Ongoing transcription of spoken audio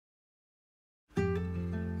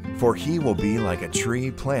For he will be like a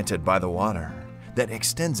tree planted by the water, that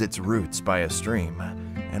extends its roots by a stream,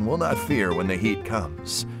 and will not fear when the heat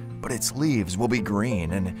comes. But its leaves will be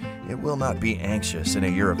green, and it will not be anxious in a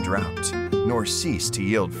year of drought, nor cease to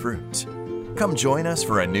yield fruit. Come join us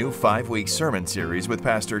for a new 5-week sermon series with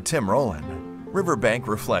Pastor Tim Rowland. Riverbank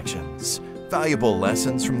Reflections, valuable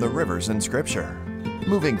lessons from the rivers in Scripture.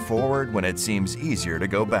 Moving forward when it seems easier to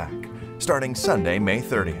go back, starting Sunday, May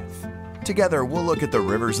 30th. Together, we'll look at the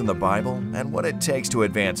rivers in the Bible and what it takes to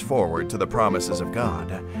advance forward to the promises of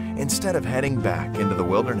God, instead of heading back into the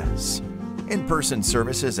wilderness. In-person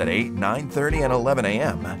services at 8, 9:30, and 11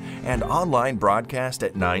 a.m., and online broadcast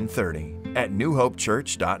at 9:30 at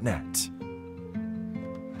newhopechurch.net.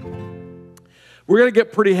 We're going to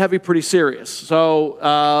get pretty heavy, pretty serious.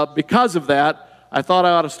 So because of that, I thought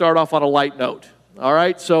I ought to start off on a light note. All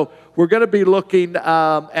right, so we're going to be looking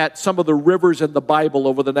at some of the rivers in the Bible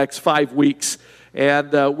over the next 5 weeks,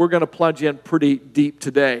 and we're going to plunge in pretty deep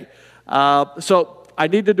today. So I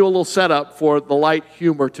need to do a little setup for the light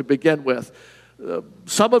humor to begin with.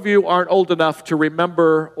 Some of you aren't old enough to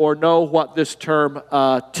remember or know what this term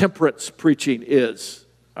temperance preaching is.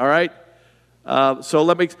 All right? So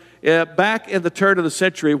let me, back in the turn of the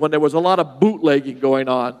century when there was a lot of bootlegging going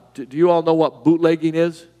on, do you all know what bootlegging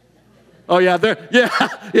is? Oh, yeah,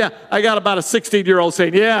 I got about a 16-year-old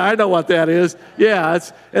saying, yeah, I know what that is. Yeah,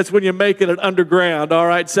 it's when you're making it underground, all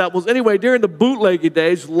right? So, well, anyway, during the bootlegging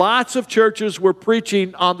days, lots of churches were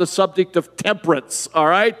preaching on the subject of temperance, all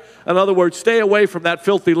right? In other words, stay away from that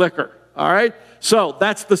filthy liquor, all right? So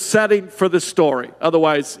that's the setting for this story.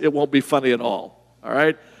 Otherwise, it won't be funny at all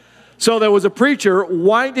right? So there was a preacher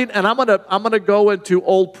winding, and I'm gonna go into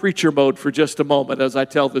old preacher mode for just a moment as I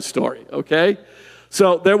tell this story, okay?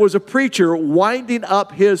 So there was a preacher winding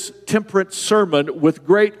up his temperance sermon with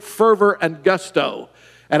great fervor and gusto,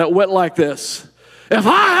 and it went like this. If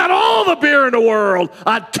I had all the beer in the world,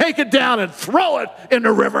 I'd take it down and throw it in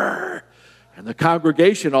the river. And the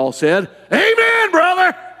congregation all said, amen,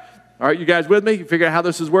 brother. All right, you guys with me? You figure out how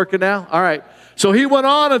this is working now? All right. So he went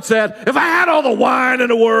on and said, if I had all the wine in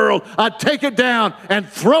the world, I'd take it down and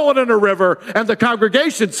throw it in the river. And the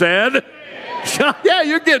congregation said, yeah,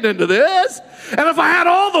 you're getting into this. And if I had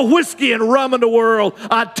all the whiskey and rum in the world,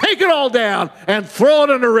 I'd take it all down and throw it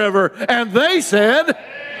in the river. And they said,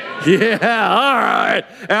 yeah, all right.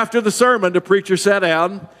 After the sermon, the preacher sat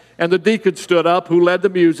down, and the deacon stood up, who led the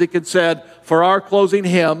music, and said, for our closing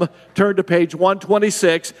hymn, turn to page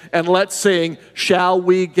 126, and let's sing, Shall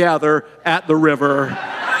We Gather at the River?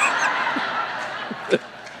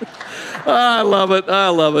 I love it. I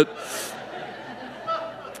love it.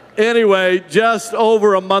 Anyway, just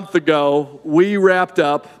over a month ago, we wrapped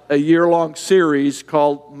up a year-long series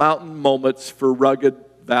called Mountain Moments for Rugged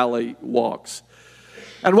Valley Walks.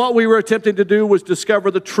 And what we were attempting to do was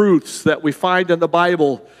discover the truths that we find in the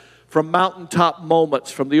Bible from mountaintop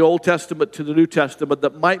moments from the Old Testament to the New Testament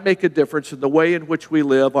that might make a difference in the way in which we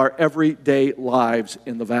live our everyday lives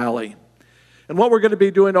in the valley. And what we're going to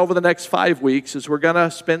be doing over the next 5 weeks is we're going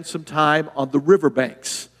to spend some time on the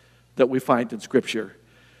riverbanks that we find in Scripture.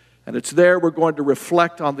 And it's there we're going to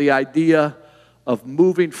reflect on the idea of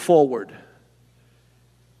moving forward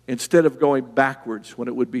instead of going backwards when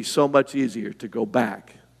it would be so much easier to go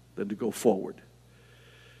back than to go forward.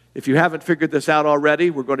 If you haven't figured this out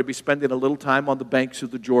already, we're going to be spending a little time on the banks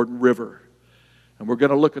of the Jordan River. And we're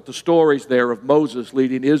going to look at the stories there of Moses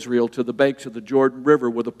leading Israel to the banks of the Jordan River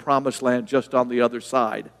with the promised land just on the other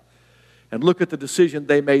side. And look at the decision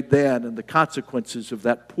they made then and the consequences of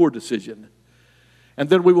that poor decision. And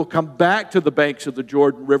then we will come back to the banks of the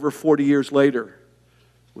Jordan River 40 years later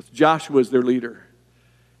with Joshua as their leader.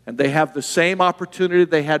 And they have the same opportunity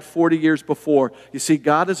they had 40 years before. You see,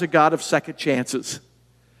 God is a God of second chances.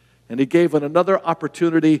 And He gave it another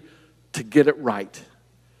opportunity to get it right.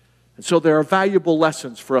 And so there are valuable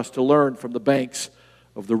lessons for us to learn from the banks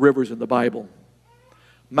of the rivers in the Bible.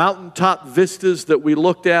 Mountaintop vistas that we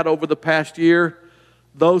looked at over the past year,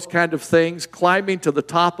 those kind of things, climbing to the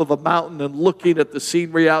top of a mountain and looking at the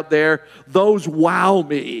scenery out there, those wow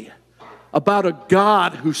me about a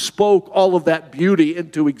God who spoke all of that beauty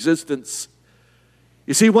into existence.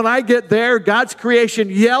 You see, when I get there, God's creation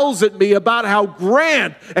yells at me about how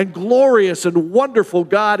grand and glorious and wonderful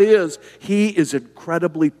God is. He is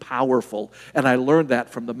incredibly powerful, and I learned that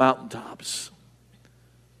from the mountaintops.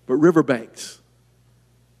 But riverbanks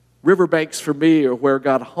for me are where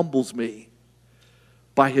God humbles me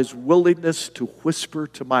by His willingness to whisper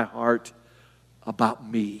to my heart about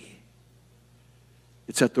me.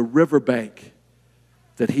 It's at the riverbank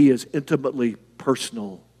that He is intimately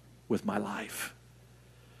personal with my life.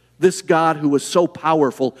 This God who is so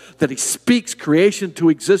powerful that he speaks creation to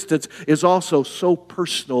existence is also so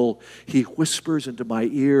personal. He whispers into my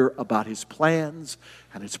ear about his plans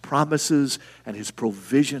and his promises and his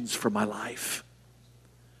provisions for my life.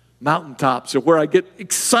 Mountaintops are where I get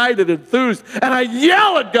excited, enthused, and I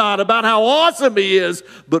yell at God about how awesome he is.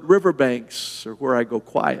 But riverbanks are where I go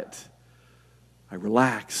quiet. I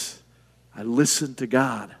relax. I listen to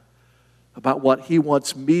God about what he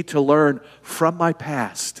wants me to learn from my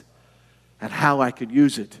past and how I can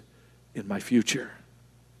use it in my future.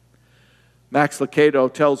 Max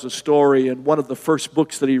Lucado tells a story in one of the first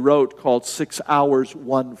books that he wrote called 6 Hours,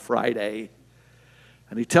 One Friday.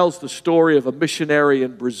 And he tells the story of a missionary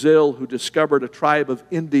in Brazil who discovered a tribe of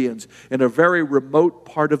Indians in a very remote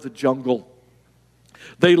part of the jungle.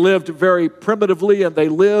 They lived very primitively, and they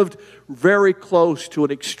lived very close to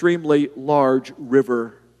an extremely large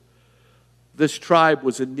river. This tribe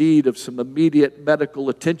was in need of some immediate medical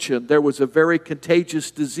attention. There was a very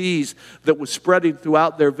contagious disease that was spreading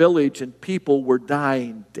throughout their village, and people were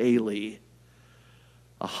dying daily.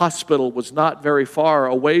 A hospital was not very far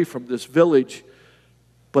away from this village,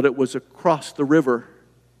 but it was across the river.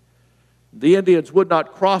 The Indians would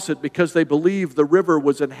not cross it because they believed the river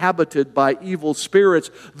was inhabited by evil spirits.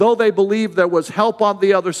 Though they believed there was help on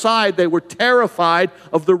the other side, they were terrified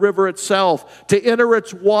of the river itself. To enter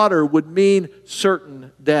its water would mean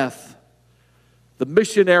certain death. The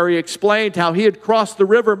missionary explained how he had crossed the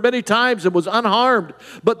river many times and was unharmed,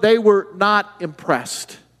 but they were not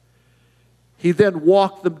impressed. He then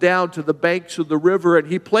walked them down to the banks of the river, and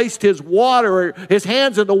he placed his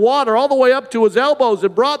hands in the water all the way up to his elbows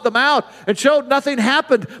and brought them out and showed nothing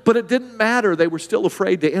happened, but it didn't matter. They were still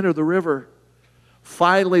afraid to enter the river.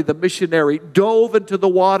 Finally, the missionary dove into the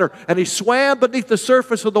water, and he swam beneath the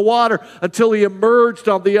surface of the water until he emerged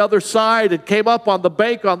on the other side and came up on the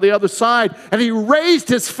bank on the other side, and he raised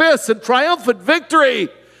his fists in triumphant victory.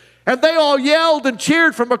 And they all yelled and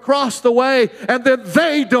cheered from across the way, and then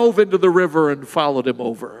they dove into the river and followed him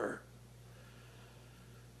over.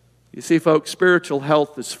 You see, folks, spiritual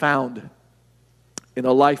health is found in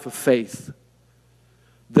a life of faith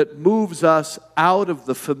that moves us out of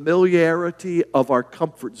the familiarity of our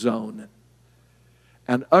comfort zone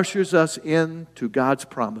and ushers us into God's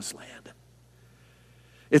promised land.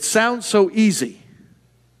 It sounds so easy,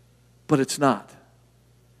 but it's not.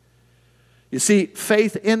 You see,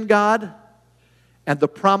 faith in God and the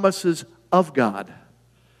promises of God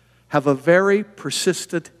have a very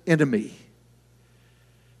persistent enemy.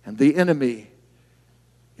 And the enemy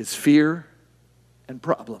is fear and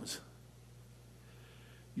problems.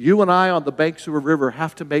 You and I on the banks of a river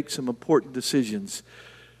have to make some important decisions.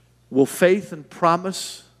 Will faith and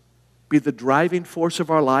promise be the driving force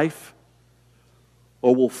of our life?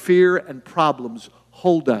 Or will fear and problems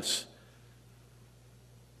hold us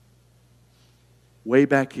way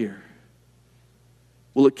back here?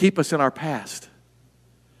 Will it keep us in our past?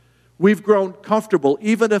 We've grown comfortable,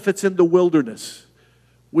 even if it's in the wilderness.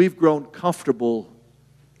 We've grown comfortable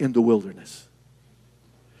in the wilderness.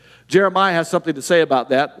 Jeremiah has something to say about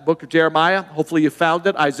that. The book of Jeremiah, hopefully you found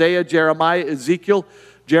it. Isaiah, Jeremiah, Ezekiel.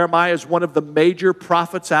 Jeremiah is one of the major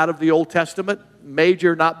prophets out of the Old Testament.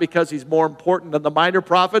 Major not because he's more important than the minor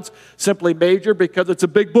prophets, simply major because it's a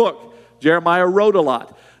big book. Jeremiah wrote a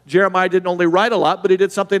lot. Jeremiah didn't only write a lot, but he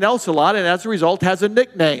did something else a lot, and as a result has a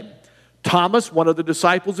nickname. Thomas, one of the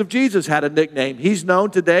disciples of Jesus, had a nickname. He's known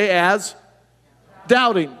today as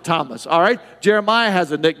Doubting Thomas. All right? Jeremiah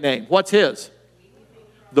has a nickname. What's his?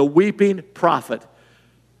 The Weeping Prophet.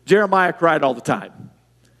 Jeremiah cried all the time.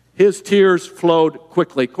 His tears flowed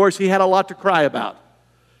quickly. Of course, he had a lot to cry about.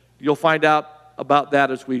 You'll find out about that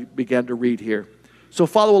as we begin to read here. So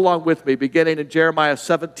follow along with me, beginning in Jeremiah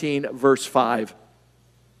 17, verse 5.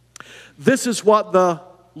 This is what the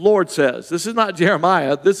Lord says. This is not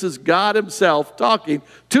Jeremiah. This is God himself talking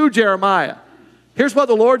to Jeremiah. Here's what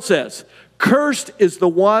the Lord says. Cursed is the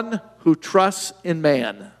one who trusts in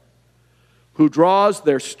man, who draws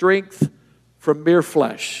their strength from mere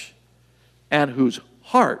flesh, and whose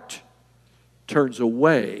heart turns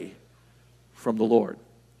away from the Lord.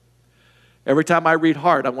 Every time I read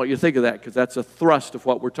heart, I want you to think of that because that's a thrust of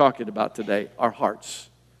what we're talking about today, our hearts.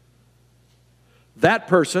 That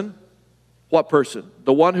person, what person?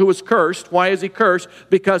 The one who is cursed. Why is he cursed?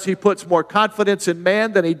 Because he puts more confidence in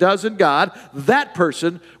man than he does in God. That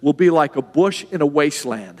person will be like a bush in a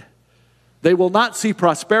wasteland. They will not see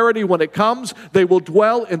prosperity when it comes. They will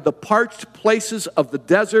dwell in the parched places of the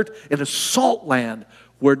desert in a salt land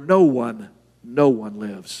where no one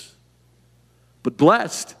lives. But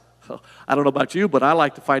blessed, I don't know about you, but I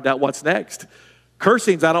like to find out what's next.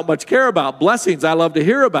 Cursings I don't much care about. Blessings I love to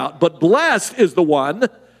hear about. But blessed is the one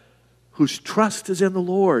whose trust is in the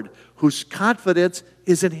Lord, whose confidence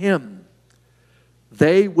is in Him.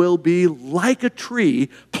 They will be like a tree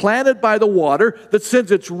planted by the water that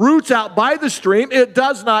sends its roots out by the stream. It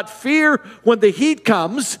does not fear when the heat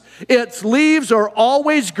comes. Its leaves are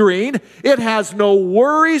always green. It has no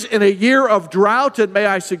worries in a year of drought. And may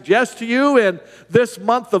I suggest to you, in this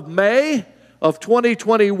month of May of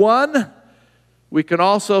 2021, we can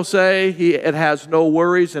also say it has no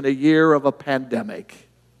worries in a year of a pandemic.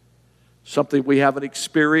 Something we haven't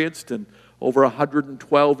experienced in over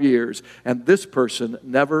 112 years. And this person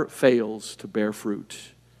never fails to bear fruit.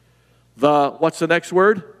 What's the next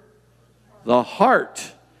word? The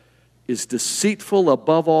heart is deceitful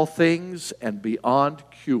above all things and beyond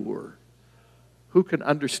cure. Who can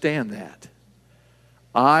understand that?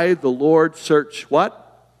 I, the Lord, search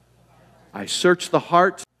what? I search the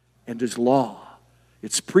heart and His law.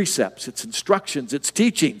 Its precepts, its instructions, its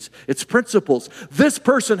teachings, its principles. This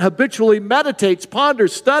person habitually meditates,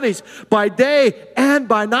 ponders, studies by day and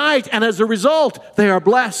by night, and as a result, they are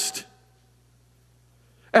blessed.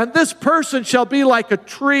 And this person shall be like a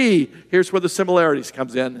tree, here's where the similarities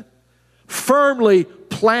comes in, firmly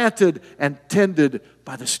planted and tended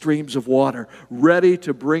by the streams of water, ready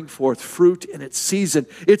to bring forth fruit in its season.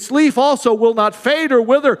 Its leaf also will not fade or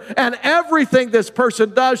wither, and everything this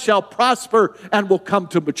person does shall prosper and will come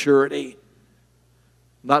to maturity.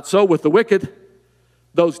 Not so with the wicked,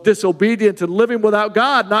 those disobedient and living without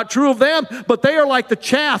God. Not true of them, but they are like the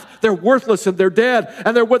chaff. They're worthless and they're dead,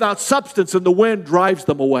 and they're without substance, and the wind drives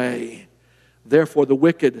them away. Therefore the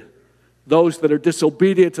wicked, those that are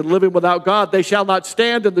disobedient and living without God, they shall not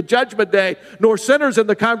stand in the judgment day, nor sinners in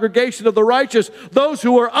the congregation of the righteous, those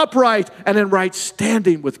who are upright and in right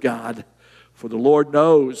standing with God. For the Lord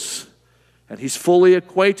knows, and He's fully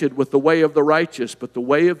acquainted with the way of the righteous, but the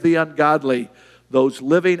way of the ungodly, those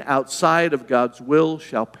living outside of God's will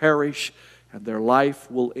shall perish, and their life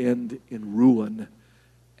will end in ruin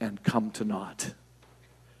and come to naught.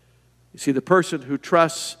 You see, the person who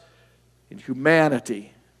trusts in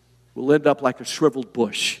humanity will end up like a shriveled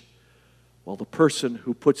bush, while the person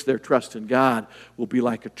who puts their trust in God will be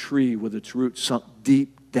like a tree with its roots sunk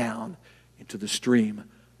deep down into the stream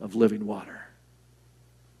of living water.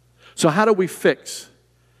 So how do we fix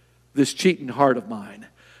this cheating heart of mine?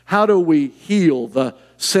 How do we heal the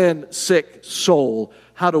sin-sick soul?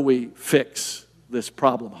 How do we fix this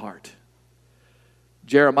problem heart?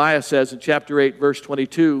 Jeremiah says in chapter 8, verse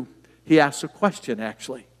 22, he asks a question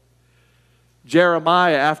actually.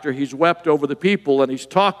 Jeremiah, after he's wept over the people and he's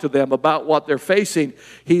talked to them about what they're facing,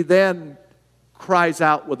 he then cries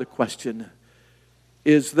out with a question.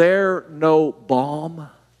 Is there no balm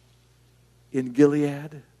in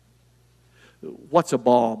Gilead? What's a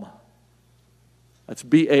balm? That's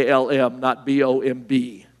B-A-L-M, not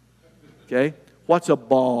B-O-M-B. Okay? What's a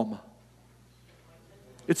balm?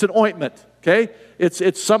 It's an ointment. Okay?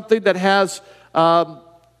 It's something that has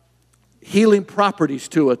healing properties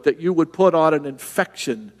to it that you would put on an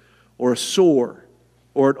infection or a sore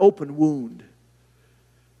or an open wound.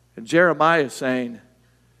 And Jeremiah is saying,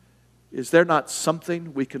 is there not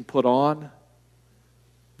something we can put on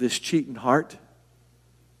this cheating heart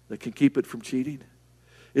that can keep it from cheating?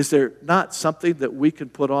 Is there not something that we can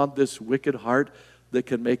put on this wicked heart that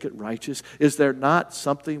can make it righteous? Is there not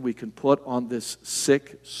something we can put on this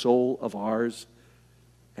sick soul of ours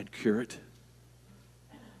and cure it?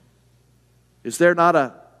 Is there not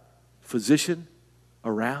a physician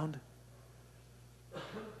around?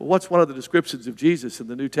 Well, what's one of the descriptions of Jesus in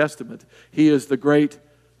the New Testament? He is the great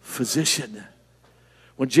physician.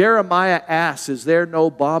 When Jeremiah asks, is there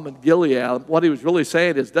no balm in Gilead? What he was really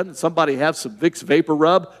saying is, doesn't somebody have some Vicks Vapor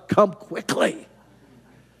Rub? Come quickly.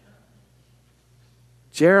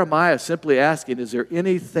 Jeremiah is simply asking, is there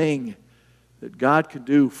anything that God can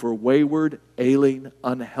do for wayward, ailing,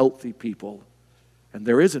 unhealthy people? And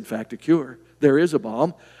there is, in fact, a cure. There is a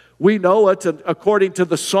balm. We know it, and according to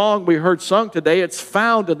the song we heard sung today, it's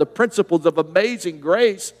found in the principles of amazing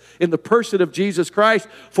grace in the person of Jesus Christ.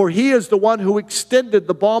 For He is the one who extended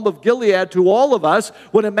the balm of Gilead to all of us,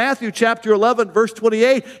 when in Matthew chapter 11, verse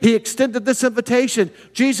 28, He extended this invitation.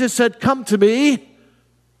 Jesus said, come to me,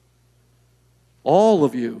 all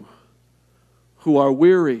of you who are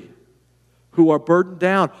weary, who are burdened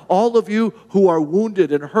down, all of you who are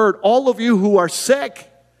wounded and hurt, all of you who are sick.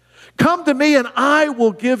 Come to me and I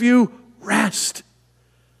will give you rest.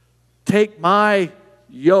 Take my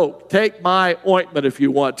yoke, take my ointment if you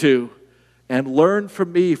want to, and learn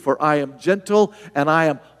from me, for I am gentle and I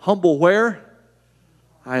am humble where?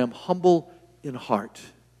 I am humble in heart.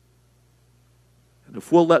 And if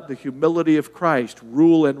we'll let the humility of Christ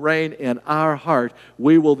rule and reign in our heart,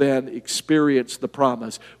 we will then experience the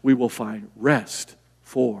promise. We will find rest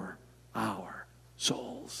for our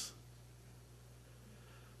souls.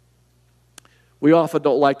 We often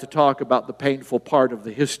don't like to talk about the painful part of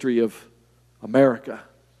the history of America,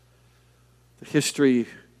 the history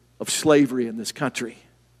of slavery in this country.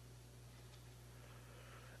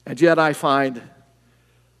 And yet I find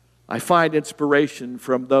inspiration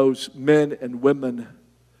from those men and women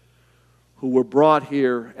who were brought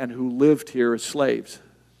here and who lived here as slaves.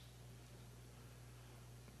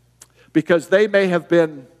 Because they may have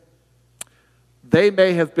been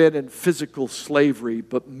in physical slavery,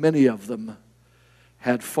 but many of them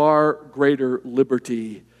had far greater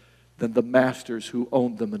liberty than the masters who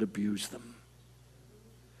owned them and abused them.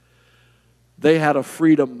 They had a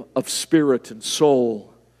freedom of spirit and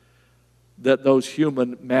soul that those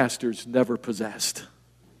human masters never possessed.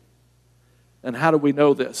 And how do we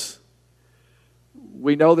know this?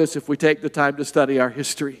 We know this if we take the time to study our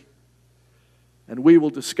history. And we will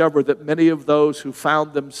discover that many of those who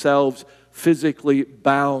found themselves physically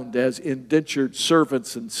bound as indentured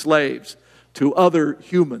servants and slaves to other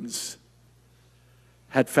humans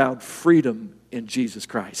had found freedom in Jesus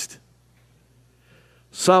Christ.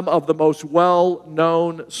 Some of the most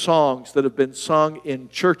well-known songs that have been sung in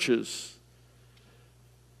churches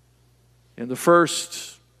in the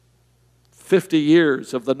first 50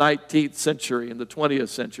 years of the 19th century and the 20th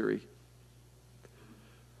century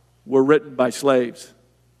were written by slaves.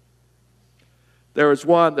 There is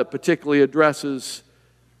one that particularly addresses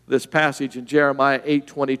this passage in Jeremiah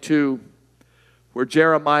 8:22, where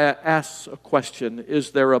Jeremiah asks a question,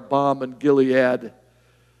 is there a balm in Gilead?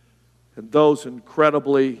 And those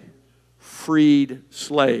incredibly freed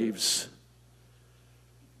slaves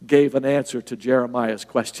gave an answer to Jeremiah's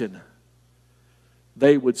question.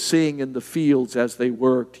 They would sing in the fields as they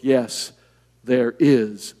worked, yes, there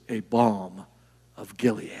is a balm of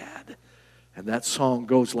Gilead. And that song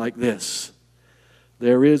goes like this.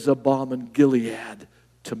 There is a balm in Gilead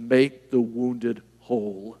to make the wounded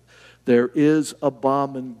whole. There is a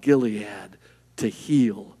balm in Gilead to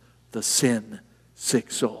heal the sin-sick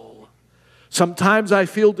soul. Sometimes I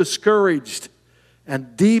feel discouraged,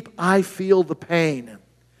 and deep I feel the pain.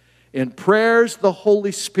 In prayers, the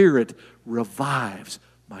Holy Spirit revives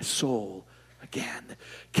my soul again.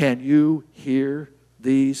 Can you hear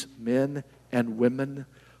these men and women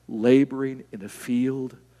laboring in a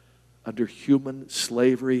field under human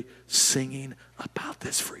slavery, singing about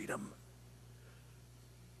this freedom?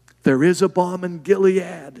 There is a balm in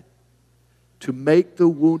Gilead to make the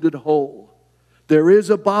wounded whole. There is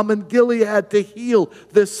a balm in Gilead to heal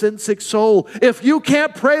this sin-sick soul. If you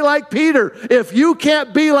can't pray like Peter, if you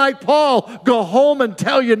can't be like Paul, go home and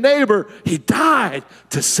tell your neighbor, he died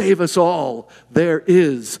to save us all. There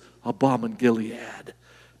is a balm in Gilead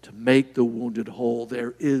to make the wounded whole.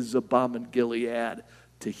 There is a balm in Gilead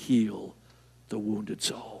to heal the wounded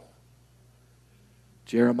soul.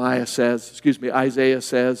 Isaiah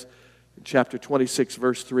says in chapter 26,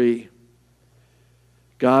 verse 3,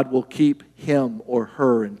 God will keep him or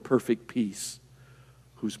her in perfect peace,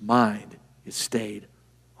 whose mind is stayed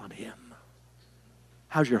on him.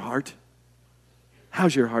 How's your heart?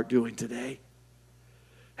 How's your heart doing today?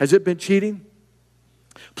 Has it been cheating?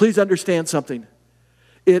 Please understand something.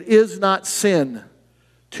 It is not sin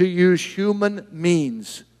to use human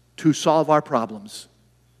means to solve our problems.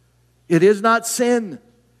 It is not sin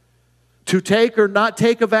to take or not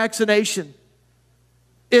take a vaccination.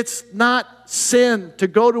 It's not sin to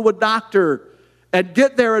go to a doctor and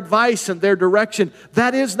get their advice and their direction.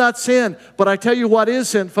 That is not sin. But I tell you what is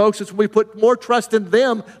sin, folks, is when we put more trust in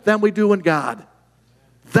them than we do in God.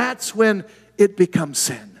 That's when it becomes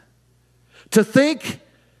sin. To think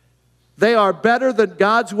they are better than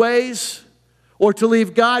God's ways, or to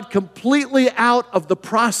leave God completely out of the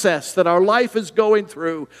process that our life is going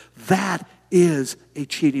through, that is a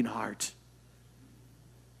cheating heart.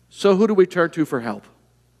 So who do we turn to for help?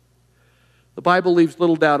 The Bible leaves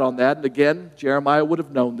little doubt on that. And again, Jeremiah would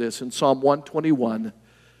have known this. In Psalm 121,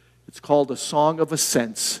 it's called a song of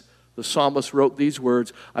ascents. The psalmist wrote these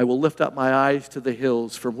words, I will lift up my eyes to the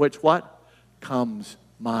hills, from which what? Comes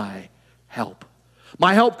my help.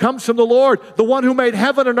 My help comes from the Lord, the one who made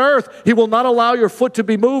heaven and earth. He will not allow your foot to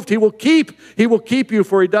be moved. He will keep you,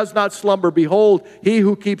 for he does not slumber. Behold, he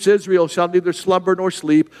who keeps Israel shall neither slumber nor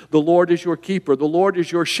sleep. The Lord is your keeper. The Lord is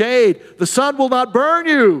your shade. The sun will not burn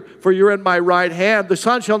you, for you're in my right hand. The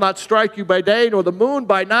sun shall not strike you by day, nor the moon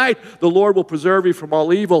by night. The Lord will preserve you from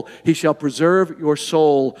all evil. He shall preserve your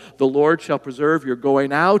soul. The Lord shall preserve your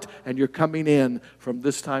going out and your coming in from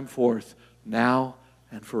this time forth, now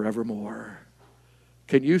and forevermore.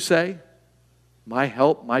 Can you say, my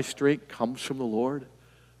help, my strength comes from the Lord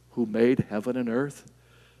who made heaven and earth?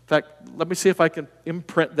 In fact, let me see if I can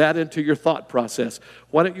imprint that into your thought process.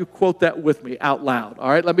 Why don't you quote that with me out loud? All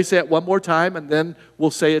right, let me say it one more time, and then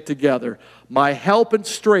we'll say it together. My help and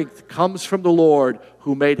strength comes from the Lord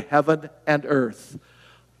who made heaven and earth.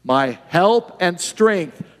 My help and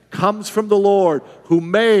strength comes from the Lord who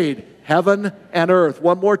made heaven and earth.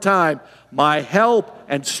 One more time. My help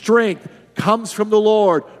and strength comes from the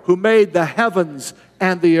Lord who made the heavens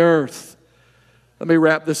and the earth. Let me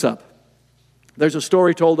wrap this up. There's a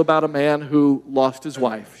story told about a man who lost his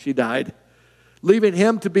wife. She died, leaving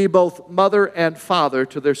him to be both mother and father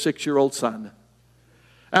to their 6-year-old son.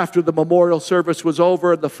 After the memorial service was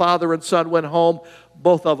over and the father and son went home,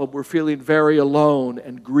 both of them were feeling very alone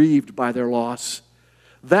and grieved by their loss.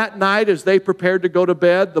 That night, as they prepared to go to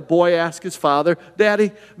bed, the boy asked his father,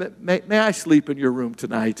 "Daddy, may I sleep in your room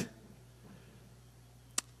tonight?"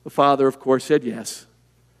 The father, of course, said yes.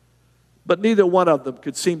 But neither one of them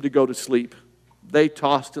could seem to go to sleep. They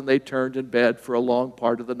tossed and they turned in bed for a long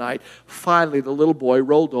part of the night. Finally, the little boy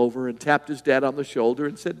rolled over and tapped his dad on the shoulder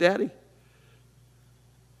and said, "Daddy,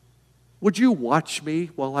 would you watch me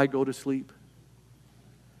while I go to sleep?"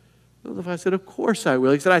 The father said, "Of course I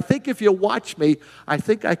will." He said, "I think if you watch me, I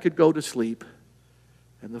think I could go to sleep."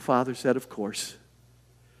 And the father said, "Of course."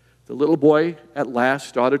 The little boy at last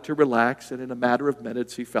started to relax, and in a matter of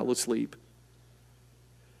minutes, he fell asleep.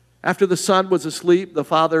 After the son was asleep, the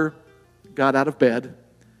father got out of bed, and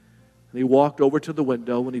he walked over to the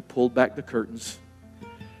window, and he pulled back the curtains.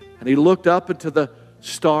 And he looked up into the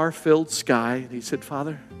star-filled sky, and he said,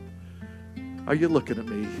 "Father, are you looking at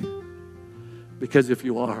me? Because if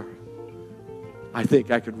you are, I think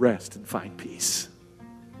I could rest and find peace."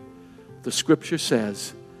 The scripture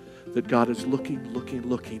says that God is looking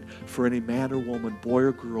for any man or woman, boy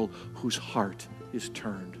or girl, whose heart is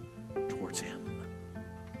turned towards Him.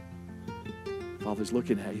 Father's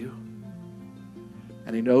looking at you,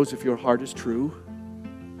 and He knows if your heart is true,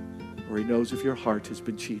 or He knows if your heart has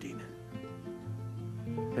been cheating.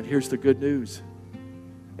 And here's the good news.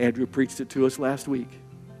 Andrew preached it to us last week.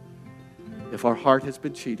 If our heart has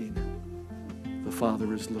been cheating, the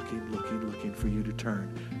Father is looking for you to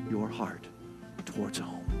turn your heart towards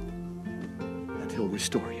home, and He'll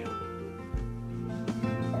restore you.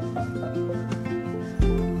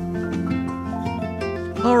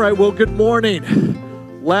 All right, well, good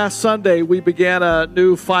morning. Last Sunday, we began a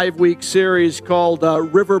new 5-week series called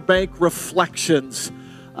Riverbank Reflections.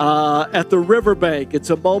 At the Riverbank, it's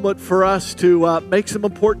a moment for us to make some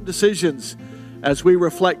important decisions as we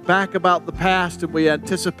reflect back about the past and we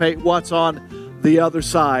anticipate what's on the other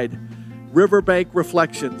side. Riverbank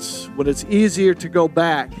Reflections, when it's easier to go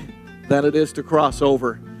back than it is to cross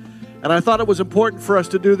over. And I thought it was important for us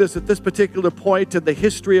to do this at this particular point in the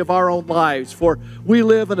history of our own lives, for we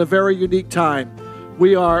live in a very unique time.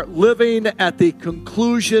 We are living at the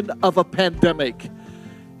conclusion of a pandemic.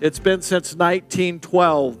 It's been since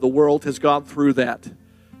 1912 the world has gone through that.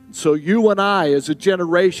 So you and I as a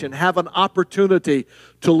generation have an opportunity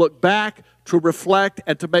to look back, to reflect,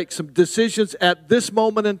 and to make some decisions at this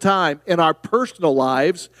moment in time in our personal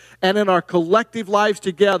lives and in our collective lives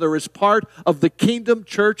together as part of the kingdom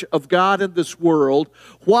church of God in this world.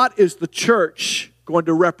 What is the church going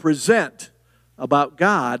to represent about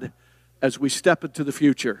God as we step into the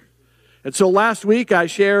future? And so last week I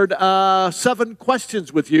shared 7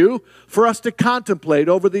 questions with you for us to contemplate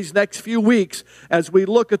over these next few weeks as we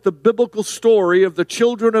look at the biblical story of the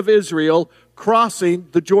children of Israel crossing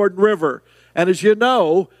the Jordan River. And as you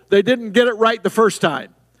know, they didn't get it right the first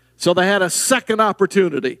time. So they had a second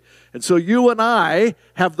opportunity. And so you and I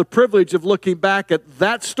have the privilege of looking back at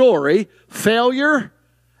that story, failure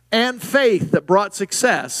and faith that brought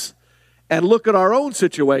success, and look at our own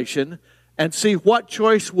situation and see what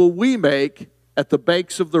choice will we make at the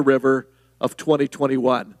banks of the river of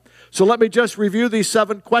 2021. So let me just review these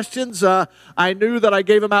 7 questions. I knew that I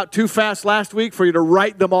gave them out too fast last week for you to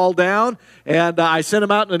write them all down, and I sent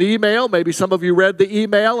them out in an email. Maybe some of you read the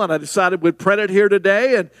email, and I decided we'd print it here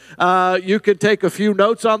today, and you can take a few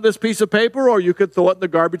notes on this piece of paper, or you could throw it in the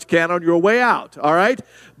garbage can on your way out, all right?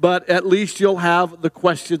 But at least you'll have the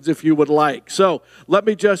questions if you would like. So let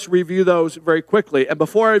me just review those very quickly. And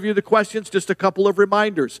before I review the questions, just a couple of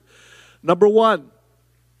reminders. Number 1,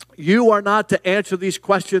 you are not to answer these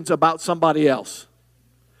questions about somebody else.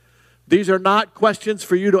 These are not questions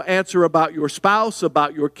for you to answer about your spouse,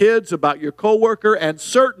 about your kids, about your coworker, and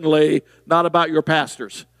certainly not about your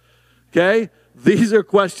pastors. Okay? These are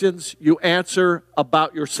questions you answer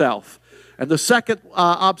about yourself. And the second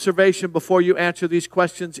observation before you answer these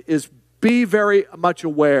questions is be very much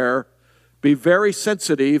aware be very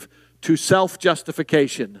sensitive to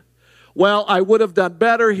self-justification. Well, I would have done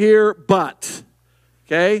better here, but,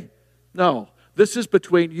 okay? No. This is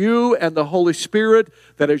between you and the Holy Spirit,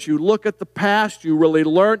 that as you look at the past, you really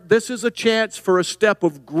learn. This is a chance for a step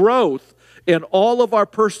of growth in all of our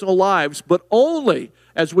personal lives, but only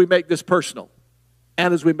as we make this personal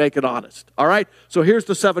and as we make it honest. All right? So here's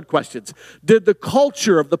the 7 questions. Did the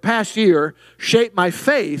culture of the past year shape my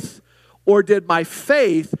faith, or did my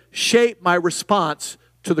faith shape my response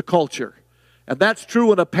to the culture? And that's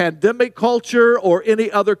true in a pandemic culture or any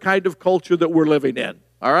other kind of culture that we're living in.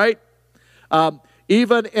 All right?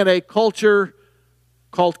 Even in a culture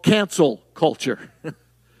called cancel culture.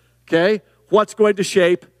 Okay? What's going to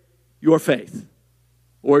shape your faith?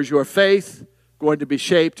 Or is your faith going to be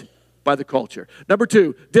shaped by the culture? Number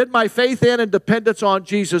 2, did my faith in and dependence on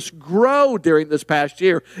Jesus grow during this past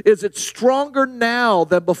year? Is it stronger now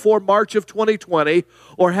than before March of 2020?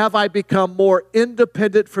 Or have I become more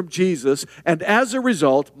independent from Jesus, and as a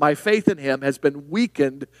result, my faith in Him has been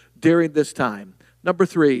weakened during this time? Number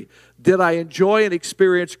 3, did I enjoy and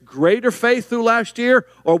experience greater faith through last year,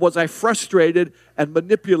 or was I frustrated and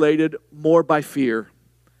manipulated more by fear?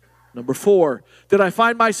 Number 4, did I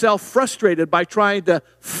find myself frustrated by trying to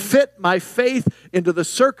fit my faith into the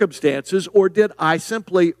circumstances, or did I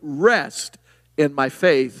simply rest in my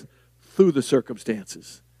faith through the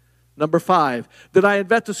circumstances? Number 5, did I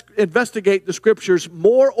investigate the Scriptures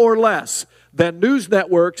more or less than news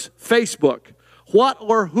networks, Facebook? What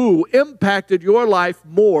or who impacted your life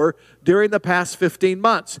more during the past 15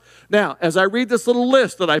 months? Now, as I read this little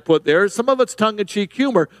list that I put there, some of it's tongue-in-cheek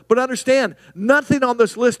humor, but understand, nothing on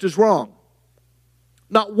this list is wrong.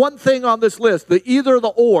 Not one thing on this list, the either or the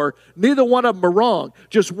or, neither one of them are wrong.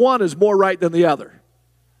 Just one is more right than the other.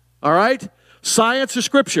 All right? Science or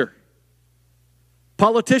Scripture?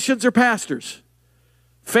 Politicians or pastors?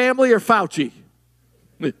 Family or Fauci?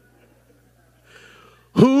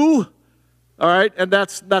 Who? All right, and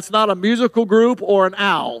that's not a musical group or an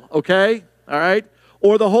owl, okay? All right?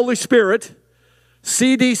 Or the Holy Spirit,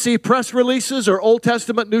 CDC press releases, or Old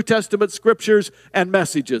Testament, New Testament scriptures and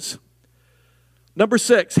messages. Number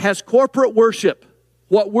 6, has corporate worship,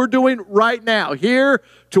 what we're doing right now, here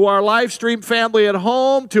to our live stream family at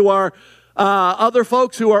home, to our other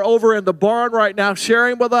folks who are over in the barn right now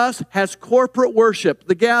sharing with us, has corporate worship,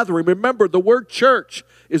 the gathering. Remember, the word church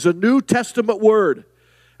is a New Testament word.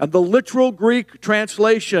 And the literal Greek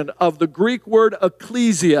translation of the Greek word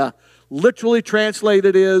ecclesia, literally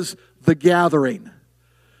translated, is the gathering.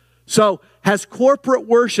 So, has corporate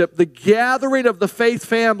worship, the gathering of the faith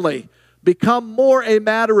family, become more a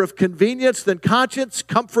matter of convenience than conscience,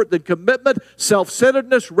 comfort than commitment,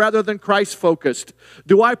 self-centeredness rather than Christ-focused?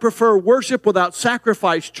 Do I prefer worship without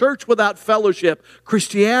sacrifice, church without fellowship,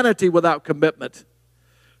 Christianity without commitment?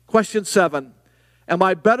 Question 7. Am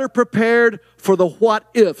I better prepared for the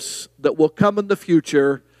what-ifs that will come in the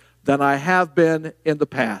future than I have been in the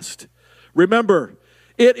past? Remember,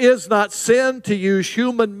 it is not sin to use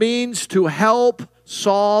human means to help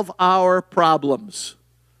solve our problems.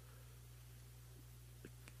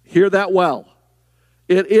 Hear that well.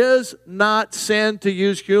 It is not sin to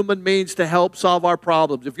use human means to help solve our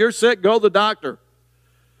problems. If you're sick, go to the doctor.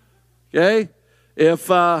 Okay?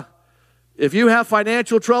 If you have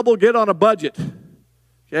financial trouble, get on a budget.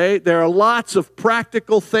 Okay, there are lots of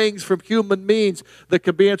practical things from human means that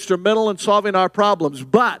can be instrumental in solving our problems,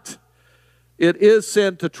 but it is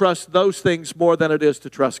sin to trust those things more than it is to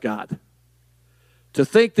trust God. To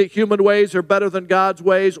think that human ways are better than God's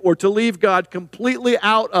ways, or to leave God completely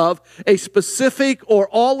out of a specific or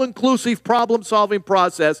all-inclusive problem-solving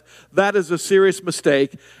process, that is a serious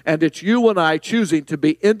mistake. And it's you and I choosing to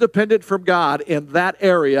be independent from God in that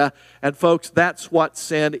area. And folks, that's what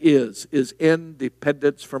sin is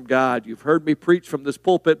independence from God. You've heard me preach from this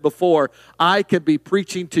pulpit before. I can be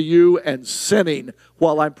preaching to you and sinning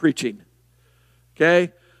while I'm preaching.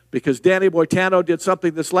 Okay? Because Danny Boitano did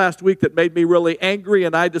something this last week that made me really angry,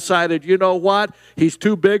 and I decided, you know what? He's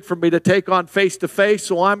too big for me to take on face to face,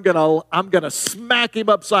 so I'm gonna smack him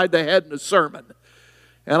upside the head in a sermon.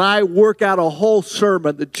 And I work out a whole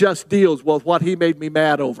sermon that just deals with what he made me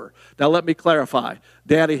mad over. Now let me clarify.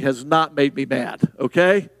 Danny has not made me mad,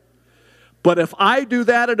 okay? But if I do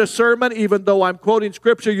that in a sermon, even though I'm quoting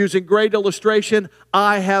Scripture using great illustration,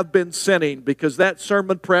 I have been sinning, because that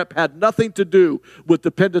sermon prep had nothing to do with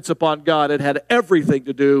dependence upon God. It had everything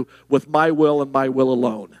to do with my will and my will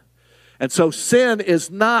alone. And so sin is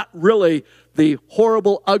not really the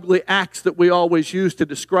horrible, ugly acts that we always use to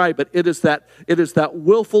describe it. It is that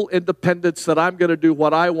willful independence that I'm going to do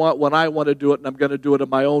what I want when I want to do it, and I'm going to do it in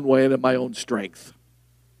my own way and in my own strength.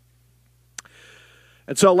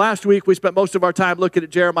 And so last week we spent most of our time looking at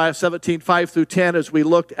Jeremiah 17, 5 through 10 as we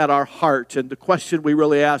looked at our heart. And the question we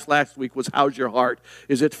really asked last week was, how's your heart?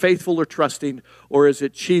 Is it faithful or trusting, or is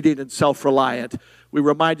it cheating and self-reliant? We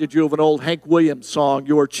reminded you of an old Hank Williams song,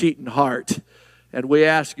 Your Cheating Heart. And we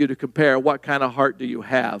asked you to compare, what kind of heart do you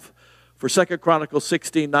have? For 2 Chronicles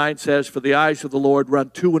 16:9 says, for the eyes of the Lord run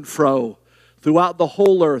to and fro throughout the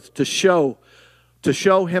whole earth to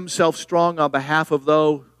show himself strong on behalf of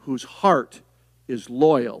those whose heart is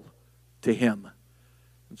loyal to him.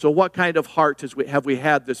 And so what kind of heart have we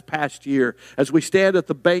had this past year? As we stand at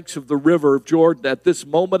the banks of the river of Jordan at this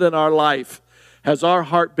moment in our life, has our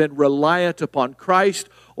heart been reliant upon Christ,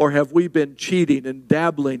 or have we been cheating and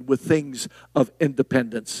dabbling with things of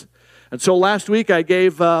independence? And so last week I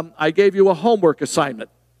gave you a homework assignment,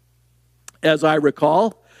 as I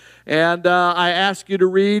recall. And I asked you to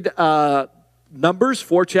read Numbers,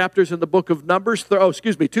 4 chapters in the book of Numbers,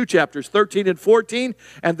 2 chapters, 13 and 14,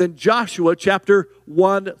 and then Joshua chapter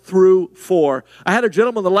 1 through 4. I had a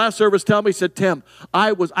gentleman in the last service tell me, he said, Tim,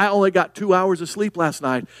 I only got 2 hours of sleep last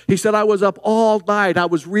night. He said, I was up all night. I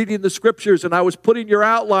was reading the scriptures, and I was putting your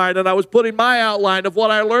outline, and I was putting my outline of what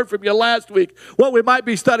I learned from you last week, what we might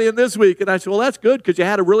be studying this week. And I said, well, that's good, because you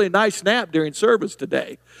had a really nice nap during service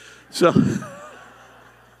today. So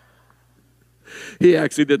he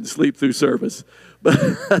actually didn't sleep through service. But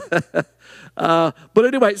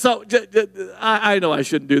anyway, so I know I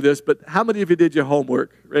shouldn't do this, but how many of you did your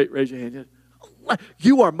homework? Raise your hand.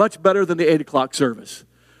 You are much better than the 8 o'clock service.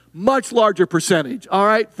 Much larger percentage. All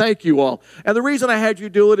right, thank you all. And the reason I had you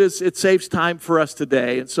do it is it saves time for us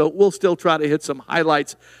today. And so we'll still try to hit some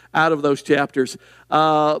highlights out of those chapters.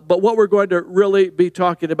 But what we're going to really be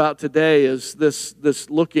talking about today is this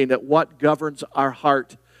looking at what governs our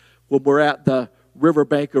heart when we're at the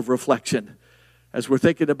riverbank of reflection, as we're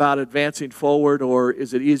thinking about advancing forward, or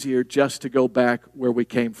is it easier just to go back where we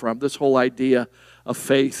came from? This whole idea of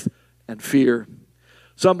faith and fear.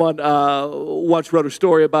 Someone once wrote a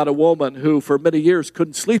story about a woman who for many years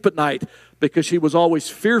couldn't sleep at night because she was always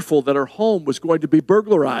fearful that her home was going to be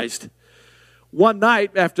burglarized. One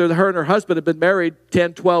night, after her and her husband had been married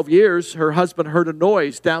 10, 12 years, her husband heard a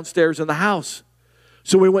noise downstairs in the house.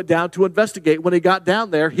 So we went down to investigate. When he got down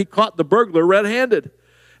there, he caught the burglar red-handed.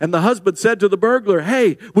 And the husband said to the burglar,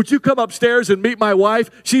 hey, would you come upstairs and meet my wife?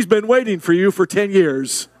 She's been waiting for you for 10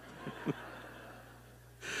 years.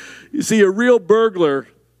 You see, a real burglar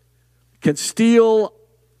can steal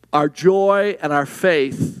our joy and our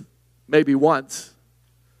faith maybe once.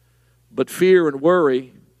 But fear and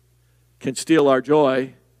worry can steal our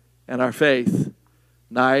joy and our faith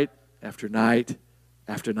night after night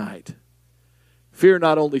after night. Fear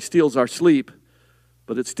not only steals our sleep,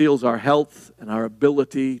 but it steals our health and our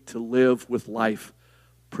ability to live with life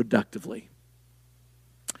productively.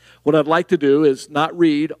 What I'd like to do is not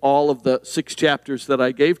read all of the 6 chapters that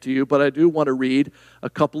I gave to you, but I do want to read a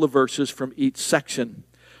couple of verses from each section.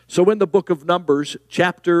 So in the book of Numbers,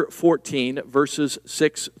 chapter 14, verses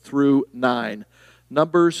 6 through 9.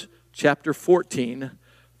 Numbers chapter 14,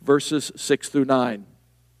 verses 6 through 9.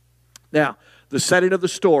 Now, the setting of the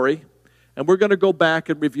story, and we're going to go back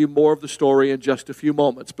and review more of the story in just a few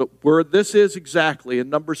moments. But where this is exactly in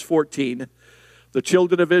Numbers 14, the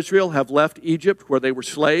children of Israel have left Egypt where they were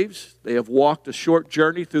slaves. They have walked a short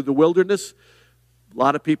journey through the wilderness. A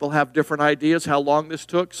lot of people have different ideas how long this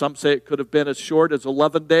took. Some say it could have been as short as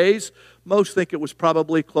 11 days. Most think it was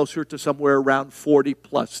probably closer to somewhere around 40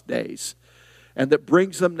 plus days. And that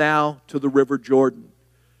brings them now to the River Jordan.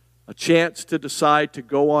 A chance to decide to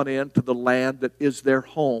go on into the land that is their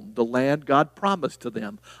home, the land God promised to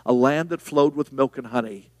them, a land that flowed with milk and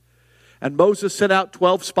honey. And Moses sent out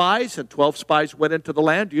 12 spies, and 12 spies went into the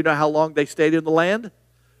land. Do you know how long they stayed in the land?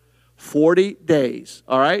 40 days,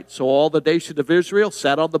 all right? So all the nation of Israel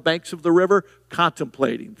sat on the banks of the river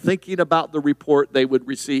contemplating, thinking about the report they would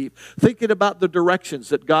receive, thinking about the directions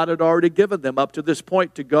that God had already given them up to this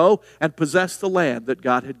point to go and possess the land that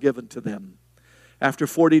God had given to them. After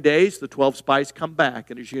 40 days, the 12 spies come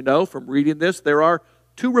back. And as you know from reading this, there are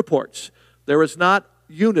 2 reports. There is not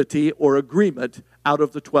unity or agreement out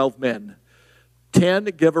of the 12 men. 10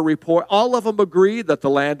 give a report. All of them agree that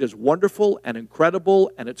the land is wonderful and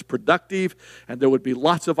incredible and it's productive and there would be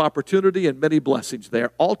lots of opportunity and many blessings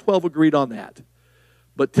there. All 12 agreed on that.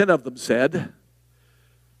 But 10 of them said,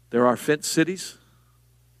 there are fenced cities,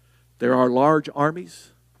 there are large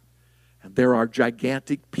armies, and there are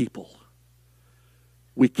gigantic people.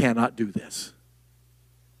 We cannot do this.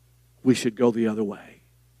 We should go the other way.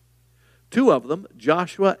 2 of them,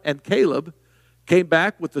 Joshua and Caleb, came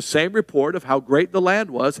back with the same report of how great the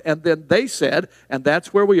land was, and then they said, and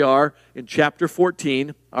that's where we are in chapter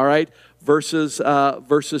 14, all right, verses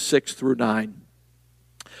 6 through 9.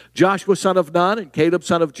 Joshua son of Nun and Caleb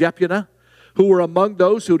son of Jephunneh, who were among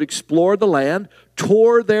those who had explored the land,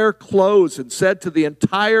 tore their clothes and said to the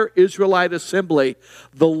entire Israelite assembly,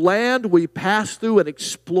 "The land we passed through and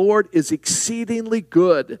explored is exceedingly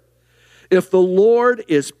good. If the Lord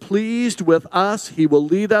is pleased with us, he will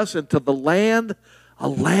lead us into the land, a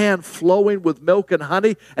land flowing with milk and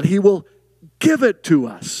honey, and he will give it to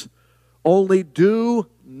us. Only do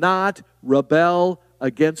not rebel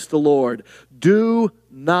against the Lord. Do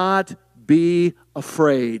not be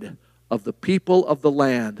afraid of the people of the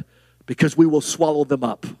land, because we will swallow them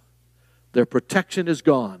up. Their protection is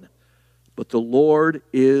gone, but the Lord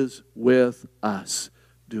is with us.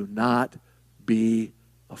 Do not be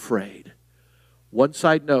afraid." One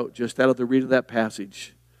side note, just out of the reading of that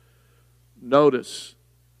passage. Notice,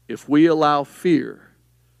 if we allow fear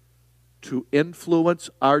to influence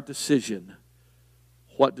our decision,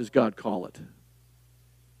 what does God call it?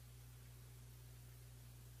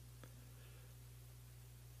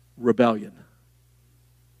 Rebellion.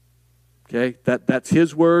 Okay, that's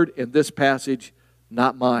his word in this passage,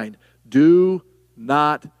 not mine. Do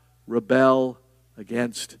not rebel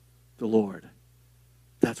against the Lord.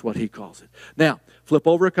 That's what he calls it. Now, flip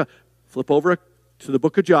over to the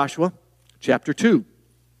book of Joshua, chapter 2.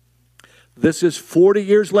 This is 40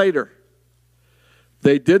 years later.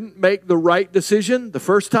 They didn't make the right decision the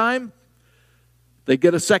first time. They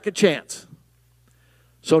get a second chance.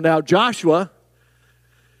 So now Joshua,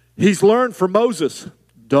 he's learned from Moses,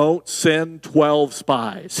 don't send 12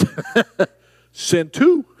 spies. Send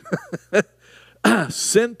 2.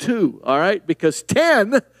 Send 2, all right? Because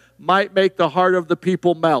 10 might make the heart of the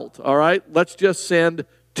people melt, all right? Let's just send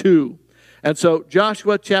 2. And so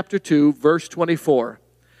Joshua chapter 2, verse 24.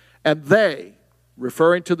 And they,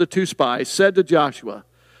 referring to the 2 spies, said to Joshua,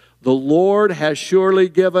 "The Lord has surely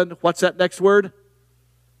given," what's that next word?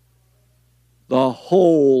 "The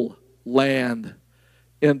whole land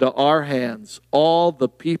into our hands. All the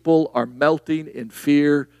people are melting in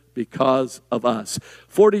fear because of us."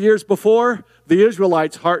 40 years before, the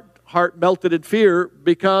Israelites' heart melted in fear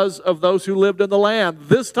because of those who lived in the land.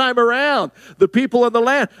 This time around, the people in the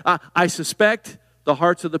land, I suspect the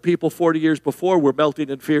hearts of the people 40 years before were melting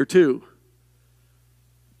in fear too.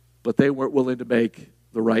 But they weren't willing to make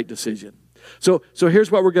the right decision. So here's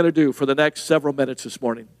what we're going to do for the next several minutes this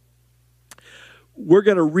morning. We're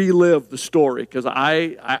going to relive the story, because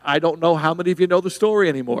I don't know how many of you know the story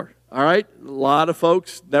anymore. All right? A lot of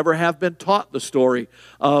folks never have been taught the story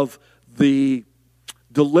of the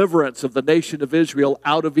deliverance of the nation of Israel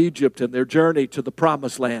out of Egypt and their journey to the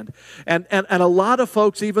promised land. And a lot of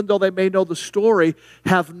folks, even though they may know the story,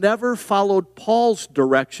 have never followed Paul's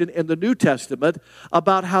direction in the New Testament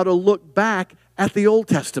about how to look back at the Old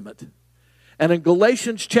Testament. And in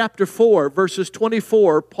Galatians chapter 4, verses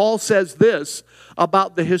 24, Paul says this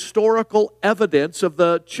about the historical evidence of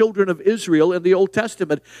the children of Israel in the Old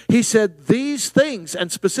Testament. He said these things,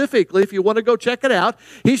 and specifically, if you want to go check it out,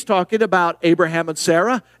 he's talking about Abraham and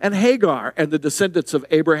Sarah and Hagar, and the descendants of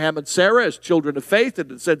Abraham and Sarah as children of faith, and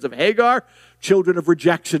the descendants of Hagar, children of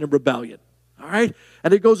rejection and rebellion. All right?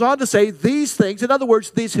 And it goes on to say these things, in other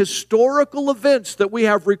words, these historical events that we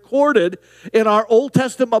have recorded in our Old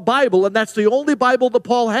Testament Bible, and that's the only Bible that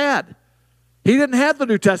Paul had. He didn't have the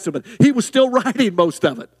New Testament. He was still writing most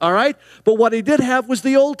of it, all right? But what he did have was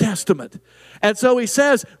the Old Testament. And so he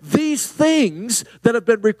says, these things that have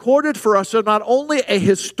been recorded for us are not only a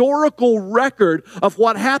historical record of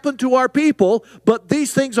what happened to our people, but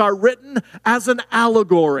these things are written as an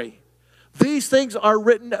allegory. These things are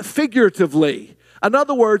written figuratively. In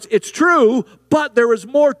other words, it's true, but there is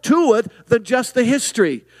more to it than just the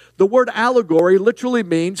history. The word allegory literally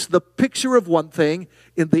means the picture of one thing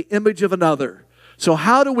in the image of another. So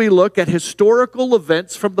how do we look at historical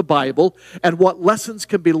events from the Bible, and what lessons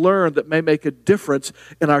can be learned that may make a difference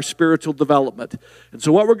in our spiritual development? And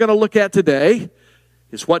so what we're going to look at today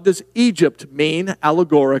is, what does Egypt mean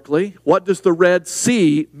allegorically? What does the Red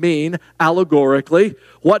Sea mean allegorically?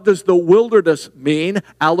 What does the wilderness mean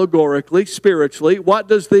allegorically, spiritually? What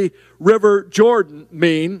does the River Jordan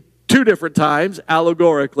mean 2 different times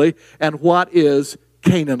allegorically? And what is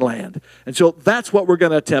Canaan land? And so that's what we're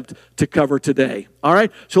going to attempt to cover today. All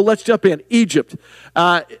right? So let's jump in. Egypt.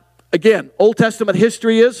 Again, Old Testament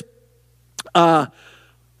history is...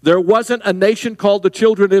 there wasn't a nation called the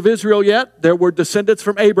children of Israel yet. There were descendants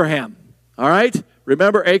from Abraham. All right?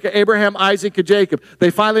 Remember Abraham, Isaac, and Jacob. They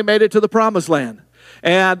finally made it to the promised land.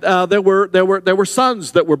 And there were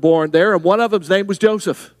sons that were born there, and one of them's name was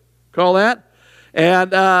Joseph. Call that?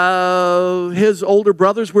 And his older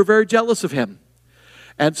brothers were very jealous of him.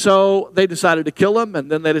 And so they decided to kill him,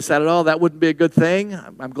 and then they decided, oh, that wouldn't be a good thing.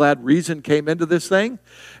 I'm glad reason came into this thing.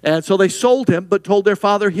 And so they sold him, but told their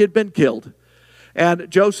father he had been killed.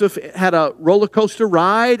 And Joseph had a roller coaster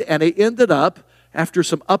ride, and he ended up, after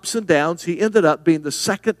some ups and downs, he ended up being the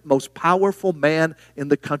second most powerful man in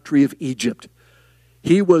the country of Egypt.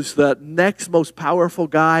 He was the next most powerful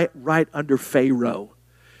guy right under Pharaoh.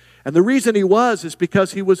 And the reason he was is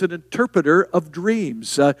because he was an interpreter of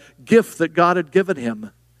dreams, a gift that God had given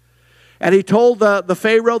him. And he told the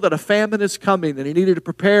Pharaoh that a famine is coming and he needed to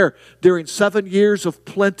prepare during 7 years of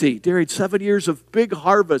plenty, during 7 years of big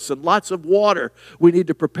harvests and lots of water. We need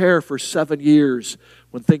to prepare for 7 years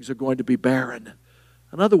when things are going to be barren.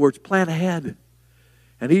 In other words, plan ahead.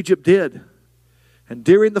 And Egypt did. And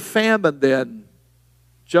during the famine then,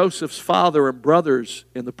 Joseph's father and brothers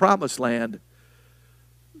in the promised land,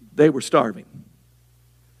 they were starving.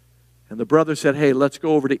 And the brother said, hey, let's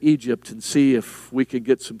go over to Egypt and see if we can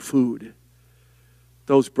get some food.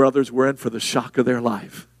 Those brothers were in for the shock of their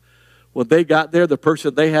life. When they got there, the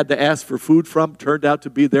person they had to ask for food from turned out to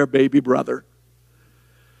be their baby brother.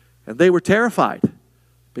 And they were terrified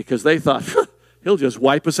because they thought, he'll just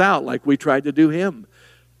wipe us out like we tried to do him.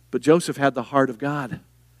 But Joseph had the heart of God.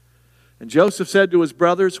 And Joseph said to his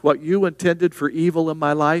brothers, what you intended for evil in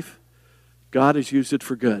my life, God has used it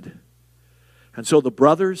for good. And so the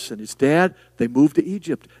brothers and his dad, they moved to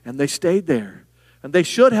Egypt and they stayed there. And they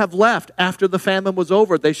should have left after the famine was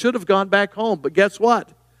over. They should have gone back home. But guess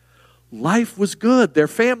what? Life was good. Their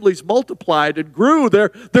families multiplied and grew. Their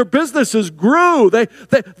businesses grew.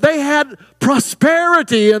 They had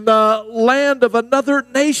prosperity in the land of another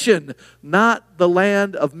nation, not the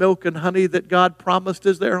land of milk and honey that God promised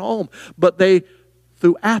as their home. But they,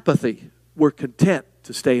 through apathy, were content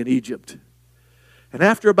to stay in Egypt. And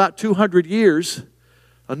after about 200 years,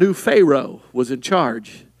 a new Pharaoh was in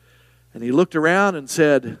charge. And he looked around and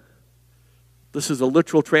said, this is a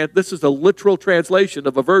literal translation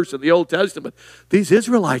of a verse in the Old Testament. These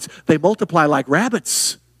Israelites, they multiply like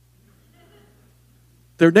rabbits.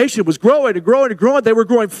 Their nation was growing and growing and growing. They were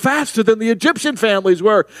growing faster than the Egyptian families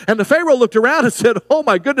were. And the Pharaoh looked around and said, oh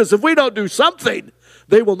my goodness, if we don't do something,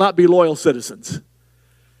 they will not be loyal citizens.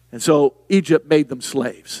 And so Egypt made them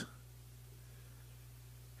slaves.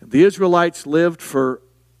 The Israelites lived for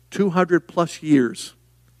 200 plus years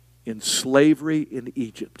in slavery in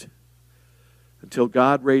Egypt until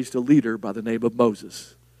God raised a leader by the name of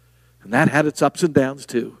Moses. And that had its ups and downs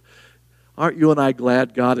too. Aren't you and I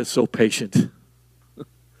glad God is so patient?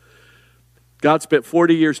 God spent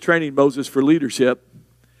 40 years training Moses for leadership.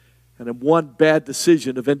 And in one bad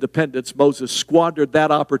decision of independence, Moses squandered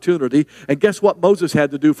that opportunity. And guess what Moses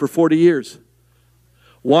had to do for 40 years?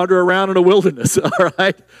 Wander around in a wilderness, all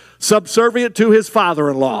right? Subservient to his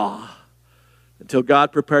father-in-law until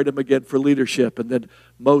God prepared him again for leadership. And then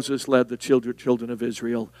Moses led the children of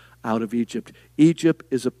Israel out of Egypt. Egypt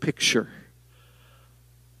is a picture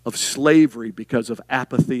of slavery because of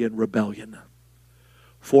apathy and rebellion.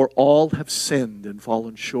 For all have sinned and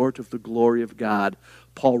fallen short of the glory of God.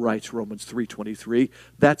 Paul writes, Romans 3:23.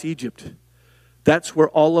 That's Egypt. That's where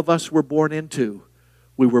all of us were born into.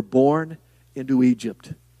 We were born into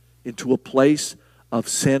Egypt, into a place of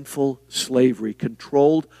sinful slavery,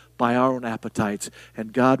 controlled by our own appetites.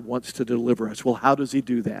 And God wants to deliver us. Well, how does he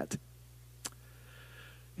do that?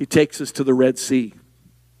 He takes us to the Red Sea.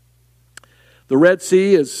 The Red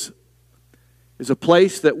Sea is a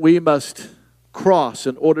place that we must cross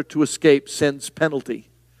in order to escape sin's penalty.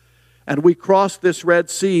 And we cross this Red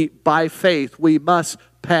Sea by faith. We must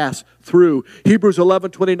pass through. Hebrews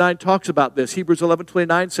 11:29 talks about this. Hebrews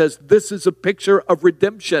 11:29 says this is a picture of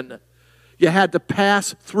redemption. You had to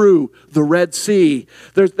pass through the Red Sea.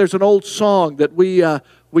 There's an old song that we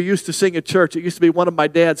used to sing at church. It used to be one of my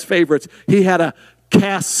dad's favorites. He had a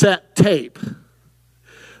cassette tape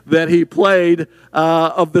that he played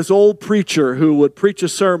of this old preacher who would preach a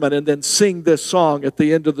sermon and then sing this song at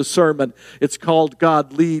the end of the sermon. It's called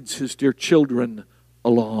God Leads His Dear Children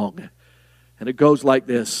Along. And it goes like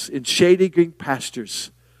this. In shady green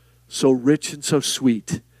pastures, so rich and so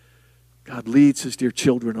sweet, God leads His dear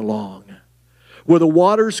children along. Where the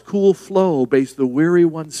water's cool flow bathes the weary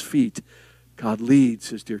one's feet, God leads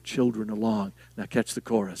His dear children along. Now catch the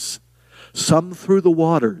chorus. Some through the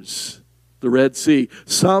waters, the Red Sea.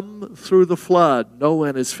 Some through the flood, Noah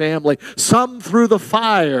and his family. Some through the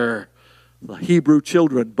fire, the Hebrew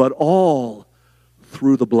children. But all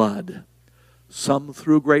through the blood. Some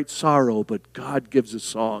through great sorrow, but God gives a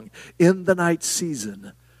song in the night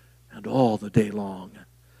season and all the day long.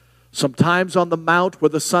 Sometimes on the mount where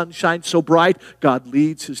the sun shines so bright, God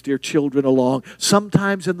leads his dear children along.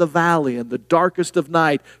 Sometimes in the valley in the darkest of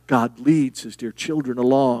night, God leads his dear children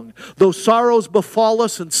along. Though sorrows befall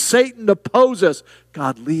us and Satan oppose us,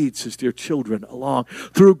 God leads his dear children along.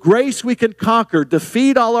 Through grace we can conquer,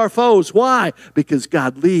 defeat all our foes. Why? Because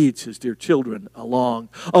God leads his dear children along.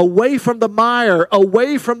 Away from the mire,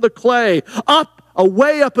 away from the clay, up,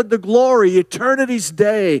 away up into glory, eternity's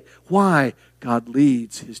day. Why? God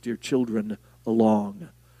leads his dear children along.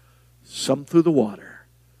 Some through the water,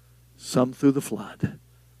 some through the flood,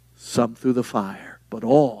 some through the fire, but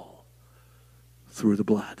all through the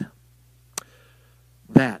blood.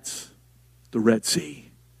 That's the Red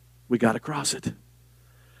Sea. We got to cross it.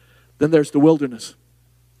 Then there's the wilderness.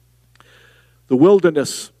 The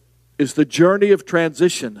wilderness is the journey of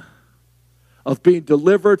transition, of being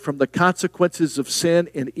delivered from the consequences of sin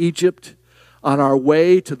in Egypt on our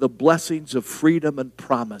way to the blessings of freedom and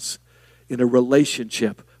promise in a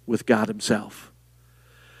relationship with God himself.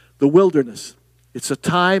 The wilderness, it's a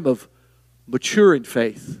time of maturing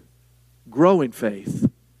faith, growing faith,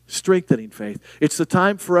 strengthening faith. It's the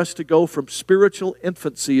time for us to go from spiritual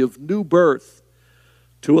infancy of new birth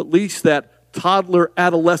to at least that toddler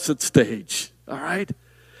adolescent stage, all right?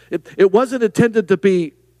 It wasn't intended to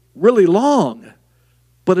be really long,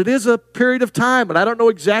 but it is a period of time, and I don't know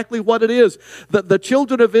exactly what it is. The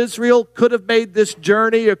children of Israel could have made this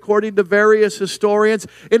journey, according to various historians,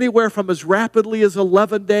 anywhere from as rapidly as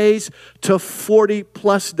 11 days to 40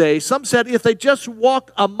 plus days. Some said if they just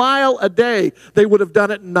walked a mile a day, they would have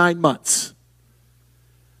done it in 9 months.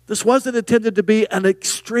 This wasn't intended to be an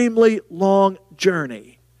extremely long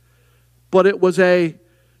journey, but it was a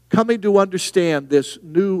coming to understand this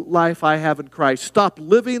new life I have in Christ. Stop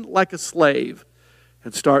living like a slave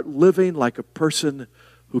and start living like a person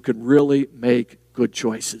who can really make good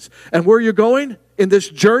choices. And where are you going in this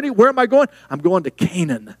journey? Where am I going? I'm going to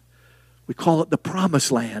Canaan. We call it the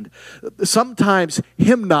Promised Land. Sometimes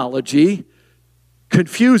hymnology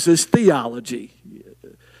confuses theology.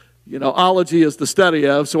 You know, ology is the study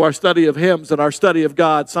of, so our study of hymns and our study of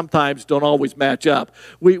God sometimes don't always match up.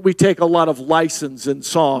 We take a lot of license in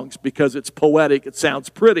songs because it's poetic, it sounds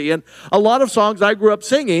pretty. And a lot of songs I grew up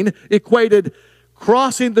singing equated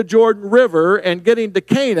crossing the Jordan River and getting to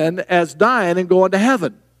Canaan as dying and going to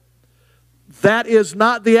heaven. That is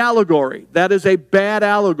not the allegory. That is a bad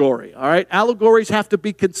allegory, all right? Allegories have to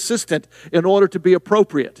be consistent in order to be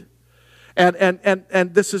appropriate.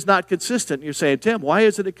 And this is not consistent. You're saying, Tim, why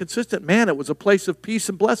isn't it consistent? Man, it was a place of peace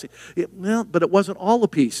and blessing. Well, but it wasn't all a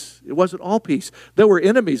peace. It wasn't all peace. There were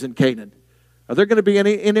enemies in Canaan. Are there going to be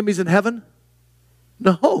any enemies in heaven?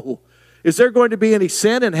 No. Is there going to be any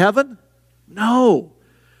sin in heaven? No.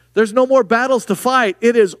 There's no more battles to fight.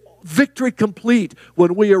 It is victory complete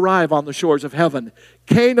when we arrive on the shores of heaven.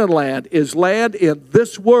 Canaan land is land in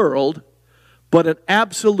this world, but an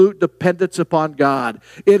absolute dependence upon God.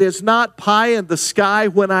 It is not pie in the sky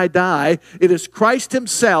when I die. It is Christ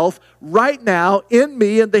himself right now in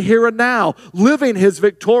me in the here and now, living his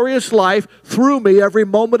victorious life through me every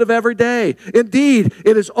moment of every day. Indeed,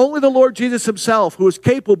 it is only the Lord Jesus himself who is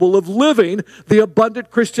capable of living the abundant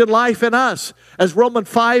Christian life in us. As Romans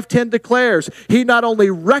 5:10 declares, he not only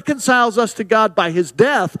reconciles us to God by his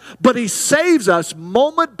death, but he saves us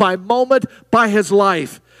moment by moment by his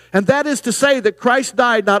life. And that is to say that Christ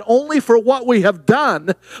died not only for what we have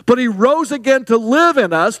done, but he rose again to live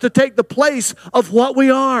in us to take the place of what we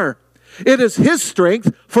are. It is his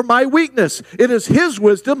strength for my weakness. It is his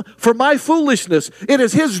wisdom for my foolishness. It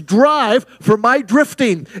is his drive for my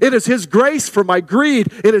drifting. It is his grace for my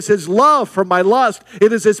greed. It is his love for my lust.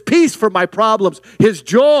 It is his peace for my problems. His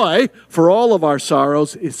joy for all of our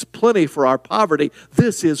sorrows. His plenty for our poverty.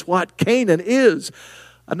 This is what Canaan is.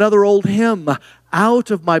 Another old hymn, out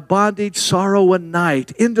of my bondage, sorrow, and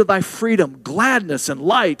night, into thy freedom, gladness, and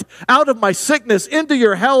light. Out of my sickness, into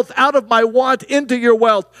your health. Out of my want, into your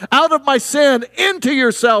wealth. Out of my sin, into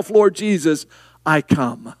yourself, Lord Jesus. I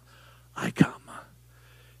come. I come.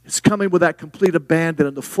 It's coming with that complete abandon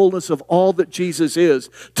and the fullness of all that Jesus is.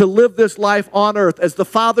 To live this life on earth as the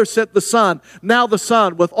Father sent the Son, now the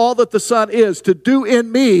Son, with all that the Son is, to do in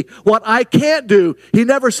me what I can't do. He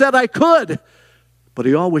never said I could, but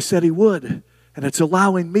he always said he would. And it's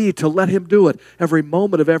allowing me to let him do it every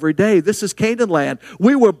moment of every day. This is Canaan land.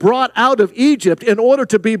 We were brought out of Egypt in order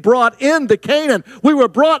to be brought into Canaan. We were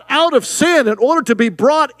brought out of sin in order to be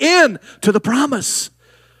brought in to the promise.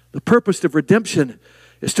 The purpose of redemption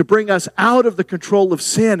is to bring us out of the control of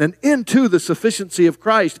sin and into the sufficiency of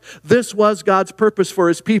Christ. This was God's purpose for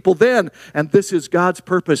his people then, and this is God's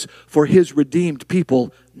purpose for his redeemed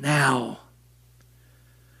people now.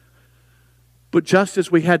 But just as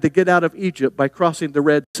we had to get out of Egypt by crossing the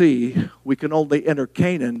Red Sea, we can only enter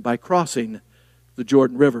Canaan by crossing the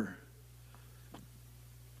Jordan River.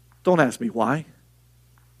 Don't ask me why.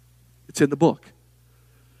 It's in the book.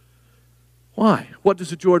 Why? What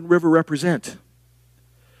does the Jordan River represent?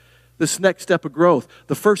 This next step of growth.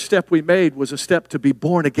 The first step we made was a step to be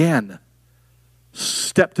born again.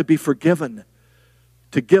 Step to be forgiven.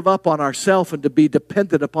 To give up on ourselves and to be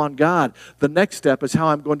dependent upon God. The next step is how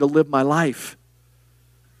I'm going to live my life.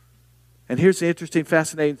 And here's the interesting,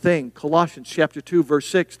 fascinating thing. Colossians chapter 2, verse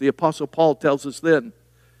 6, the Apostle Paul tells us then,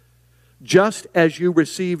 just as you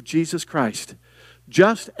received Jesus Christ,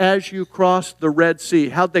 just as you crossed the Red Sea.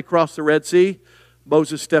 How'd they cross the Red Sea?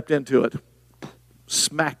 Moses stepped into it,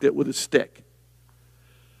 smacked it with a stick,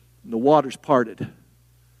 and the waters parted.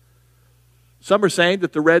 Some are saying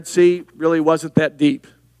that the Red Sea really wasn't that deep.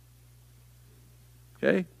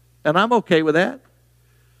 Okay? And I'm okay with that.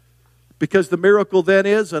 Because the miracle then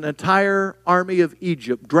is an entire army of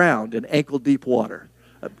Egypt drowned in ankle-deep water.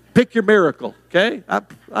 Pick your miracle, okay?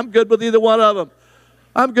 I'm good with either one of them.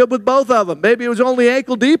 I'm good with both of them. Maybe it was only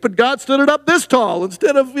ankle-deep and God stood it up this tall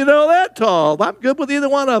instead of, that tall. I'm good with either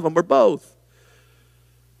one of them or both.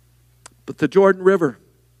 But the Jordan River,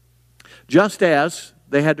 just as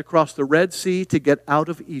they had to cross the Red Sea to get out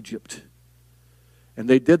of Egypt, and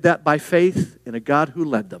they did that by faith in a God who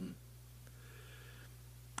led them,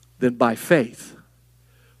 then by faith,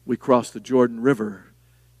 we cross the Jordan River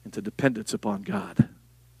into dependence upon God.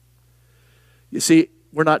 You see,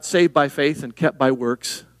 we're not saved by faith and kept by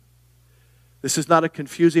works. This is not a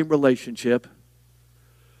confusing relationship.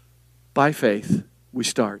 By faith, we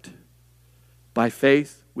start. By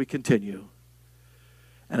faith, we continue.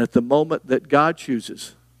 And at the moment that God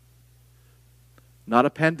chooses, not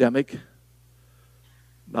a pandemic,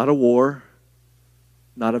 not a war,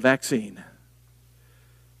 not a vaccine,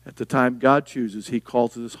 at the time God chooses, He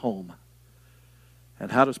calls us home.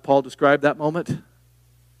 And how does Paul describe that moment?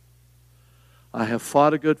 I have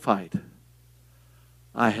fought a good fight.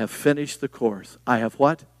 I have finished the course. I have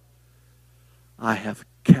what? I have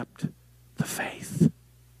kept the faith.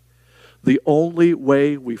 The only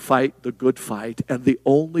way we fight the good fight and the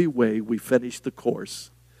only way we finish the course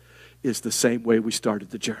is the same way we started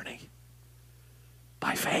the journey.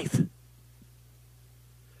 By faith.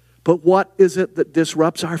 But what is it that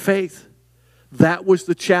disrupts our faith? That was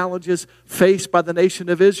the challenges faced by the nation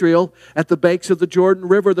of Israel at the banks of the Jordan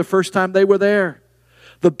River the first time they were there.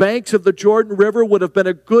 The banks of the Jordan River would have been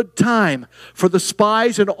a good time for the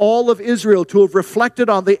spies in all of Israel to have reflected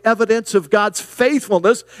on the evidence of God's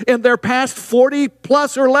faithfulness in their past 40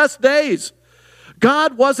 plus or less days.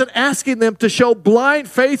 God wasn't asking them to show blind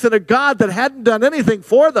faith in a God that hadn't done anything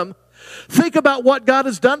for them. Think about what God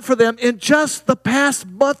has done for them in just the past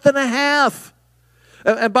month and a half.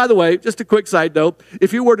 And by the way, just a quick side note,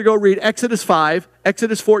 if you were to go read Exodus 5,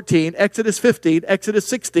 Exodus 14, Exodus 15, Exodus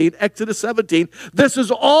 16, Exodus 17, this is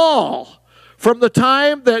all from the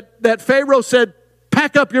time that Pharaoh said,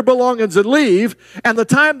 pack up your belongings and leave, and the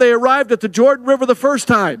time they arrived at the Jordan River the first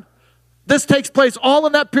time. This takes place all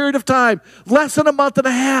in that period of time, less than a month and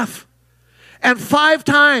a half. And 5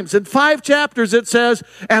 times, in 5 chapters it says,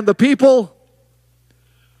 and the people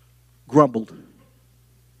grumbled.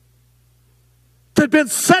 They'd been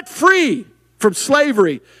set free from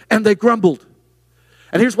slavery, and they grumbled.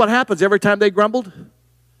 And here's what happens every time they grumbled.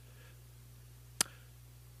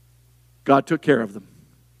 God took care of them.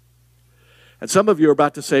 And some of you are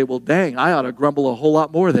about to say, well, dang, I ought to grumble a whole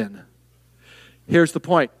lot more then. Here's the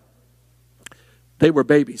point. They were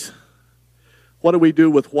babies. What do we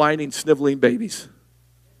do with whining, sniveling babies?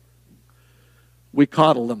 We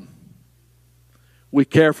coddle them. We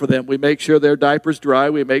care for them. We make sure their diaper's dry.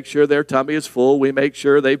 We make sure their tummy is full. We make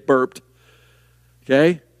sure they've burped.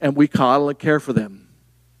 Okay? And we coddle and care for them.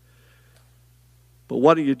 But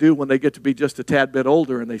what do you do when they get to be just a tad bit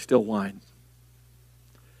older and they still whine?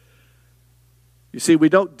 You see, we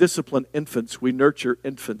don't discipline infants. We nurture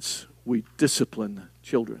infants. We discipline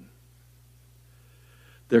children.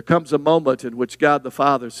 There comes a moment in which God the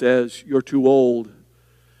Father says, you're too old.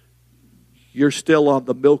 You're still on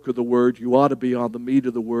the milk of the Word. You ought to be on the meat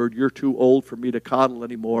of the Word. You're too old for me to coddle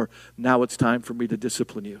anymore. Now it's time for me to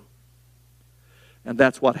discipline you. And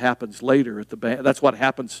that's what happens later at the bank. That's what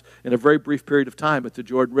happens in a very brief period of time at the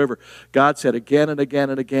Jordan River. God said again and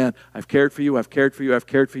again and again, I've cared for you, I've cared for you, I've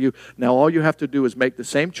cared for you. Now all you have to do is make the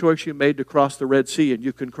same choice you made to cross the Red Sea, and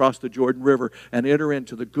you can cross the Jordan River and enter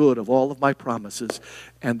into the good of all of my promises.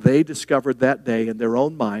 And they discovered that day in their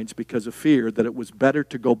own minds, because of fear, that it was better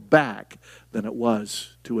to go back than it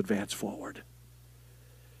was to advance forward.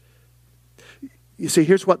 You see,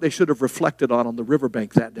 here's what they should have reflected on the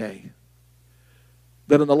riverbank that day.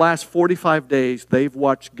 that in the last 45 days, they've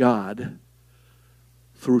watched God,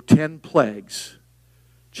 through 10 plagues,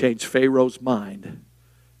 change Pharaoh's mind,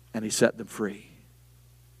 and he set them free.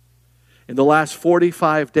 In the last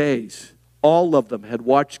 45 days, all of them had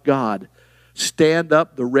watched God stand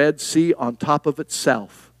up the Red Sea on top of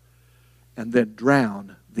itself and then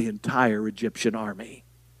drown the entire Egyptian army.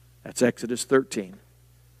 That's Exodus 13.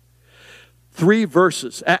 3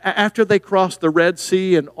 verses. After they crossed the Red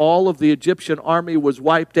Sea and all of the Egyptian army was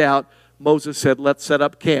wiped out, Moses said, let's set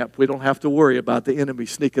up camp. We don't have to worry about the enemy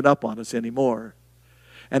sneaking up on us anymore.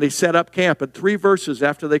 And he set up camp. And 3 verses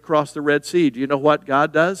after they crossed the Red Sea, do you know what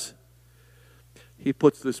God does? He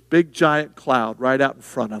puts this big giant cloud right out in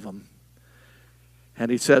front of them.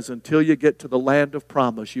 And he says, until you get to the land of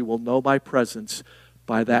promise, you will know my presence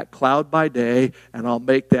by that cloud by day, and I'll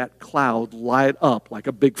make that cloud light up like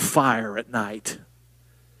a big fire at night.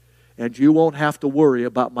 And you won't have to worry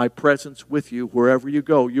about my presence with you wherever you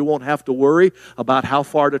go. You won't have to worry about how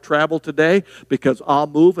far to travel today, because I'll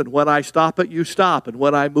move, and when I stop it, you stop. And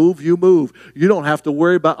when I move, you move. You don't have to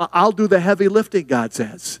worry about, I'll do the heavy lifting, God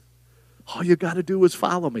says. All you got to do is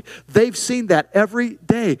follow me. They've seen that every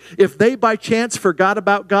day. If they by chance forgot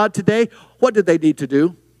about God today, what did they need to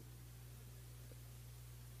do?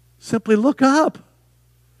 Simply look up.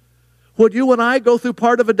 Would you and I go through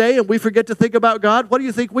part of a day and we forget to think about God? What do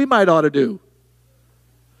you think we might ought to do?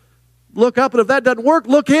 Look up, and if that doesn't work,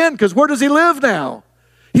 look in, because where does he live now?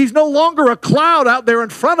 He's no longer a cloud out there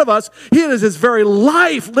in front of us. He is his very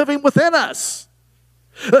life living within us.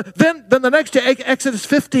 Then the next day, Exodus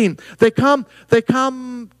 15, they come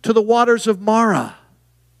to the waters of Marah.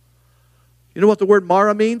 You know what the word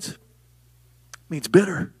Marah means? It means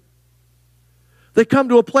bitter. They come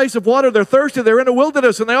to a place of water, they're thirsty, they're in a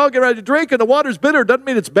wilderness, and they all get ready to drink, and the water's bitter. Doesn't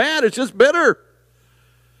mean it's bad, it's just bitter.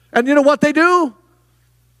 And you know what they do?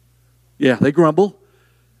 Yeah, they grumble.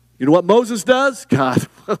 You know what Moses does? God,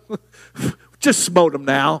 just smote them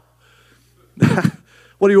now.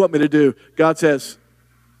 What do you want me to do? God says,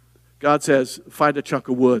 find a chunk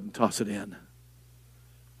of wood and toss it in.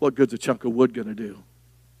 What good's a chunk of wood going to do?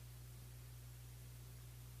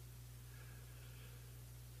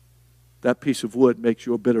 That piece of wood makes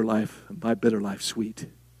your bitter life and my bitter life sweet.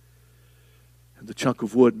 And the chunk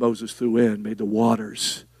of wood Moses threw in made the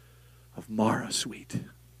waters of Marah sweet.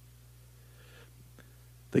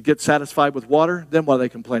 They get satisfied with water, then what do they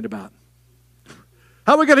complain about?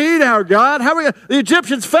 How are we going to eat, our God? The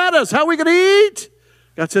Egyptians fed us. How are we going to eat?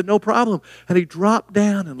 God said, no problem. And he dropped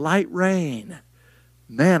down in light rain,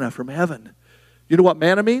 manna from heaven. You know what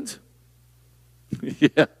manna means?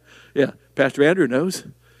 Yeah. Pastor Andrew knows.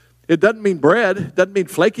 It doesn't mean bread. It doesn't mean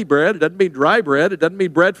flaky bread. It doesn't mean dry bread. It doesn't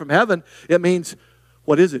mean bread from heaven. It means,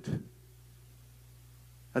 what is it?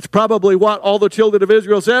 That's probably what all the children of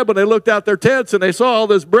Israel said when they looked out their tents and they saw all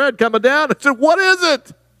this bread coming down. They said, what is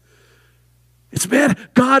it? It's man.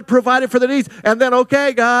 God provided for the needs. And then,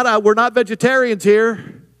 okay, God, we're not vegetarians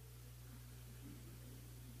here.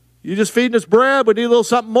 You just feeding us bread. We need a little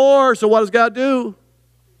something more. So what does God do?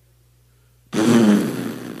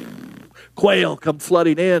 Quail come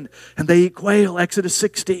flooding in, and they eat quail, Exodus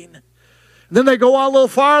 16. And then they go on a little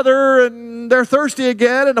farther, and they're thirsty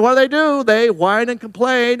again, and what do? They whine and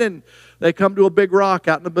complain, and they come to a big rock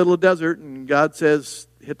out in the middle of the desert, and God says,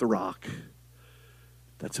 hit the rock.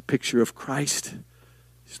 That's a picture of Christ.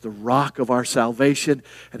 He's the rock of our salvation,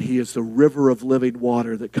 and he is the river of living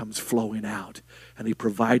water that comes flowing out. And he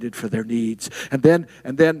provided for their needs. And then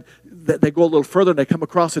they go a little further and they come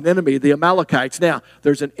across an enemy, the Amalekites. Now,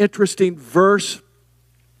 there's an interesting verse,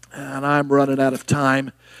 and I'm running out of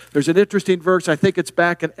time. There's an interesting verse, I think it's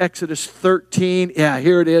back in Exodus 13. Yeah,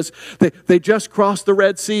 here it is. They just crossed the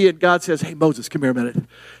Red Sea, and God says, hey, Moses, come here a minute.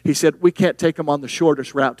 He said, we can't take them on the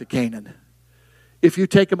shortest route to Canaan. If you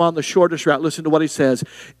take them on the shortest route, listen to what he says.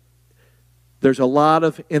 There's a lot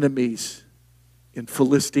of enemies in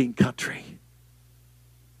Philistine country.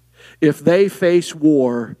 If they face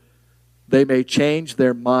war, they may change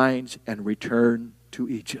their minds and return to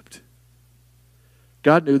Egypt.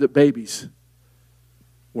 God knew that babies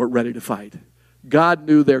weren't ready to fight. God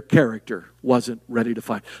knew their character wasn't ready to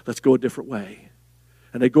fight. Let's go a different way.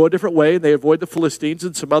 And they go a different way, and they avoid the Philistines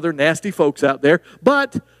and some other nasty folks out there.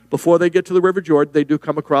 But before they get to the River Jordan, they do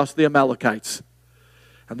come across the Amalekites.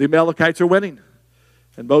 And the Amalekites are winning.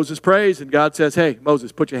 And Moses prays, and God says, hey,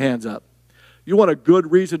 Moses, put your hands up. You want a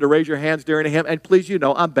good reason to raise your hands during a hymn? And please, you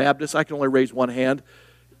know, I'm Baptist. I can only raise one hand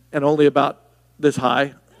and only about this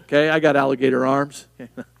high. Okay, I got alligator arms.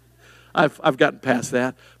 I've gotten past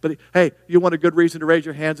that. But hey, you want a good reason to raise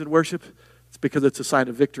your hands in worship? It's because it's a sign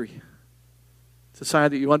of victory. It's a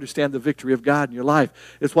sign that you understand the victory of God in your life.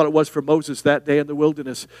 It's what it was for Moses that day in the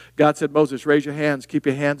wilderness. God said, Moses, raise your hands. Keep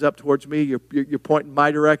your hands up towards me. You're pointing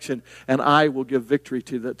my direction, and I will give victory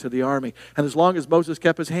to the army. And as long as Moses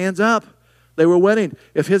kept his hands up, they were winning.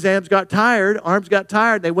 If his arms got tired,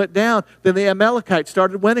 and they went down, then the Amalekites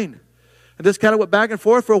started winning. And this kind of went back and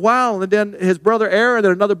forth for a while. And then his brother Aaron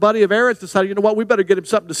and another buddy of Aaron's decided, you know what, we better get him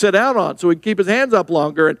something to sit down on so he can keep his hands up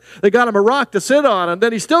longer. And they got him a rock to sit on. And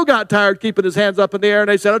then he still got tired keeping his hands up in the air. And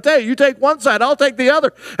they said, okay, you take one side, I'll take the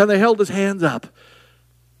other. And they held his hands up.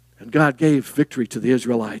 And God gave victory to the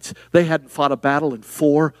Israelites. They hadn't fought a battle in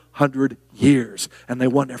 400 years. And they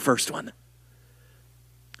won their first one.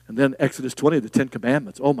 And then Exodus 20, the 10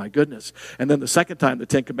 Commandments. Oh, my goodness. And then the second time the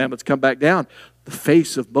 10 Commandments come back down, the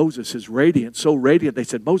face of Moses is radiant, so radiant. They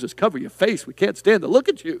said, Moses, cover your face. We can't stand to look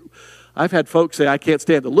at you. I've had folks say, I can't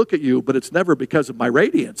stand to look at you, but it's never because of my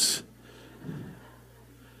radiance.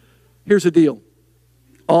 Here's the deal.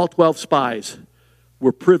 All 12 spies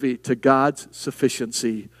were privy to God's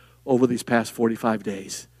sufficiency over these past 45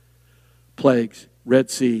 days. Plagues.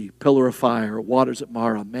 Red Sea, pillar of fire, waters at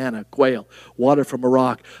Marah, manna, quail, water from a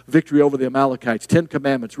rock, victory over the Amalekites, 10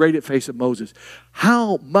 Commandments, radiant face of Moses.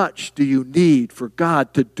 How much do you need for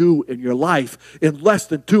God to do in your life in less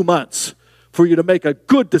than 2 months for you to make a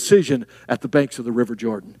good decision at the banks of the River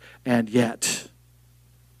Jordan? And yet,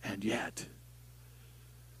 the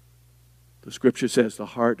scripture says the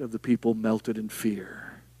heart of the people melted in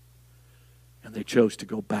fear, and they chose to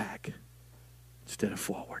go back instead of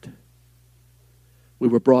forward. We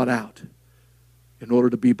were brought out in order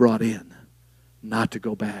to be brought in, not to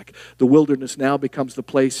go back. The wilderness now becomes the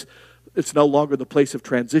place, it's no longer the place of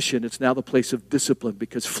transition, it's now the place of discipline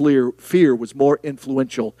because fear was more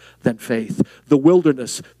influential than faith. The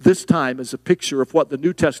wilderness, this time, is a picture of what the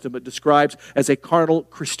New Testament describes as a carnal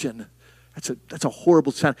Christian. That's a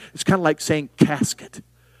horrible sound. It's kind of like saying casket.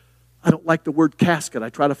 I don't like the word casket. I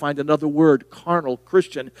try to find another word. Carnal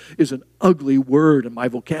Christian is an ugly word in my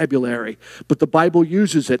vocabulary, but the Bible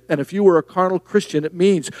uses it. And if you are a carnal Christian, it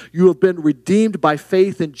means you have been redeemed by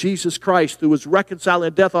faith in Jesus Christ through his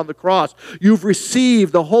reconciling death on the cross. You've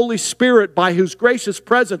received the Holy Spirit by whose gracious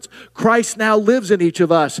presence Christ now lives in each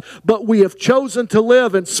of us. But we have chosen to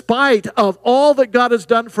live in spite of all that God has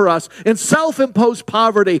done for us in self-imposed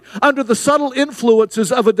poverty under the subtle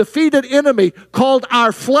influences of a defeated enemy called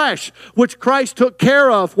our flesh, which Christ took care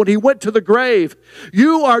of when he went to the grave.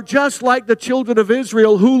 You are just like the children of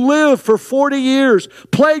Israel who lived for 40 years,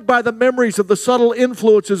 plagued by the memories of the subtle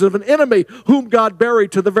influences of an enemy whom God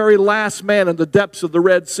buried to the very last man in the depths of the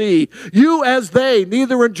Red Sea. You, as they,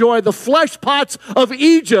 neither enjoy the flesh pots of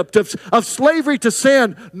Egypt, of slavery to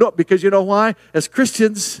sin. No, because you know why? As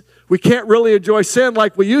Christians, we can't really enjoy sin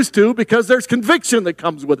like we used to because there's conviction that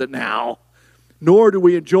comes with it now. Nor do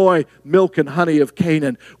we enjoy milk and honey of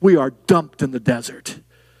Canaan. We are dumped in the desert.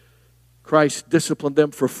 Christ disciplined them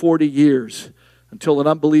for 40 years until an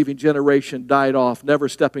unbelieving generation died off, never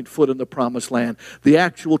stepping foot in the promised land. The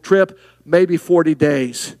actual trip, maybe 40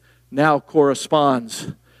 days, now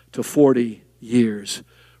corresponds to 40 years.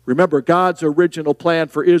 Remember, God's original plan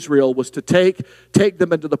for Israel was to take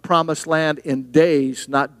them into the promised land in days,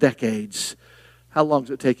 not decades. How long is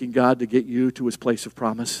it taking God to get you to his place of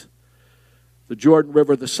promise? The Jordan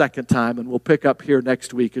River the second time, and we'll pick up here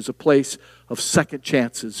next week, is a place of second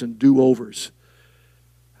chances and do-overs.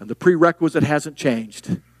 And the prerequisite hasn't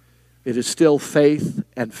changed. It is still faith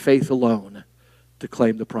and faith alone to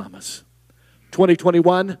claim the promise.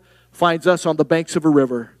 2021 finds us on the banks of a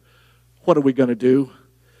river. What are we going to do?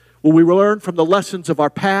 Will we learn from the lessons of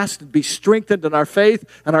our past and be strengthened in our faith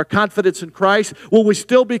and our confidence in Christ? Will we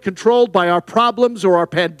still be controlled by our problems or our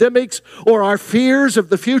pandemics or our fears of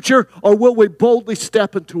the future? Or will we boldly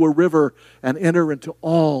step into a river and enter into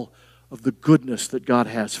all of the goodness that God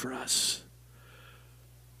has for us?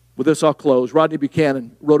 With this, I'll close. Rodney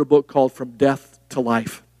Buchanan wrote a book called From Death to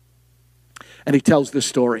Life. And he tells this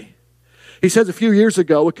story. He says, a few years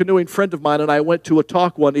ago, a canoeing friend of mine and I went to a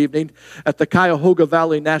talk one evening at the Cuyahoga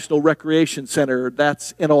Valley National Recreation Center.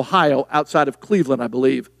 That's in Ohio, outside of Cleveland, I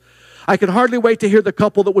believe. I could hardly wait to hear the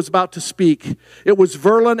couple that was about to speak. It was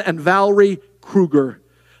Verlin and Valerie Kruger.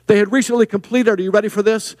 They had recently completed, are you ready for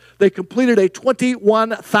this? They completed a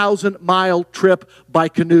 21,000-mile trip by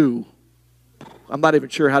canoe. I'm not even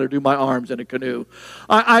sure how to do my arms in a canoe.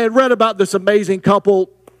 I had read about this amazing couple,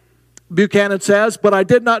 Buchanan says, but I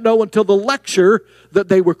did not know until the lecture that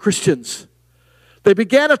they were Christians. They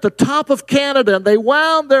began at the top of Canada, and they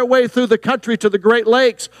wound their way through the country to the Great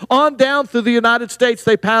Lakes. On down through the United States,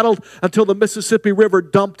 they paddled until the Mississippi River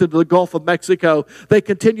dumped into the Gulf of Mexico. They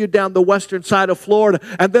continued down the western side of Florida,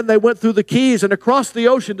 and then they went through the Keys and across the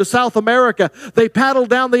ocean to South America. They paddled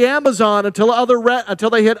down the Amazon until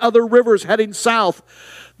they hit other rivers heading south.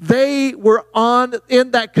 They were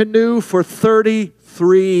in that canoe for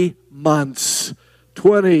 33 months.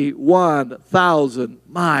 21,000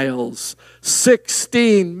 miles.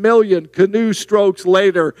 16 million canoe strokes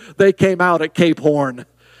later, they came out at Cape Horn.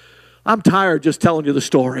 I'm tired just telling you the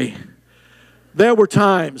story. There were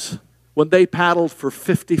times when they paddled for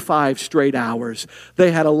 55 straight hours.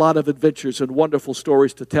 They had a lot of adventures and wonderful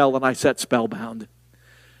stories to tell, and I sat spellbound.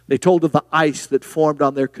 They told of the ice that formed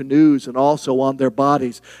on their canoes and also on their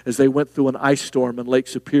bodies as they went through an ice storm in Lake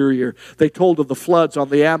Superior. They told of the floods on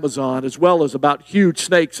the Amazon, as well as about huge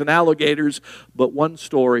snakes and alligators. But one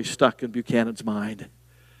story stuck in Buchanan's mind.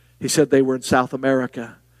 He said they were in South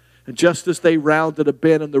America. And just as they rounded a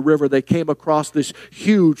bend in the river, they came across this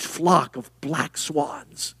huge flock of black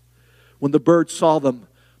swans. When the birds saw them,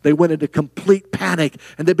 they went into complete panic,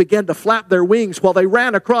 and they began to flap their wings while they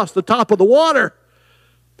ran across the top of the water.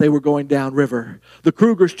 They were going downriver. The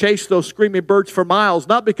Krugers chased those screaming birds for miles,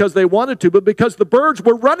 not because they wanted to, but because the birds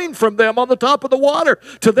were running from them on the top of the water.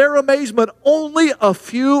 To their amazement, only a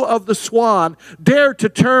few of the swan dared to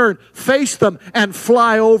turn, face them, and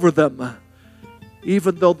fly over them.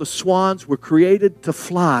 Even though the swans were created to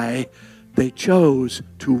fly, they chose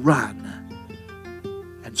to run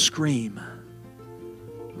and scream.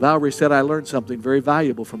 Valerie said, I learned something very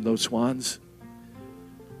valuable from those swans.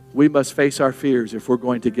 We must face our fears if we're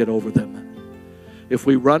going to get over them. If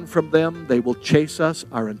we run from them, they will chase us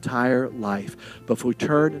our entire life. But if we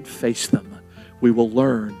turn and face them, we will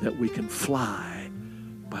learn that we can fly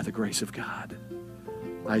by the grace of God.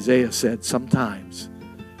 Isaiah said, sometimes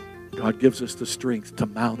God gives us the strength to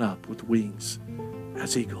mount up with wings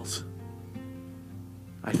as eagles.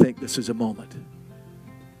 I think this is a moment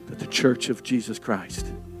that the church of Jesus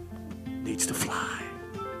Christ needs to fly.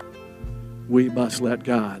 We must let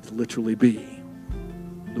God literally be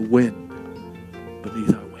the wind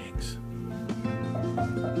beneath our wings.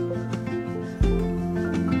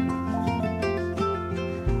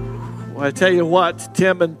 Well, I tell you what,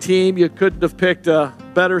 Tim and team, you couldn't have picked a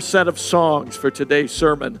better set of songs for today's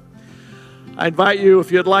sermon. I invite you,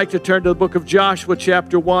 if you'd like, to turn to the book of Joshua,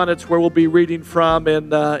 chapter 1. It's where we'll be reading from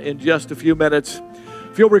in just a few minutes.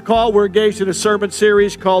 If you'll recall, we're engaged in a sermon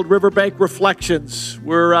series called Riverbank Reflections.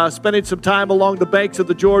 We're spending some time along the banks of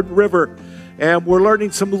the Jordan River, and we're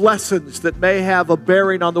learning some lessons that may have a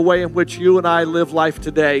bearing on the way in which you and I live life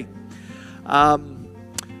today.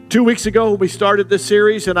 2 weeks ago, when we started this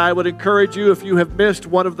series, and I would encourage you, if you have missed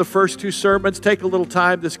one of the first two sermons, take a little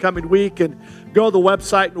time this coming week and go to the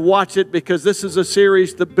website and watch it, because this is a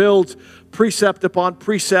series that builds precept upon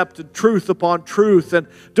precept and truth upon truth, and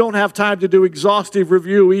don't have time to do exhaustive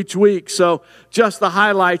review each week. So just the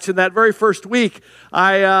highlights. In that very first week,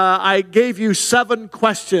 I gave you 7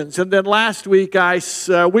 questions, and then last week,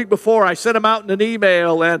 week before, I sent them out in an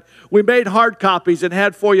email, and we made hard copies and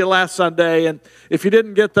had for you last Sunday. And if you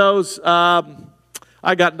didn't get those,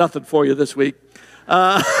 I got nothing for you this week.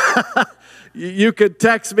 You could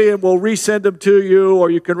text me and we'll resend them to you,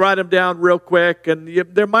 or you can write them down real quick. And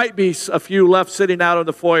there might be a few left sitting out in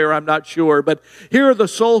the foyer, I'm not sure. But here are the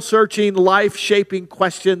soul-searching, life-shaping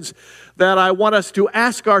questions that I want us to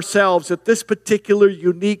ask ourselves at this particular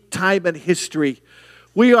unique time in history.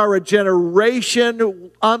 We are a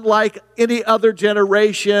generation unlike any other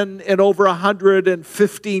generation in over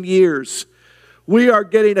 115 years. We are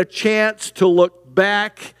getting a chance to look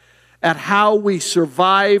back at how we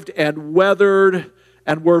survived and weathered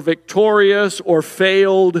and were victorious or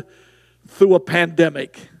failed through a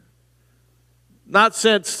pandemic. Not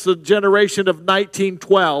since the generation of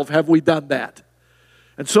 1912 have we done that.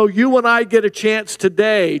 And so you and I get a chance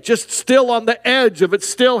today, just still on the edge of it,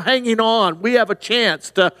 still hanging on. We have a chance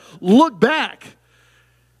to look back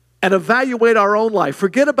and evaluate our own life.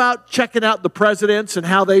 Forget about checking out the presidents and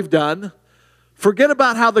how they've done. Forget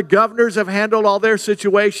about how the governors have handled all their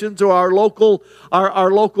situations, or our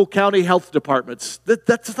local county health departments.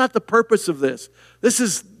 That's not the purpose of this. This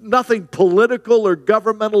is nothing political or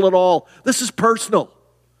governmental at all. This is personal.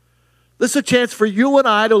 This is a chance for you and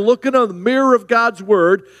I to look into the mirror of God's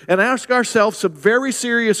Word and ask ourselves some very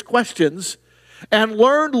serious questions and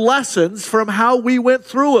learn lessons from how we went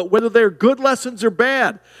through it, whether they're good lessons or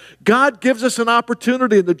bad. God gives us an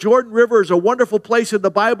opportunity, and the Jordan River is a wonderful place in the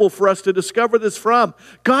Bible for us to discover this from.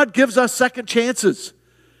 God gives us second chances.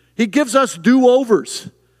 He gives us do-overs.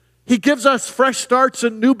 He gives us fresh starts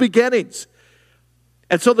and new beginnings.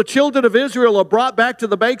 And so the children of Israel are brought back to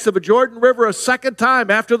the banks of the Jordan River a second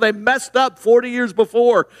time after they messed up 40 years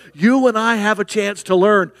before. You and I have a chance to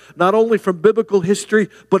learn not only from biblical history,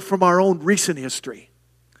 but from our own recent history.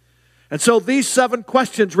 And so these 7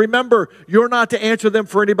 questions, remember, you're not to answer them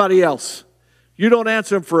for anybody else. You don't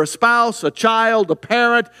answer them for a spouse, a child, a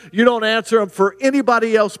parent. You don't answer them for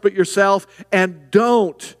anybody else but yourself. And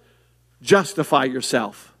don't justify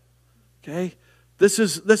yourself. Okay? This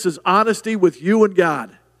is honesty with you and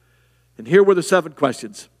God. And here were the 7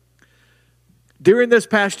 questions. During this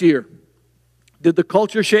past year, did the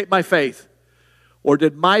culture shape my faith? Or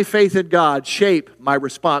did my faith in God shape my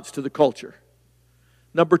response to the culture?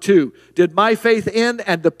 Number 2, did my faith in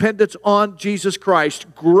and dependence on Jesus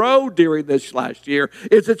Christ grow during this last year?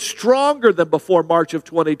 Is it stronger than before March of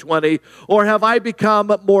 2020? Or have I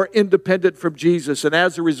become more independent from Jesus, and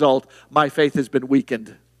as a result, my faith has been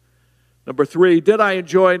weakened? Number 3, did I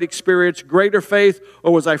enjoy and experience greater faith,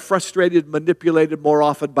 or was I frustrated and manipulated more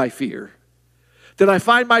often by fear? Did I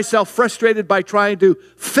find myself frustrated by trying to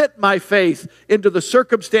fit my faith into the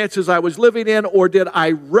circumstances I was living in, or did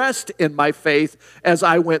I rest in my faith as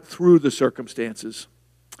I went through the circumstances?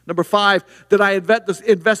 Number 5, did I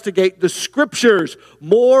investigate the Scriptures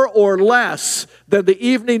more or less than the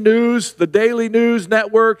evening news, the daily news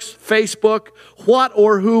networks, Facebook? What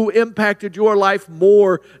or who impacted your life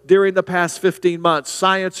more during the past 15 months?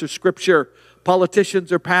 Science or Scripture?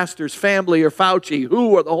 Politicians or pastors? Family or Fauci? Who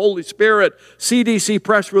or the Holy Spirit? CDC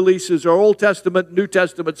press releases or Old Testament, New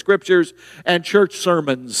Testament Scriptures and church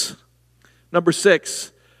sermons? Number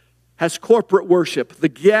 6, has corporate worship, the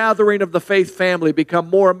gathering of the faith family, become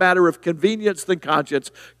more a matter of convenience than conscience,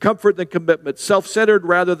 comfort than commitment, self-centered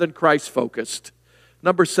rather than Christ-focused?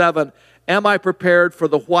 Number 7, am I prepared for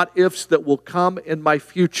the what-ifs that will come in my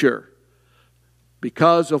future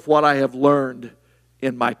because of what I have learned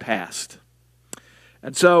in my past?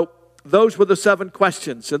 And so those were the 7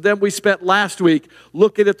 questions. And then we spent last week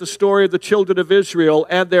looking at the story of the children of Israel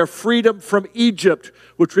and their freedom from Egypt,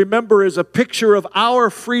 which, remember, is a picture of our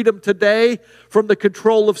freedom today from the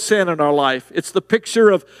control of sin in our life. It's the picture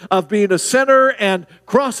of being a sinner, and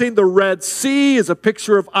crossing the Red Sea is a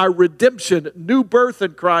picture of our redemption, new birth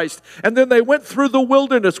in Christ. And then they went through the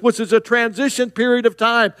wilderness, which is a transition period of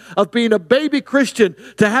time of being a baby Christian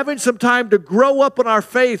to having some time to grow up in our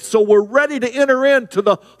faith so we're ready to enter into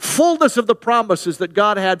the fullness of the promises that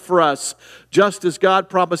God had for us, just as God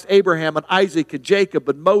promised Abraham and Isaac and Jacob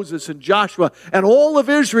and Moses and Joshua and all of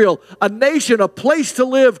Israel, a nation, a place to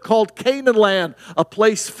live called Canaan land, a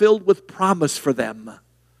place filled with promise for them.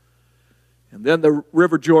 And then the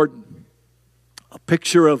River Jordan, a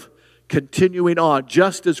picture of continuing on.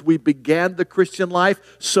 Just as we began the Christian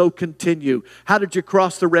life, so continue. How did you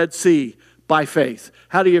cross the Red Sea? By faith.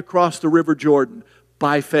 How do you cross the River Jordan?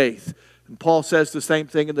 By faith. And Paul says the same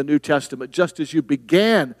thing in the New Testament. Just as you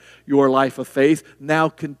began your life of faith, now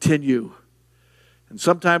continue. And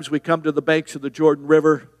sometimes we come to the banks of the Jordan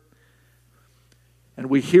River and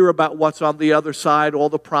we hear about what's on the other side, all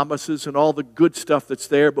the promises and all the good stuff that's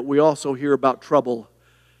there, but we also hear about trouble,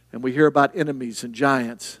 and we hear about enemies and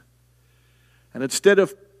giants. And instead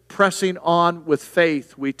of pressing on with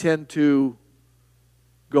faith, we tend to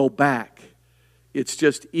go back. It's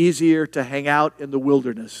just easier to hang out in the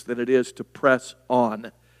wilderness than it is to press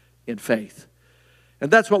on in faith. And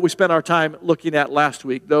that's what we spent our time looking at last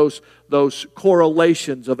week, those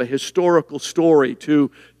correlations of a historical story to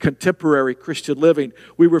contemporary Christian living.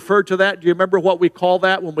 We referred to that. Do you remember what we call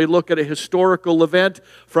that when we look at a historical event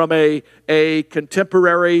from a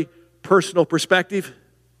contemporary personal perspective?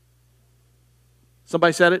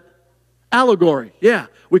 Somebody said it? Allegory. Yeah,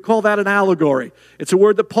 we call that an allegory. It's a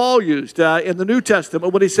word that Paul used in the New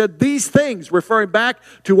Testament when he said these things, referring back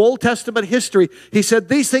to Old Testament history. He said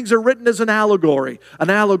these things are written as an allegory. An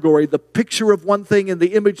allegory, the picture of one thing in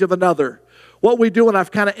the image of another. What we do, and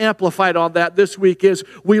I've kind of amplified on that this week, is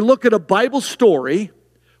we look at a Bible story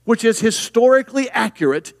which is historically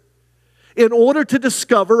accurate in order to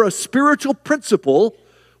discover a spiritual principle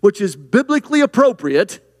which is biblically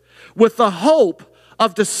appropriate, with the hope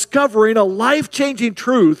of discovering a life-changing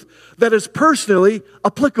truth that is personally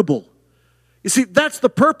applicable. You see, that's the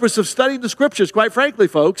purpose of studying the Scriptures, quite frankly,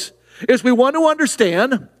 folks, is we want to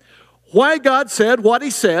understand why God said what He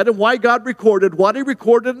said and why God recorded what He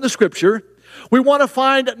recorded in the Scripture. We want to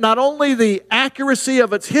find not only the accuracy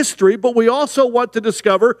of its history, but we also want to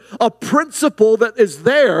discover a principle that is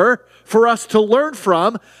there for us to learn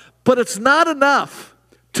from. But it's not enough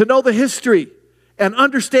to know the history and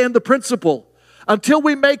understand the principle until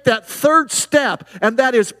we make that third step, and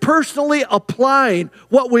that is personally applying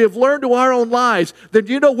what we have learned to our own lives. Then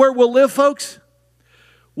do you know where we'll live, folks?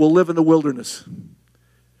 We'll live in the wilderness.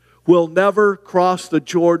 will never cross the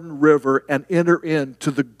Jordan River and enter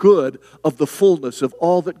into the good of the fullness of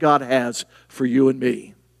all that God has for you and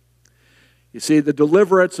me. You see, the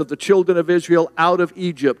deliverance of the children of Israel out of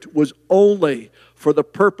Egypt was only for the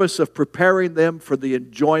purpose of preparing them for the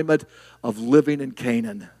enjoyment of living in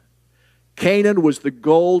Canaan. Canaan was the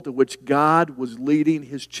goal to which God was leading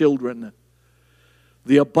his children.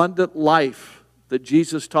 The abundant life that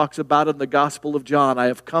Jesus talks about in the Gospel of John. I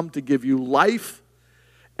have come to give you life,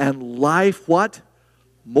 and life, what?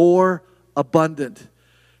 More abundant.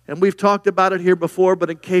 And we've talked about it here before, but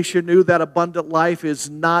in case you're new, that abundant life is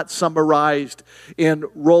not summarized in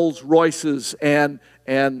Rolls Royces and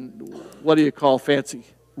what do you call fancy?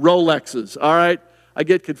 Rolexes, all right? I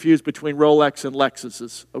get confused between Rolex and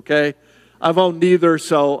Lexuses, okay? I've owned neither,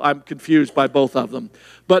 so I'm confused by both of them.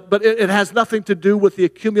 But it has nothing to do with the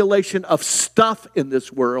accumulation of stuff in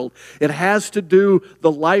this world. It has to do,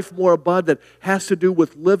 the life more abundant, has to do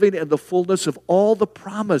with living in the fullness of all the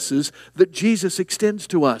promises that Jesus extends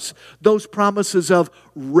to us. Those promises of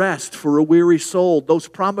rest for a weary soul. Those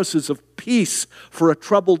promises of peace for a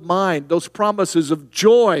troubled mind. Those promises of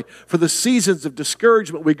joy for the seasons of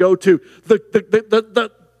discouragement we go to.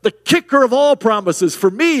 The kicker of all promises, for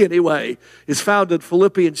me anyway, is found in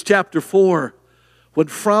Philippians chapter 4, when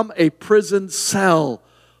from a prison cell,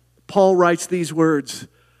 Paul writes these words,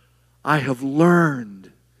 I have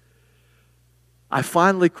learned. I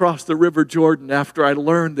finally crossed the River Jordan after I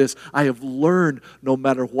learned this. I have learned, no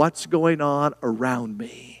matter what's going on around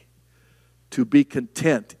me, to be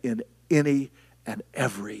content in any and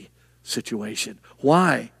every situation.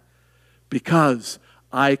 Why? Because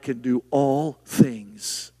I can do all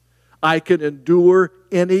things. I can endure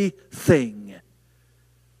anything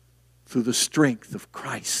through the strength of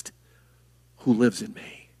Christ who lives in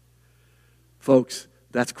me. Folks,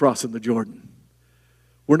 that's crossing the Jordan.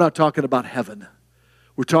 We're not talking about heaven.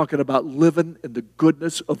 We're talking about living in the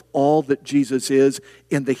goodness of all that Jesus is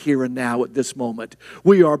in the here and now at this moment.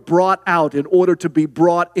 We are brought out in order to be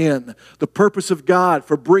brought in. The purpose of God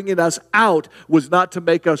for bringing us out was not to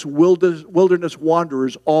make us wilderness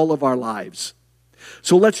wanderers all of our lives.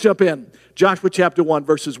 So let's jump in. Joshua chapter 1,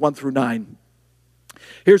 verses 1 through 9.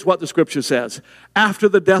 Here's what the scripture says. After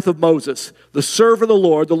the death of Moses, the servant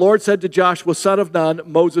of the Lord said to Joshua, son of Nun,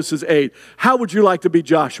 Moses' aide, how would you like to be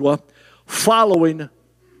Joshua? Following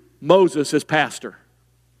Moses as pastor.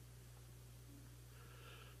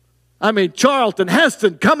 I mean, Charlton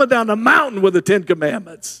Heston coming down the mountain with the 10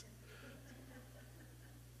 Commandments.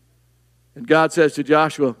 And God says to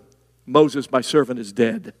Joshua, Moses, my servant, is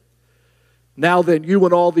dead. Now then, you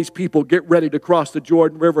and all these people get ready to cross the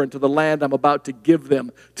Jordan River into the land I'm about to give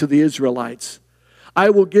them to the Israelites. I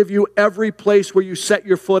will give you every place where you set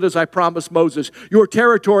your foot as I promised Moses. Your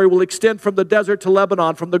territory will extend from the desert to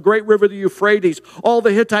Lebanon, from the great river the Euphrates, all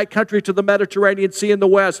the Hittite country to the Mediterranean Sea in the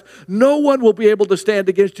west. No one will be able to stand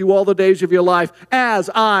against you all the days of your life. As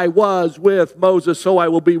I was with Moses, so I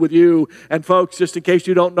will be with you. And folks, just in case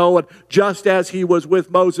you don't know it, just as he was with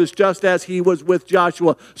Moses, just as he was with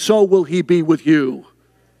Joshua, so will he be with you.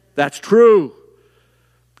 That's true.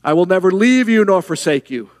 I will never leave you nor forsake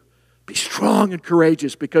you. Be strong and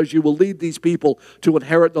courageous, because you will lead these people to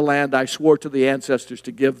inherit the land I swore to the ancestors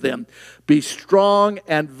to give them. Be strong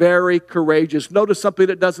and very courageous. Notice something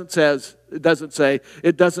that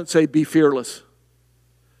it doesn't say be fearless.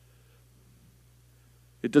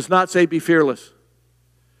 It does not say be fearless.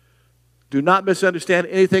 Do not misunderstand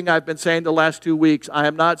anything I've been saying the last 2 weeks. I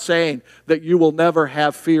am not saying that you will never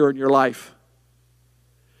have fear in your life.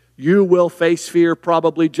 You will face fear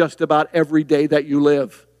probably just about every day that you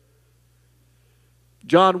live.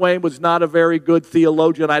 John Wayne was not a very good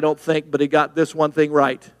theologian, I don't think, but he got this one thing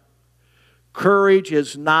right. Courage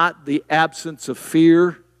is not the absence of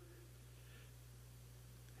fear.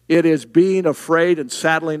 It is being afraid and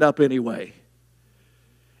saddling up anyway.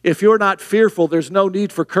 If you're not fearful, there's no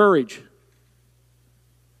need for courage.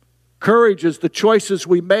 Courage is the choices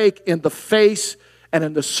we make in the face and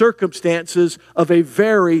in the circumstances of a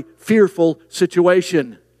very fearful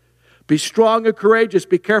situation. Be strong and courageous.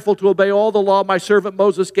 Be careful to obey all the law my servant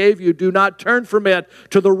Moses gave you. Do not turn from it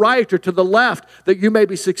to the right or to the left, that you may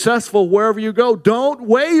be successful wherever you go. Don't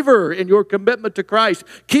waver in your commitment to Christ.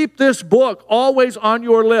 Keep this book always on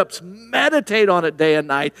your lips. Meditate on it day and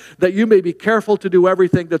night, that you may be careful to do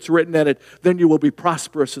everything that's written in it. Then you will be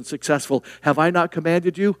prosperous and successful. Have I not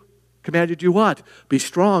commanded you? Commanded you what? Be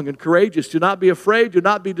strong and courageous. Do not be afraid. Do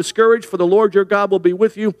not be discouraged, for the Lord your God will be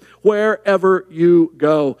with you wherever you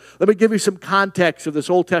go. Let me give you some context of this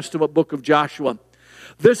Old Testament book of Joshua.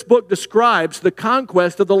 This book describes the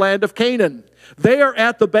conquest of the land of Canaan. They are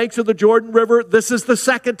at the banks of the Jordan River. This is the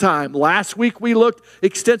second time. Last week we looked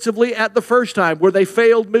extensively at the first time where they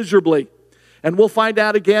failed miserably. And we'll find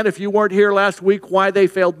out again, if you weren't here last week, why they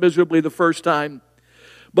failed miserably the first time.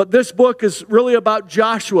 But this book is really about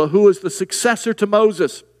Joshua, who is the successor to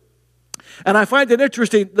Moses. And I find it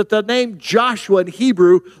interesting that the name Joshua in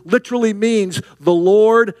Hebrew literally means the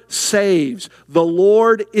Lord saves. The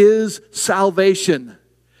Lord is salvation.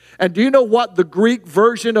 And do you know what the Greek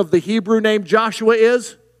version of the Hebrew name Joshua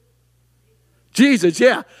is? Jesus,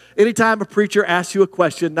 yeah. Anytime a preacher asks you a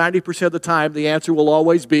question, 90% of the time the answer will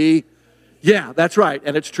always be, yeah, that's right.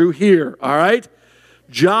 And it's true here, all right?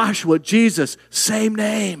 Joshua, Jesus, same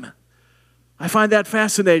name. I find that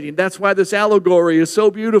fascinating. That's why this allegory is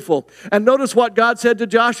so beautiful. And notice what God said to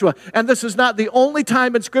Joshua. And this is not the only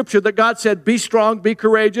time in Scripture that God said, be strong, be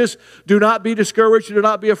courageous, do not be discouraged, do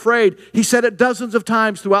not be afraid. He said it dozens of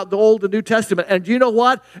times throughout the Old and New Testament. And do you know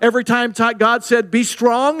what? Every time God said, be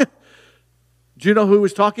strong, do you know who he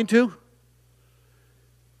was talking to?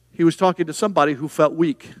 He was talking to somebody who felt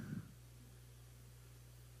weak.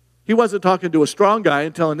 He wasn't talking to a strong guy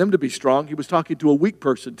and telling them to be strong. He was talking to a weak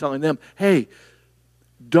person, telling them, hey,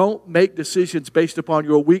 don't make decisions based upon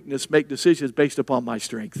your weakness. Make decisions based upon my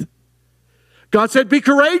strength. God said, be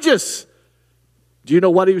courageous. Do you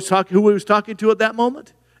know what who he was talking to at that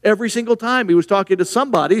moment? Every single time he was talking to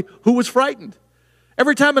somebody who was frightened.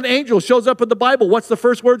 Every time an angel shows up in the Bible, what's the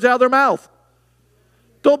first words out of their mouth?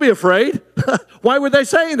 Don't be afraid. Why were they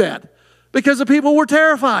saying that? Because the people were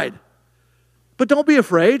terrified. But don't be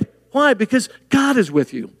afraid. Why? Because God is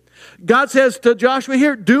with you. God says to Joshua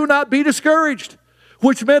here, do not be discouraged,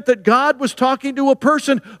 which meant that God was talking to a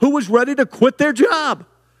person who was ready to quit their job.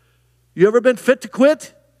 You ever been fit to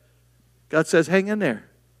quit? God says, hang in there.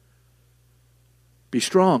 Be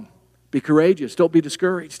strong. Be courageous. Don't be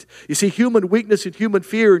discouraged. You see, human weakness and human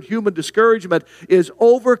fear and human discouragement is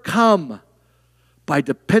overcome by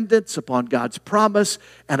dependence upon God's promise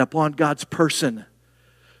and upon God's person.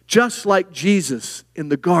 Just like Jesus in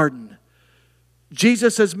the garden.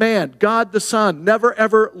 Jesus as man, God the Son, never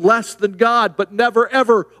ever less than God, but never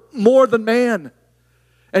ever more than man.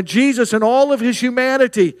 And Jesus in all of his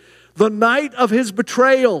humanity, the night of his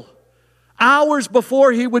betrayal, hours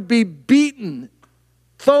before he would be beaten,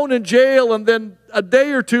 thrown in jail, and then a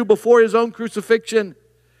day or two before his own crucifixion,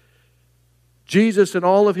 Jesus in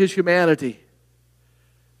all of his humanity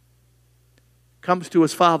comes to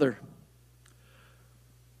his Father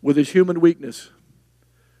with his human weakness,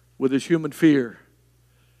 with his human fear,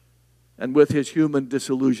 and with his human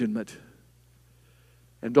disillusionment.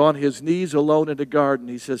 And on his knees alone in the garden,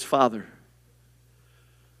 he says, Father,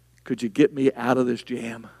 could you get me out of this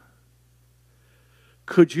jam?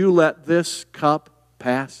 Could you let this cup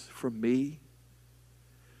pass from me?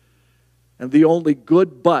 And the only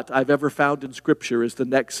good but I've ever found in Scripture is the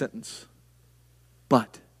next sentence.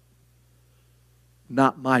 But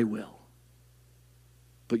not my will,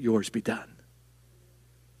 but yours be done.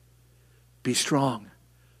 Be strong.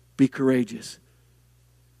 Be courageous.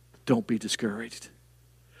 Don't be discouraged.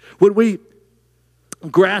 When we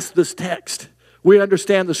grasp this text, we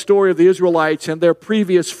understand the story of the Israelites and their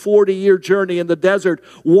previous 40-year journey in the desert,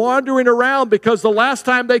 wandering around because the last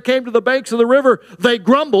time they came to the banks of the river, they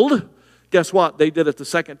grumbled. Guess what? They did it the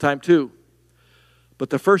second time too. But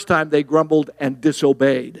the first time they grumbled and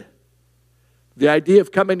disobeyed. The idea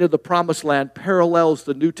of coming to the promised land parallels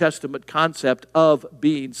the New Testament concept of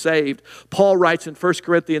being saved. Paul writes in 1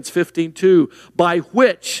 Corinthians 15:2, by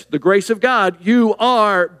which, the grace of God, you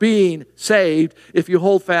are being saved if you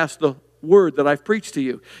hold fast the word that I've preached to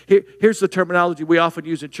you. Here's the terminology we often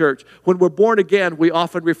use in church. When we're born again, we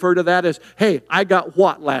often refer to that as, hey, I got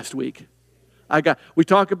what last week? We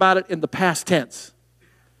talk about it in the past tense.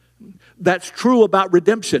 That's true about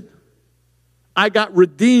redemption. I got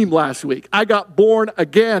redeemed last week. I got born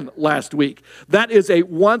again last week. That is a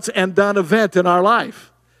once and done event in our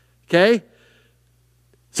life. Okay?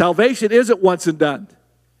 Salvation isn't once and done.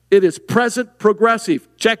 It is present progressive.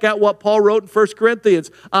 Check out what Paul wrote in 1 Corinthians.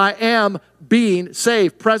 I am being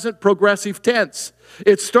saved. Present progressive tense.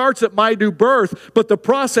 It starts at my new birth, but the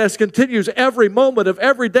process continues every moment of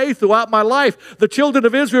every day throughout my life. The children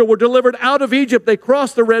of Israel were delivered out of Egypt. They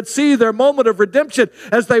crossed the Red Sea, their moment of redemption.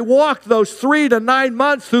 As they walked those 3 to 9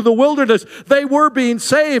 months through the wilderness, they were being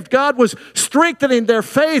saved. God was strengthening their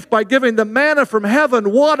faith by giving them manna from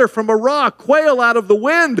heaven, water from a rock, quail out of the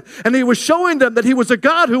wind. And he was showing them that he was a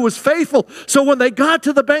God who was faithful. So when they got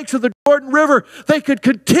to the banks of the Jordan River, they could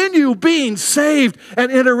continue being saved and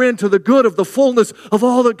enter into the good of the fullness of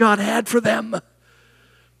all that God had for them.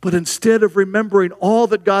 But instead of remembering all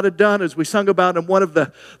that God had done, as we sung about in one of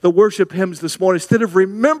the worship hymns this morning, instead of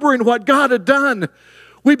remembering what God had done,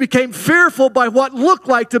 we became fearful by what looked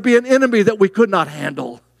like to be an enemy that we could not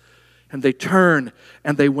handle. And they turned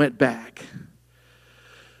and they went back.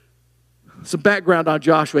 Some background on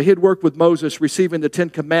Joshua. He had worked with Moses, receiving the 10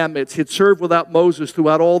 Commandments. He had served without Moses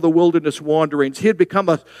throughout all the wilderness wanderings. He had become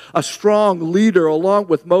a strong leader along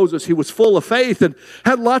with Moses. He was full of faith and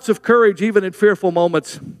had lots of courage, even in fearful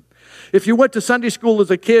moments. If you went to Sunday school as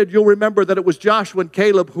a kid, you'll remember that it was Joshua and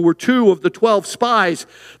Caleb who were 2 of the 12 spies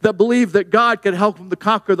that believed that God could help them to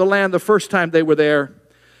conquer the land the first time they were there.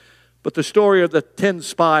 But the story of the 10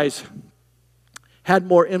 spies had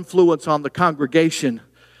more influence on the congregation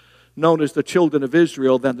known as the children of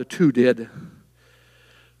Israel than the 2 did.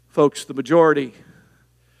 Folks, the majority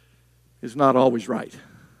is not always right.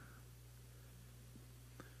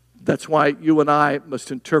 That's why you and I must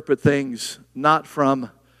interpret things not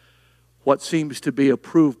from what seems to be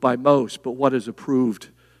approved by most, but what is approved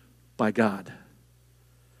by God.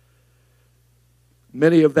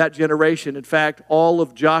 Many of that generation, in fact, all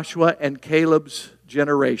of Joshua and Caleb's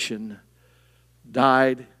generation,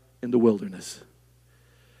 died in the wilderness.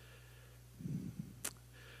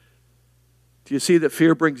 Do you see that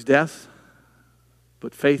fear brings death,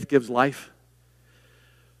 but faith gives life?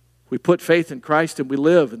 We put faith in Christ and we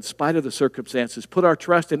live in spite of the circumstances. Put our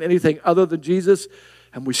trust in anything other than Jesus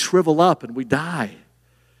and we shrivel up and we die.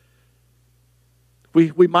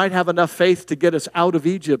 We might have enough faith to get us out of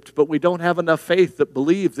Egypt, but we don't have enough faith that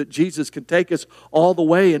believes that Jesus can take us all the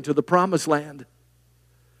way into the promised land.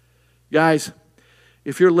 Guys,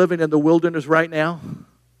 if you're living in the wilderness right now,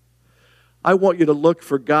 I want you to look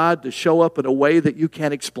for God to show up in a way that you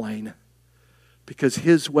can't explain, because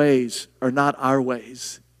His ways are not our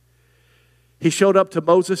ways. He showed up to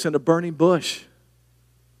Moses in a burning bush.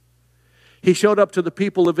 He showed up to the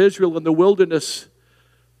people of Israel in the wilderness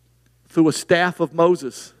through a staff of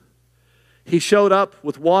Moses. He showed up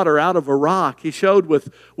with water out of a rock. He showed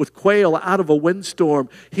with quail out of a windstorm.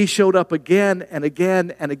 He showed up again and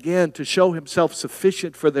again and again to show Himself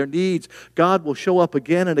sufficient for their needs. God will show up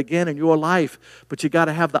again and again in your life, but you got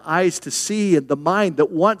to have the eyes to see and the mind that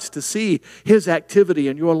wants to see His activity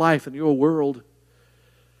in your life and your world.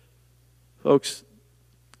 Folks,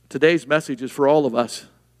 today's message is for all of us.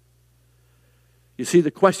 You see,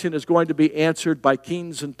 the question is going to be answered by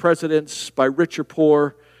kings and presidents, by rich or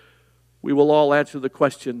poor. We will all answer the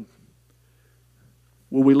question,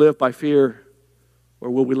 will we live by fear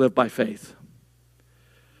or will we live by faith?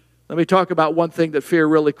 Let me talk about one thing that fear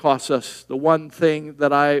really costs us. The one thing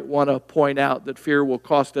that I want to point out that fear will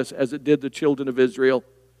cost us, as it did the children of Israel.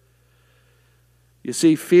 You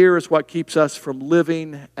see, fear is what keeps us from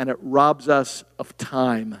living, and it robs us of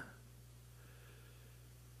time.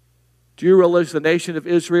 Do you realize the nation of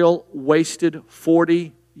Israel wasted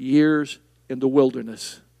 40 years in the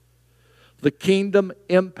wilderness? The kingdom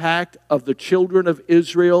impact of the children of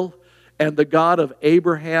Israel and the God of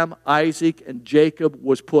Abraham, Isaac, and Jacob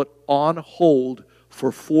was put on hold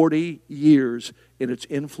for 40 years in its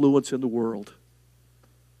influence in the world.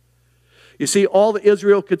 You see, all that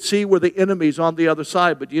Israel could see were the enemies on the other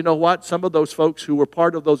side. But you know what? Some of those folks who were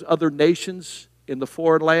part of those other nations in the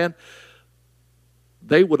foreign land,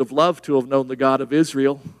 they would have loved to have known the God of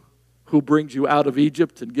Israel, who brings you out of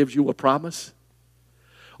Egypt and gives you a promise.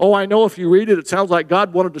 Oh, I know if you read it, it sounds like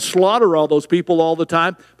God wanted to slaughter all those people all the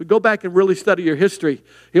time. But go back and really study your history.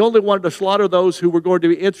 He only wanted to slaughter those who were going to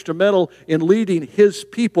be instrumental in leading His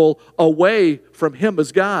people away from Him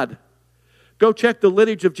as God. Go check the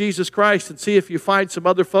lineage of Jesus Christ and see if you find some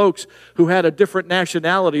other folks who had a different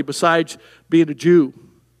nationality besides being a Jew.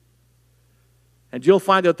 And you'll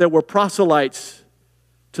find that there were proselytes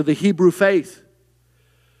to the Hebrew faith,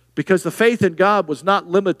 because the faith in God was not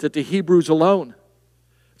limited to Hebrews alone.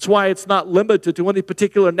 That's why it's not limited to any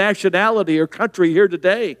particular nationality or country here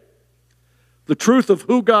today. The truth of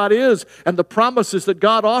who God is and the promises that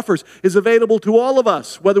God offers is available to all of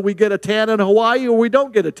us, whether we get a tan in Hawaii or we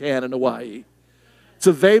don't get a tan in Hawaii. It's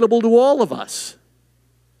available to all of us.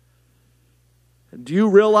 And do you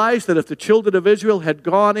realize that if the children of Israel had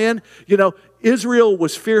gone in, Israel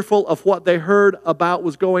was fearful of what they heard about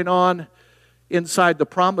was going on inside the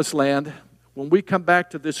promised land. When we come back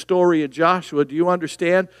to this story in Joshua, do you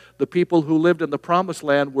understand? The people who lived in the promised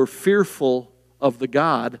land were fearful of the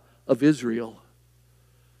God of Israel.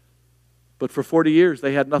 But for 40 years,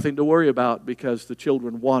 they had nothing to worry about because the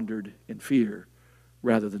children wandered in fear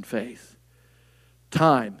rather than faith.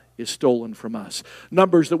 Time is stolen from us.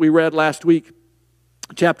 Numbers that we read last week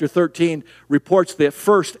chapter 13 reports the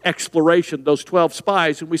first exploration, those 12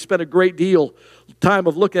 spies, and we spent a great deal of time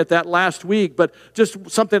of looking at that last week. But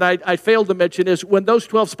just something I failed to mention is when those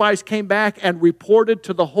 12 spies came back and reported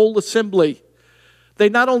to the whole assembly, they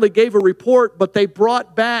not only gave a report, but they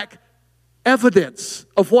brought back evidence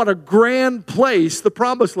of what a grand place the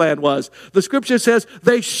promised land was. The scripture says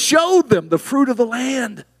they showed them the fruit of the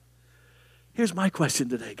land. Here's my question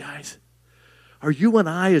today, guys. Are you and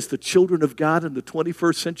I, as the children of God in the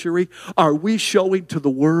 21st century, are we showing to the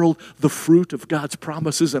world the fruit of God's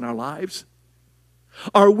promises in our lives?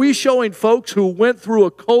 Are we showing folks who went through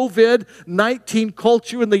a COVID-19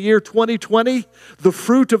 culture in the year 2020 the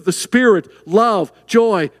fruit of the Spirit, love,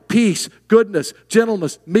 joy, peace, goodness,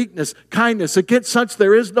 gentleness, meekness, kindness? Against such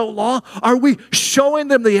there is no law. Are we showing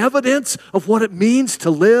them the evidence of what it means to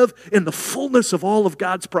live in the fullness of all of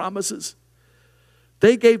God's promises?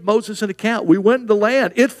 They gave Moses an account. We went into the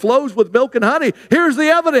land. It flows with milk and honey. Here's the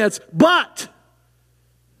evidence. But,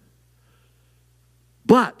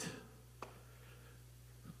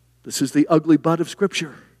 this is the ugly but of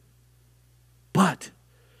Scripture. But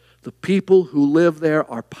the people who live there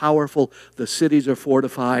are powerful. The cities are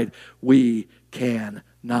fortified. We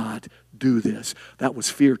cannot do this. That was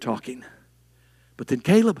fear talking. But then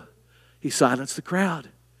Caleb, he silenced the crowd.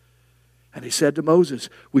 And he said to Moses,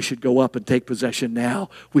 we should go up and take possession now.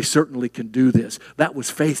 We certainly can do this. That was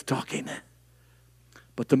faith talking.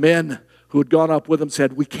 But the men who had gone up with him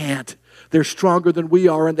said, we can't. They're stronger than we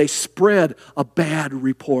are, and they spread a bad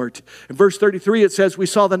report. In verse 33, it says, we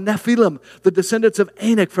saw the Nephilim, the descendants of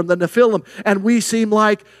Anak from the Nephilim, and we seem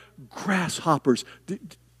like grasshoppers.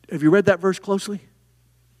 Have you read that verse closely?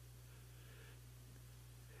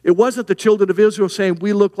 It wasn't the children of Israel saying,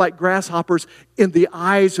 we look like grasshoppers in the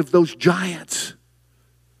eyes of those giants.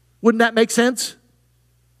 Wouldn't that make sense?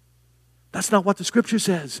 That's not what the Scripture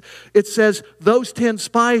says. It says, those 10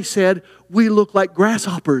 spies said, we look like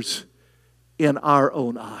grasshoppers in our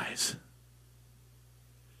own eyes.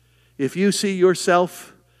 If you see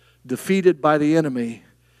yourself defeated by the enemy,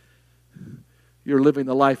 you're living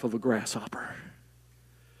the life of a grasshopper.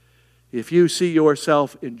 If you see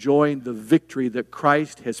yourself enjoying the victory that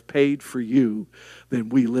Christ has paid for you, then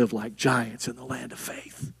we live like giants in the land of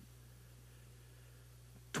faith.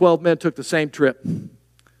 12 men took the same trip.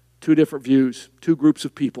 2 different views, 2 groups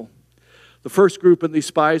of people. The first group in these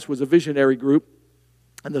spies was a visionary group,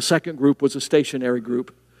 and the second group was a stationary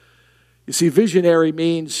group. You see, visionary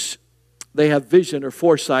means they have vision or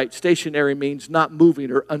foresight. Stationary means not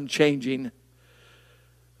moving or unchanging.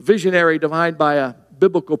 Visionary, defined by a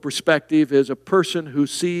biblical perspective, is a person who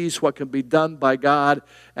sees what can be done by God,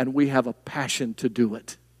 and we have a passion to do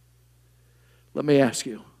it. Let me ask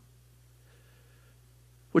you,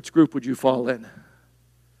 which group would you fall in?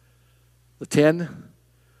 The 10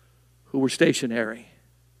 who were stationary,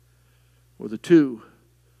 or the 2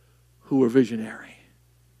 who were visionary?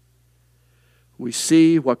 We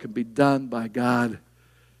see what can be done by God,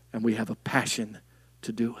 and we have a passion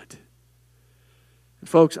to do it. And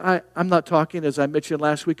folks, I'm not talking, as I mentioned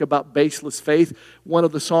last week, about baseless faith. One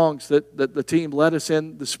of the songs that the team led us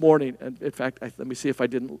in this morning, and in fact, let me see if I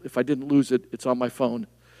didn't lose it. It's on my phone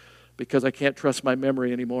because I can't trust my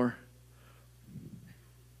memory anymore.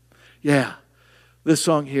 Yeah, this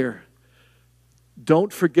song here.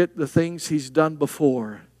 Don't forget the things He's done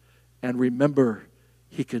before, and remember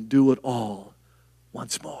He can do it all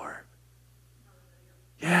once more.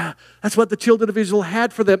 Yeah, that's what the children of Israel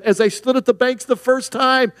had for them as they stood at the banks the first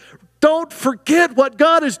time. Don't forget what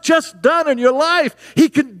God has just done in your life. He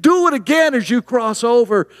can do it again as you cross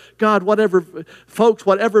over. God, whatever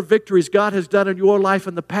victories God has done in your life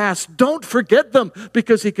in the past, don't forget them,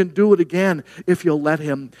 because He can do it again if you'll let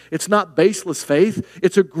Him. It's not baseless faith.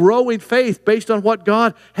 It's a growing faith based on what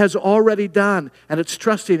God has already done, and it's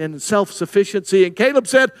trusting in self-sufficiency. And Caleb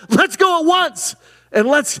said, let's go at once. And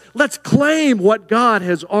let's claim what God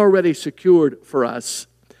has already secured for us.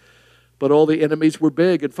 But all the enemies were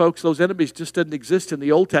big. And folks, those enemies just didn't exist in the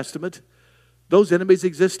Old Testament. Those enemies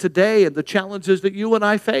exist today in the challenges that you and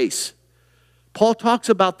I face. Paul talks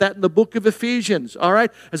about that in the book of Ephesians, all right?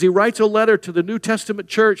 As he writes a letter to the New Testament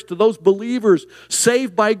church, to those believers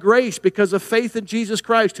saved by grace because of faith in Jesus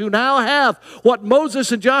Christ, who now have what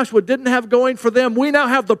Moses and Joshua didn't have going for them. We now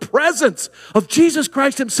have the presence of Jesus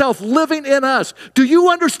Christ Himself living in us. Do you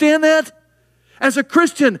understand that? As a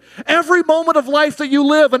Christian, every moment of life that you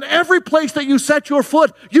live and every place that you set your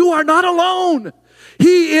foot, you are not alone.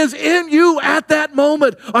 He is in you at that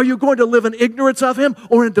moment. Are you going to live in ignorance of Him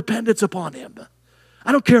or in dependence upon Him?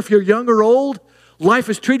 I don't care if you're young or old. Life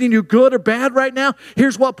is treating you good or bad right now.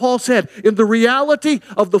 Here's what Paul said. In the reality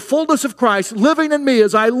of the fullness of Christ living in me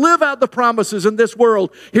as I live out the promises in this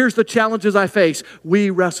world, here's the challenges I face.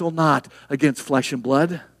 We wrestle not against flesh and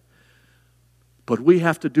blood, but we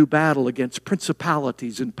have to do battle against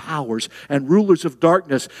principalities and powers and rulers of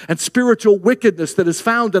darkness and spiritual wickedness that is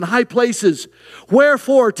found in high places.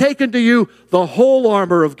 Wherefore, take unto you the whole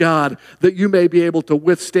armor of God, that you may be able to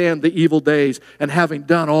withstand the evil days, and having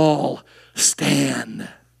done all, stand.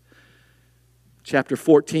 Chapter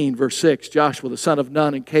 14, verse 6, Joshua the son of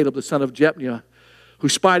Nun and Caleb the son of Jephunneh, who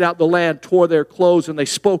spied out the land, tore their clothes, and they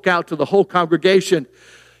spoke out to the whole congregation.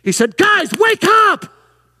 He said, guys, wake up!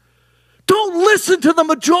 Don't listen to the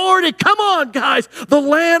majority. Come on, guys. The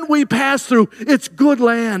land we pass through, it's good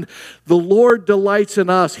land. The Lord delights in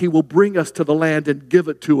us. He will bring us to the land and give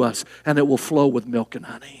it to us, and it will flow with milk and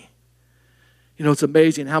honey. You know, it's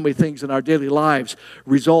amazing how many things in our daily lives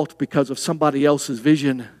result because of somebody else's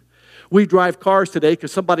vision. We drive cars today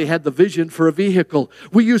because somebody had the vision for a vehicle.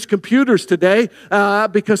 We use computers today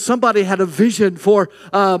because somebody had a vision for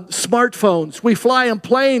smartphones. We fly in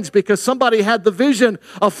planes because somebody had the vision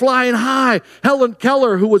of flying high. Helen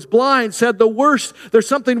Keller, who was blind, said there's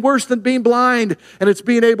something worse than being blind, and it's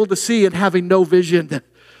being able to see and having no vision.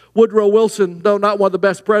 Woodrow Wilson, though not one of the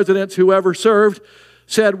best presidents who ever served,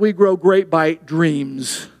 said we grow great by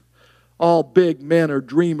dreams. All big men are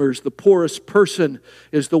dreamers. The poorest person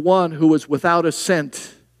is the one who is without a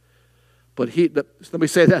cent. But let me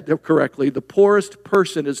say that correctly. The poorest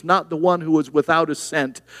person is not the one who is without a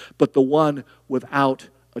cent, but the one without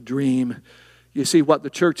a dream. You see, what the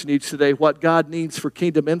church needs today, what God needs for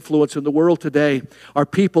kingdom influence in the world today, are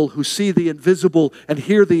people who see the invisible and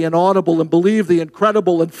hear the inaudible and believe the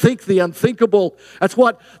incredible and think the unthinkable. That's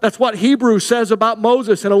what Hebrews says about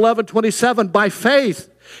Moses in 11:27. By faith,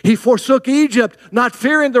 he forsook Egypt, not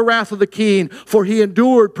fearing the wrath of the king, for he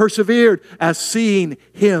endured, persevered, as seeing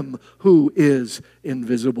him who is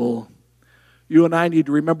invisible. You and I need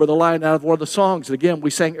to remember the line out of one of the songs that, again, we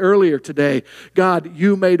sang earlier today. God,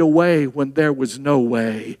 you made a way when there was no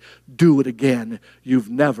way. Do it again. You've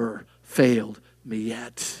never failed me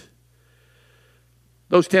yet.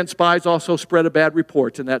 Those 10 spies also spread a bad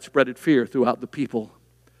report, and that spreaded fear throughout the people.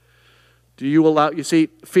 You see,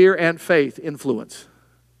 fear and faith influence.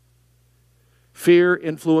 Fear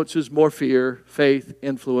influences more fear. Faith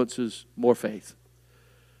influences more faith.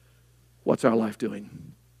 What's our life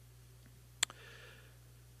doing?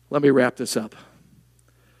 Let me wrap this up.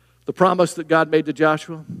 The promise that God made to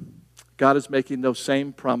Joshua, God is making those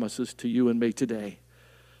same promises to you and me today.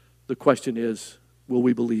 The question is, will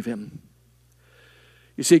we believe him?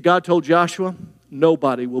 You see, God told Joshua,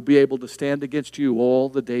 nobody will be able to stand against you all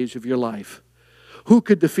the days of your life. Who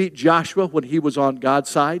could defeat Joshua when he was on God's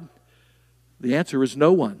side? The answer is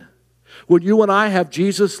no one. When you and I have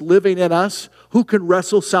Jesus living in us, who can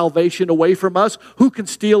wrestle salvation away from us? Who can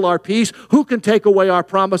steal our peace? Who can take away our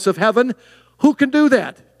promise of heaven? Who can do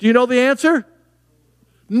that? Do you know the answer?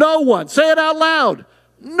 No one. Say it out loud.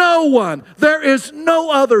 No one. There is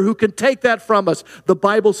no other who can take that from us. The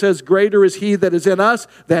Bible says, greater is he that is in us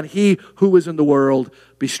than he who is in the world.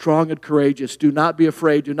 Be strong and courageous. Do not be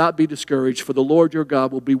afraid. Do not be discouraged, for the Lord your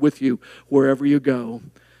God will be with you wherever you go.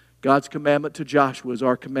 God's commandment to Joshua is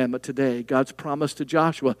our commandment today. God's promise to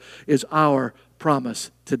Joshua is our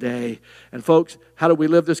promise today. And folks, how do we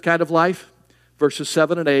live this kind of life? Verses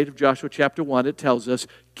 7 and 8 of Joshua chapter 1, it tells us,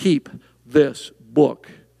 keep this book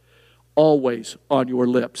always on your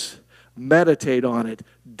lips. Meditate on it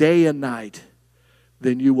day and night.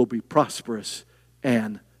 Then you will be prosperous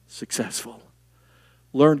and successful.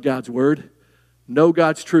 Learn God's word, know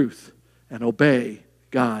God's truth, and obey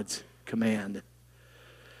God's command.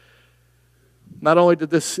 Not only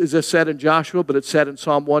is this said in Joshua, but it's said in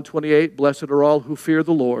Psalm 128, blessed are all who fear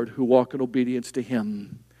the Lord, who walk in obedience to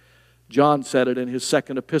him. John said it in his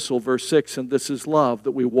second epistle, verse 6, and this is love,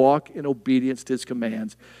 that we walk in obedience to his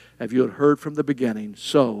commands. Have you heard from the beginning?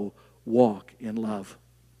 So walk in love.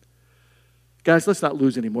 Guys, let's not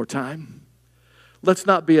lose any more time. Let's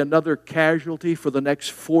not be another casualty for the next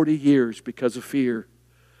 40 years because of fear.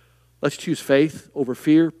 Let's choose faith over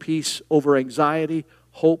fear, peace over anxiety,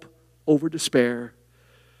 hope over despair.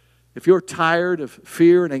 If you're tired of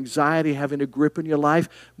fear and anxiety having a grip in your life,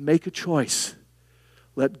 make a choice.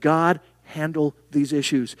 Let God handle these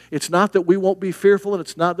issues. It's not that we won't be fearful and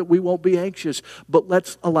it's not that we won't be anxious, but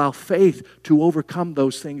let's allow faith to overcome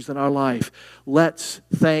those things in our life. Let's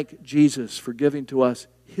thank Jesus for giving to us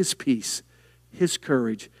his peace, his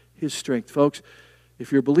courage, his strength. Folks,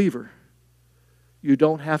 if you're a believer, you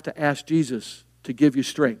don't have to ask Jesus to give you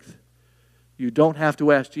strength. You don't have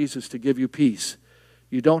to ask Jesus to give you peace.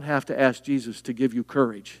 You don't have to ask Jesus to give you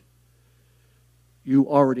courage. You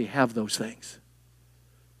already have those things.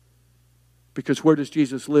 Because where does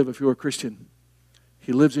Jesus live if you're a Christian?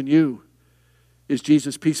 He lives in you. Is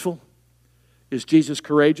Jesus peaceful? Is Jesus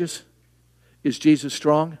courageous? Is Jesus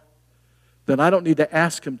strong? Then I don't need to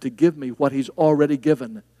ask him to give me what he's already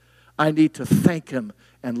given. I need to thank him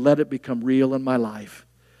and let it become real in my life.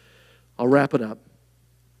 I'll wrap it up.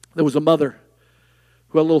 There was a mother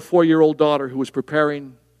who had a little 4-year-old daughter who was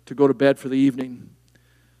preparing to go to bed for the evening.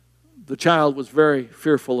 The child was very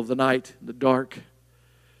fearful of the night, the dark.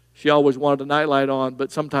 She always wanted a nightlight on,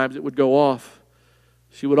 but sometimes it would go off.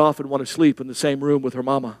 She would often want to sleep in the same room with her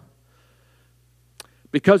mama.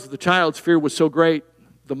 Because the child's fear was so great,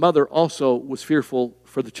 the mother also was fearful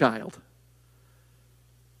for the child.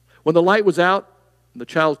 When the light was out, the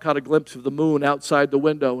child caught a glimpse of the moon outside the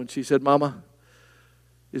window, and she said, "Mama,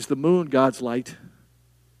 is the moon God's light?"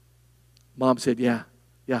 Mom said, Yeah,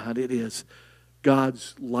 honey, it is.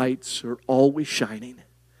 God's lights are always shining.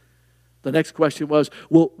 The next question was,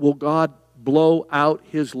 will God blow out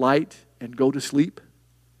his light and go to sleep?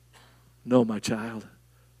 No, my child.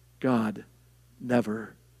 God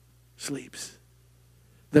never sleeps.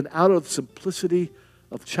 Then out of the simplicity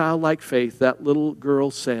of childlike faith, that little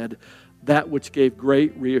girl said that which gave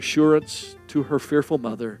great reassurance to her fearful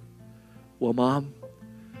mother. Well, Mom,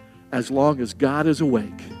 as long as God is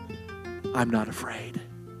awake, I'm not afraid.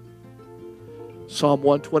 Psalm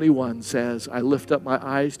 121 says, I lift up my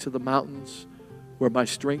eyes to the mountains where my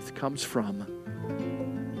strength comes from.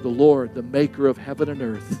 The Lord, the maker of heaven and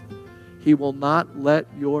earth, he will not let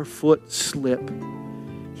your foot slip.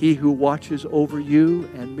 He who watches over you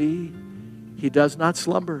and me, he does not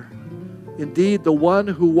slumber. Indeed, the one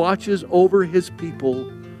who watches over his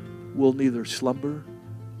people will neither slumber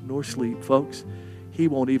nor sleep. Folks, he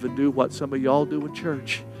won't even do what some of y'all do in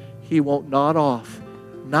church. He won't nod off,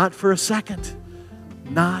 not for a second,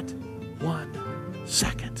 not 1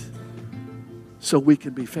 second, so we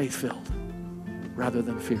can be faith-filled rather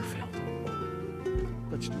than fear-filled.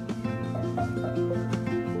 Let's do it.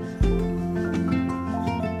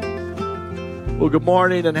 Well, good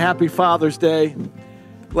morning and happy Father's Day.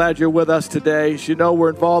 Glad you're with us today. As you know, we're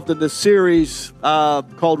involved in this series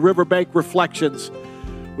called Riverbank Reflections.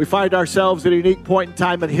 We find ourselves at a unique point in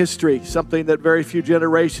time in history, something that very few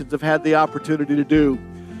generations have had the opportunity to do.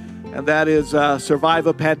 And that is survive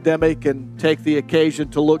a pandemic and take the occasion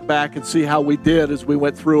to look back and see how we did as we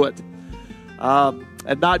went through it.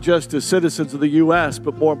 And not just as citizens of the U.S.,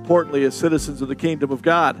 but more importantly, as citizens of the kingdom of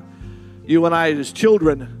God. You and I, as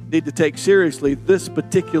children, need to take seriously this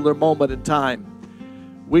particular moment in time.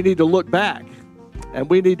 We need to look back, and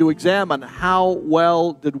we need to examine how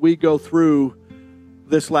well did we go through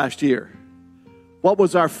this last year. What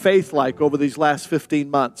was our faith like over these last 15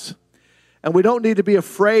 months? And we don't need to be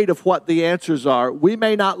afraid of what the answers are. We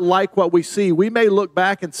may not like what we see. We may look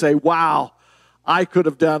back and say, wow, I could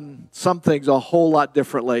have done some things a whole lot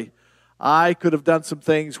differently. I could have done some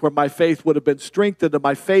things where my faith would have been strengthened and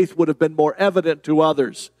my faith would have been more evident to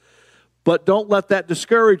others. But don't let that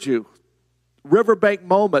discourage you. Riverbank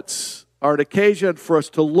moments are an occasion for us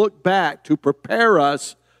to look back, to prepare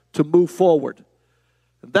us to move forward.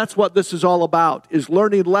 And that's what this is all about, is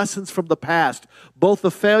learning lessons from the past, both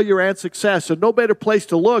the failure and success. And no better place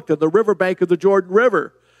to look than the riverbank of the Jordan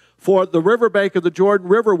River. For the riverbank of the Jordan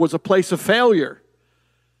River was a place of failure.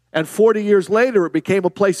 And 40 years later, it became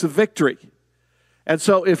a place of victory. And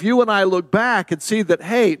so if you and I look back and see that,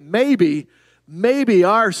 hey, maybe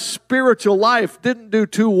our spiritual life didn't do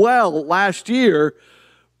too well last year,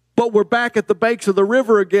 but we're back at the banks of the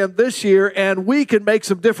river again this year, and we can make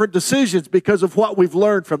some different decisions because of what we've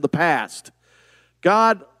learned from the past.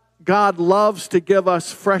 God loves to give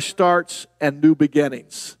us fresh starts and new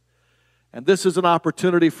beginnings. And this is an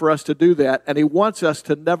opportunity for us to do that, and he wants us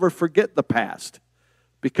to never forget the past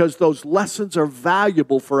because those lessons are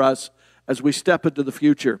valuable for us as we step into the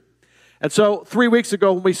future. And so 3 weeks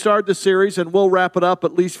ago when we started the series, and we'll wrap it up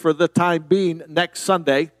at least for the time being next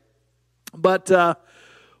Sunday, but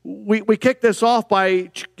we kicked this off by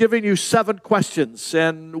giving you 7 questions,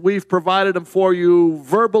 and we've provided them for you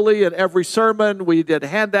verbally in every sermon. We did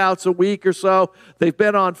handouts a week or so. They've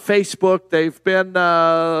been on Facebook. They've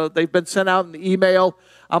been sent out in email.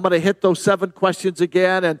 I'm going to hit those 7 questions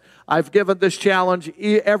again, and I've given this challenge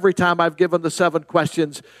every time I've given the 7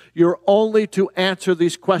 questions. You're only to answer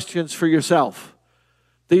these questions for yourself.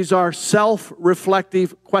 These are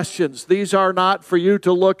self-reflective questions. These are not for you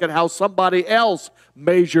to look at how somebody else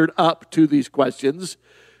measured up to these questions.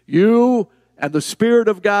 You and the Spirit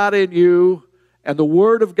of God in you and the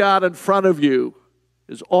Word of God in front of you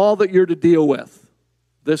is all that you're to deal with.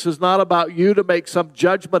 This is not about you to make some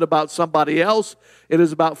judgment about somebody else. It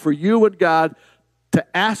is about for you and God to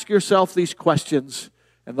ask yourself these questions,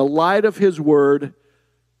 and in the light of His Word,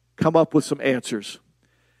 come up with some answers.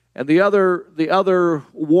 And the other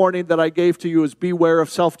warning that I gave to you is beware of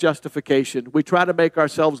self-justification. We try to make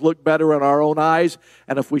ourselves look better in our own eyes,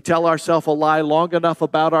 and if we tell ourselves a lie long enough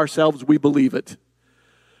about ourselves, we believe it.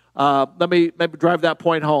 Let me maybe drive that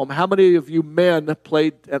point home. How many of you men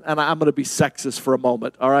played, and I'm going to be sexist for a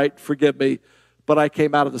moment, all right? Forgive me, but I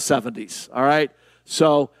came out of the 70s, all right?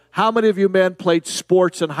 So how many of you men played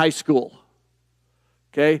sports in high school?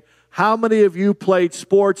 Okay? How many of you played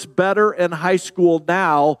sports better in high school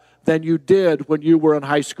now than you did when you were in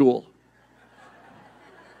high school?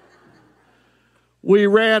 We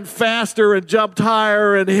ran faster and jumped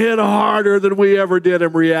higher and hit harder than we ever did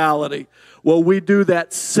in reality. Well, we do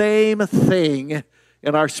that same thing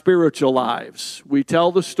in our spiritual lives. We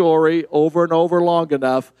tell the story over and over long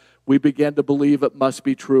enough, we begin to believe it must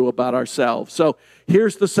be true about ourselves. So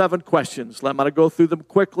here's the 7 questions. I'm going to go through them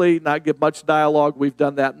quickly, not give much dialogue. We've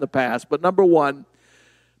done that in the past. But number 1,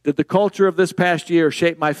 did the culture of this past year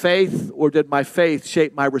shape my faith, or did my faith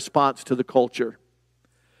shape my response to the culture?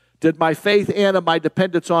 Did my faith in and my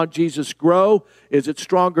dependence on Jesus grow? Is it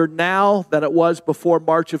stronger now than it was before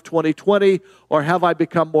March of 2020? Or have I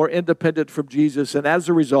become more independent from Jesus? And as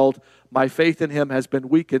a result, my faith in Him has been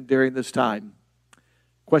weakened during this time.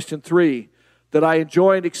 Question 3, did I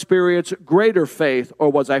enjoy and experience greater faith, or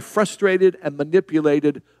was I frustrated and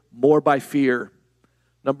manipulated more by fear?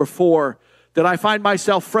 Number 4, did I find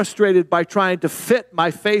myself frustrated by trying to fit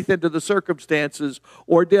my faith into the circumstances,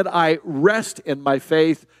 or did I rest in my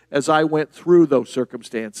faith as I went through those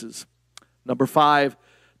circumstances? Number 5,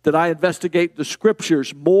 did I investigate the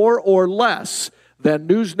Scriptures more or less than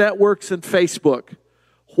news networks and Facebook?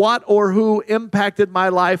 What or who impacted my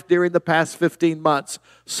life during the past 15 months?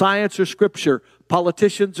 Science or Scripture?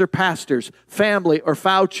 Politicians or pastors? Family or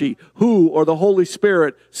Fauci? Who or the Holy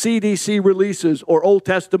Spirit? CDC releases or Old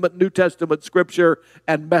Testament, New Testament Scripture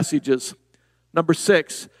and messages? Number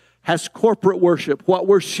 6, has corporate worship, what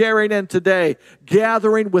we're sharing in today,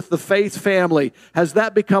 gathering with the faith family, has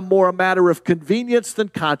that become more a matter of convenience than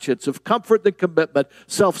conscience, of comfort than commitment,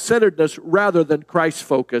 self-centeredness rather than Christ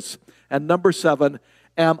focus? And number 7,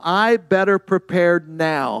 am I better prepared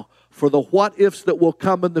now for the what-ifs that will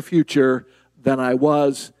come in the future than I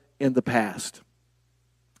was in the past?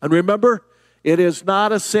 And remember, it is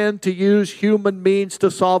not a sin to use human means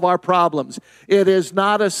to solve our problems. It is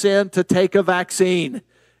not a sin to take a vaccine.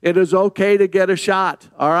 It is okay to get a shot,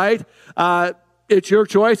 all right? It's your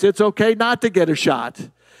choice. It's okay not to get a shot.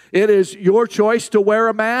 It is your choice to wear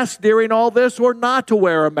a mask during all this or not to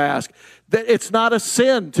wear a mask. It's not a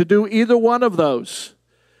sin to do either one of those.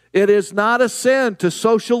 It is not a sin to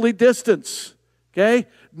socially distance, okay?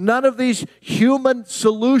 None of these human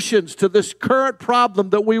solutions to this current problem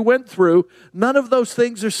that we went through, none of those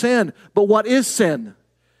things are sin. But what is sin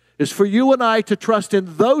is for you and I to trust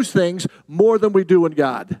in those things more than we do in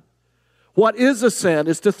God. What is a sin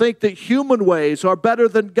is to think that human ways are better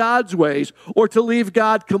than God's ways, or to leave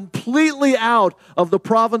God completely out of the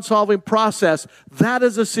problem-solving process. That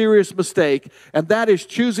is a serious mistake, and that is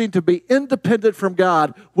choosing to be independent from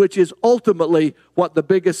God, which is ultimately what the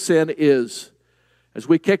biggest sin is. As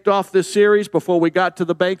we kicked off this series, before we got to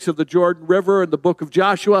the banks of the Jordan River and the book of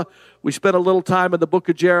Joshua, we spent a little time in the book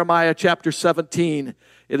of Jeremiah, chapter 17.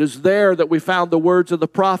 It is there that we found the words of the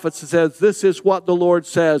prophets. It says, "This is what the Lord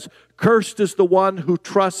says, cursed is the one who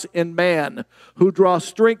trusts in man, who draws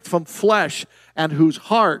strength from flesh, and whose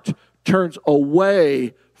heart turns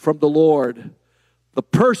away from the Lord." The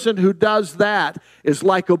person who does that is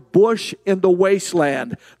like a bush in the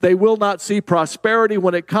wasteland. They will not see prosperity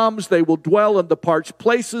when it comes. They will dwell in the parched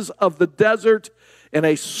places of the desert, in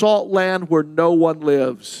a salt land where no one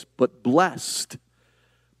lives. But blessed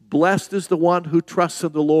is the one who trusts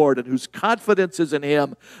in the Lord and whose confidence is in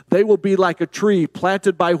Him. They will be like a tree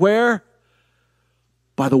planted by where?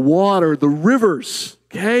 By the water, the rivers,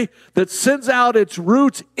 okay, that sends out its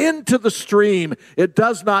roots into the stream. It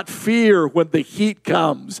does not fear when the heat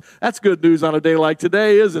comes. That's good news on a day like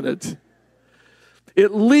today, isn't it?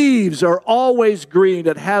 Its leaves are always green.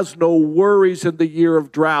 It has no worries in the year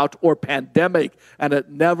of drought or pandemic, and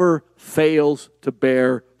it never fails to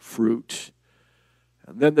bear fruit.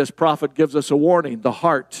 And then this prophet gives us a warning. The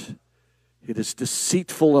heart, it is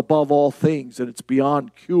deceitful above all things, and it's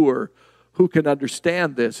beyond cure. Who can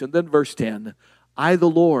understand this? And then verse 10, I, the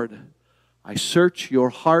Lord, I search your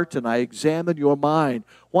heart and I examine your mind.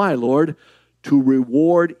 Why, Lord? To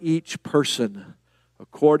reward each person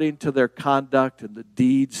according to their conduct and the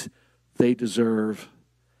deeds they deserve.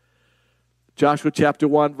 Joshua chapter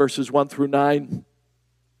 1, verses 1 through 9.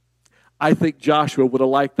 I think Joshua would have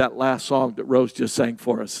liked that last song that Rose just sang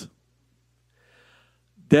for us.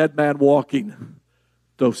 Dead man walking,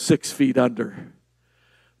 though 6 feet under.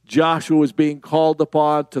 Joshua was being called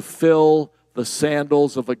upon to fill the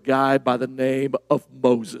sandals of a guy by the name of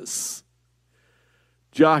Moses.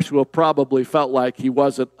 Joshua probably felt like he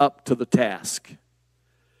wasn't up to the task.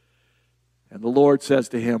 And the Lord says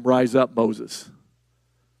to him, rise up, Moses.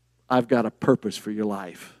 I've got a purpose for your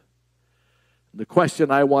life. The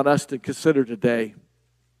question I want us to consider today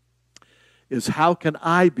is, how can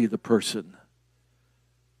I be the person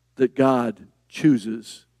that God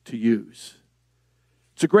chooses to use?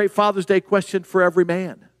 It's a great Father's Day question for every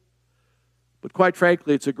man. But quite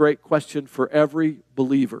frankly, it's a great question for every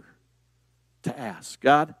believer to ask.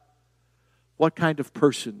 God, what kind of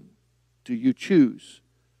person do you choose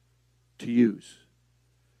to use?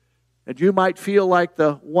 And you might feel like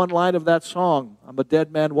the one line of that song, I'm a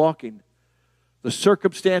dead man walking. The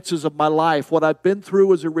circumstances of my life, what I've been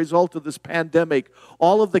through as a result of this pandemic,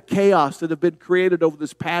 all of the chaos that have been created over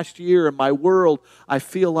this past year in my world, I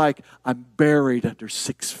feel like I'm buried under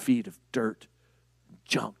 6 feet of dirt,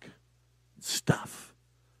 junk, and stuff.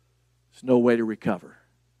 There's no way to recover.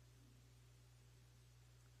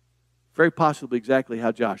 Very possibly exactly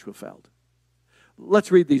how Joshua felt.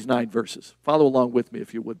 Let's read these 9 verses. Follow along with me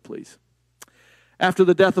if you would, please. After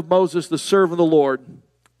the death of Moses, the servant of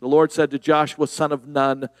the Lord said to Joshua, son of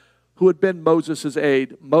Nun, who had been Moses'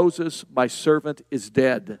 aide, Moses, my servant, is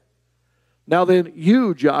dead. Now then,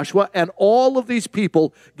 you, Joshua, and all of these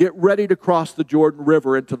people get ready to cross the Jordan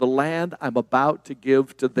River into the land I'm about to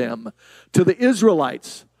give to them. To the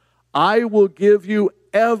Israelites, I will give you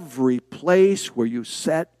every place where you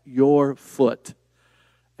set your foot.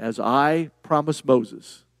 As I promised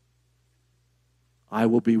Moses, I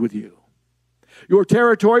will be with you. Your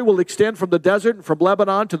territory will extend from the desert and from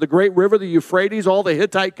Lebanon to the great river, the Euphrates, all the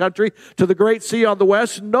Hittite country, to the great sea on the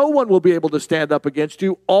west. No one will be able to stand up against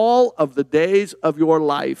you all of the days of your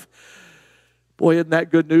life. Boy, isn't that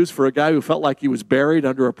good news for a guy who felt like he was buried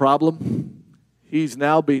under a problem? He's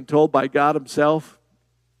now being told by God himself,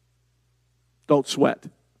 don't sweat.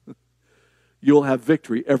 You'll have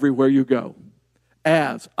victory everywhere you go.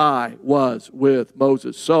 As I was with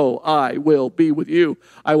Moses, so I will be with you.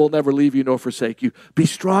 I will never leave you nor forsake you. Be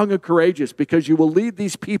strong and courageous, because you will lead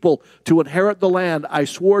these people to inherit the land I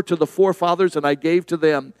swore to the forefathers and I gave to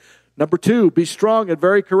them. Number 2, be strong and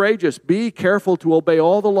very courageous. Be careful to obey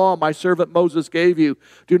all the law my servant Moses gave you.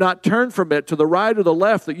 Do not turn from it to the right or the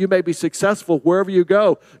left, that you may be successful wherever you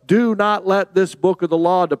go. Do not let this book of the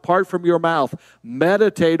law depart from your mouth.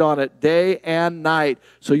 Meditate on it day and night,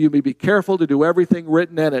 so you may be careful to do everything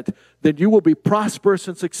written in it. Then you will be prosperous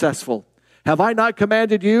and successful. Have I not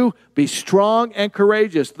commanded you? Be strong and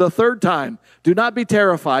courageous. The 3rd time, do not be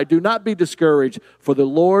terrified. Do not be discouraged, for the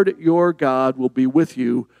Lord your God will be with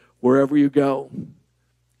you wherever you go.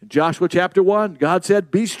 In Joshua chapter 1, God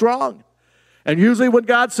said, be strong. And usually when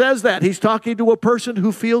God says that, he's talking to a person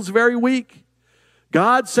who feels very weak.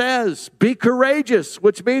 God says, be courageous,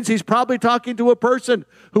 which means he's probably talking to a person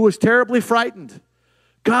who is terribly frightened.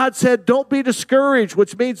 God said, don't be discouraged,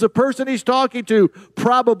 which means the person he's talking to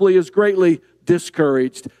probably is greatly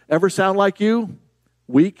discouraged. Ever sound like you?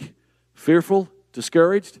 Weak, fearful,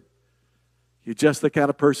 discouraged? You're just the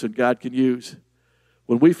kind of person God can use.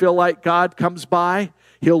 When we feel like God comes by,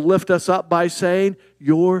 he'll lift us up by saying,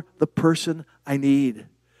 you're the person I need.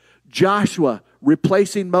 Joshua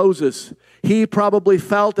replacing Moses, he probably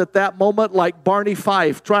felt at that moment like Barney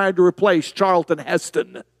Fife trying to replace Charlton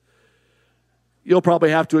Heston. You'll probably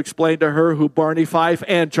have to explain to her who Barney Fife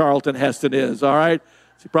and Charlton Heston is, all right?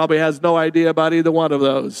 She probably has no idea about either one of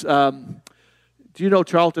those. Do you know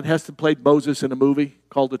Charlton Heston played Moses in a movie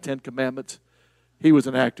called The 10 Commandments? He was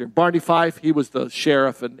an actor. Barney Fife, he was the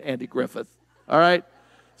sheriff in Andy Griffith. All right?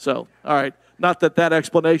 So, all right. Not that that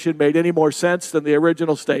explanation made any more sense than the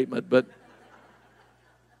original statement, but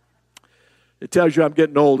it tells you I'm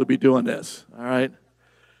getting old to be doing this. All right?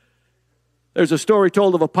 There's a story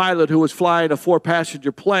told of a pilot who was flying a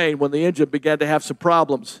 4-passenger plane when the engine began to have some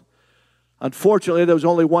problems. Unfortunately, there was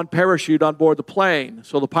only one parachute on board the plane.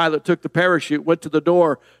 So the pilot took the parachute, went to the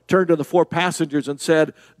door, turned to the 4 passengers and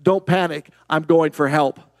said, don't panic, I'm going for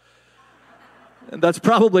help. And that's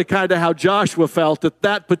probably kind of how Joshua felt at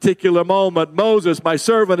that particular moment. Moses, my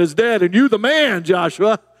servant, is dead, and you the man,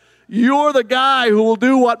 Joshua. You're the guy who will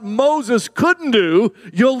do what Moses couldn't do.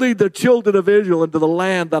 You'll lead the children of Israel into the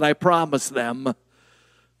land that I promised them.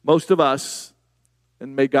 Most of us,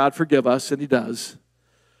 and may God forgive us, and he does,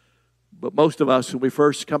 but most of us, when we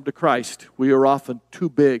first come to Christ, we are often too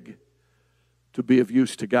big to be of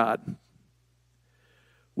use to God.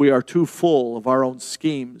 We are too full of our own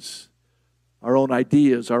schemes, our own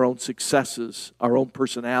ideas, our own successes, our own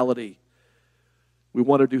personality. We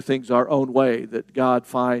want to do things our own way, that God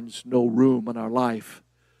finds no room in our life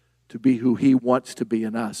to be who He wants to be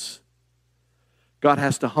in us. God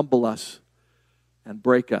has to humble us and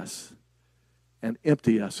break us and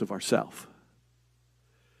empty us of ourselves.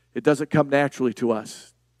 It doesn't come naturally to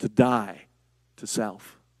us to die to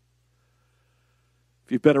self.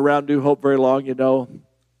 If you've been around New Hope very long, you know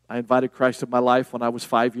I invited Christ into my life when I was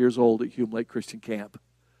 5 years old at Hume Lake Christian Camp.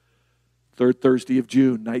 Third Thursday of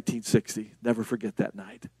June, 1960. Never forget that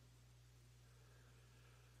night.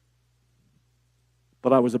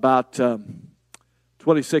 But I was about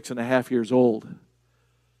 26 and a half years old.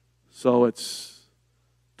 So it's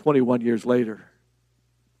 21 years later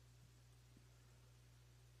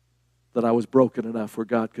that I was broken enough where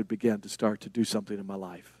God could begin to start to do something in my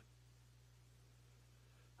life.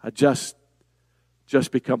 I just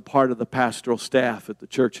become part of the pastoral staff at the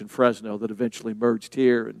church in Fresno that eventually merged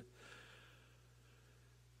here. And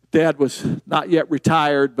Dad was not yet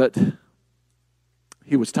retired, but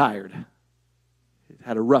he was tired. He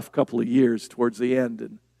had a rough couple of years towards the end.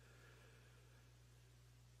 And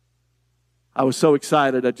I was so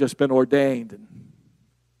excited. I'd just been ordained and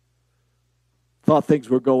thought things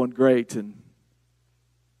were going great. And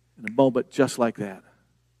in a moment just like that,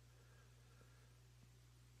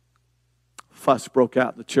 fuss broke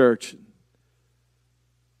out in the church.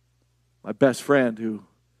 My best friend, who was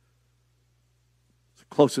the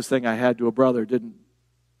closest thing I had to a brother, didn't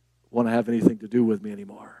want to have anything to do with me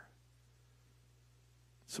anymore.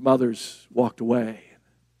 Some others walked away.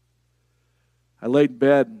 I laid in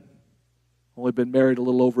bed, only been married a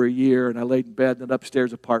little over a year, and I laid in bed in an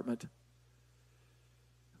upstairs apartment. In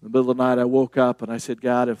the middle of the night, I woke up and I said,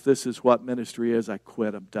 God, if this is what ministry is, I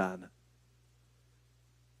quit. I'm done.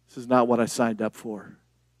 This is not what I signed up for.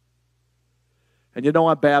 And you know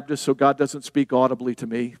I'm Baptist, so God doesn't speak audibly to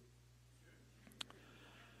me.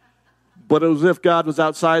 But it was as if God was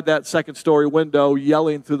outside that second-story window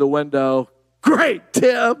yelling through the window, "Great,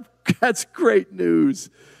 Tim! That's great news.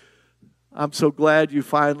 I'm so glad you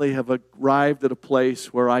finally have arrived at a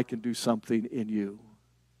place where I can do something in you.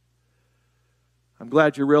 I'm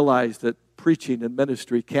glad you realize that preaching and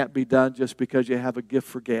ministry can't be done just because you have a gift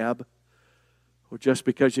for gab, or just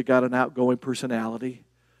because you got an outgoing personality,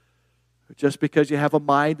 or just because you have a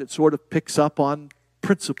mind that sort of picks up on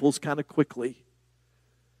principles kind of quickly.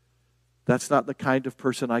 That's not the kind of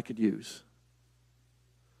person I could use.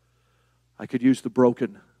 I could use the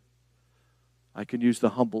broken. I can use the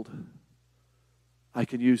humbled. I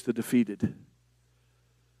can use the defeated,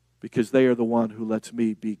 because they are the one who lets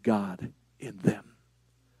me be God in them."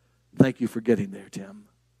 Thank you for getting there, Tim.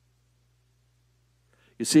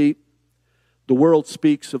 You see, the world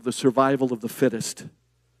speaks of the survival of the fittest,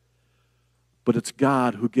 but it's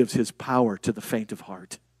God who gives His power to the faint of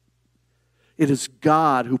heart. It is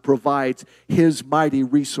God who provides His mighty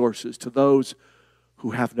resources to those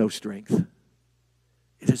who have no strength.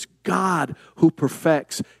 It is God who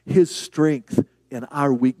perfects His strength in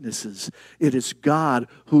our weaknesses. It is God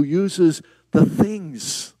who uses the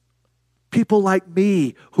things, people like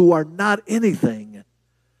me who are not anything,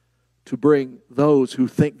 to bring those who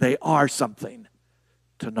think they are something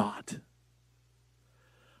to naught.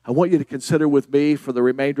 I want you to consider with me for the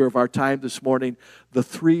remainder of our time this morning the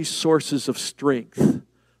three sources of strength,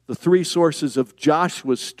 the three sources of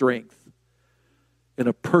Joshua's strength in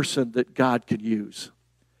a person that God can use.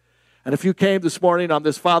 And if you came this morning on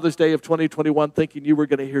this Father's Day of 2021 thinking you were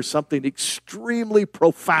going to hear something extremely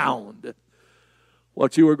profound,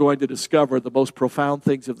 what you are going to discover, the most profound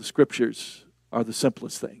things of the Scriptures, are the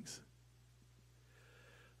simplest things.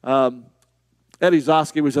 Eddie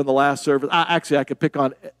Zosky was in the last service. Actually, I could pick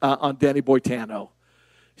on Danny Boitano.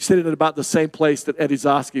 He's sitting at about the same place that Eddie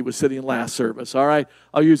Zosky was sitting in last service, all right?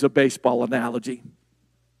 I'll use a baseball analogy.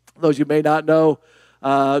 Those you may not know,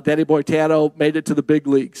 Danny Boitano made it to the big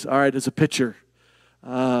leagues, all right, as a pitcher.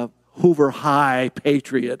 Hoover High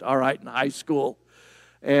Patriot, all right, in high school.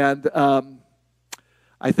 And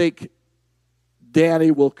I think Danny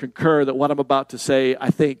will concur that what I'm about to say, I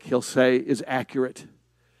think he'll say, is accurate.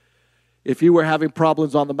 If you were having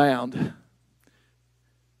problems on the mound,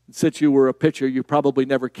 since you were a pitcher, you probably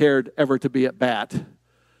never cared ever to be at bat.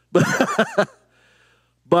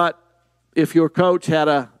 But if your coach had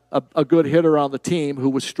a good hitter on the team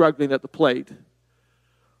who was struggling at the plate,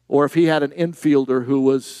 or if he had an infielder who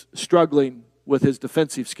was struggling with his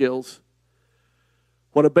defensive skills,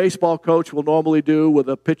 what a baseball coach will normally do with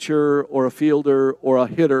a pitcher or a fielder or a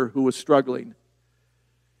hitter who was struggling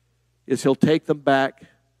is he'll take them back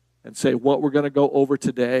and say, what we're going to go over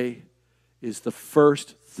today is the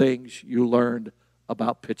first things you learned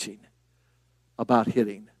about pitching, about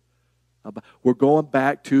hitting. We're going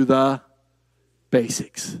back to the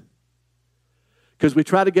basics. Because we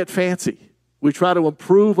try to get fancy. We try to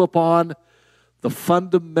improve upon the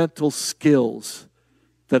fundamental skills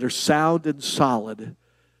that are sound and solid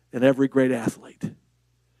in every great athlete.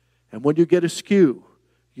 And when you get askew,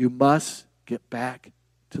 you must get back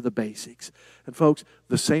to the basics. And folks,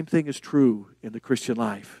 the same thing is true in the Christian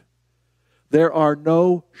life. There are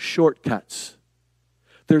no shortcuts.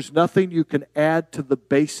 There's nothing you can add to the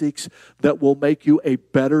basics that will make you a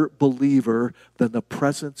better believer than the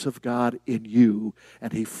presence of God in you,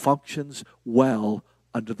 and He functions well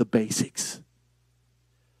under the basics.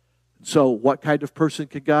 So, what kind of person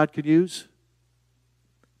can God use?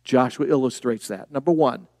 Joshua illustrates that. Number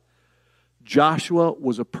one, Joshua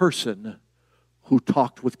was a person who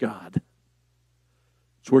talked with God.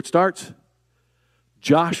 That's where it starts.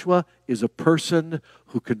 Joshua is a person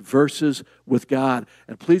who converses with God.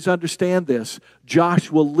 And please understand this,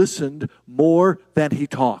 Joshua listened more than he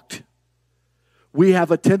talked. We have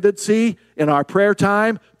a tendency in our prayer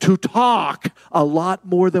time to talk a lot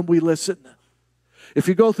more than we listen. If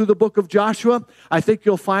you go through the book of Joshua, I think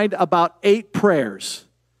you'll find about 8 prayers.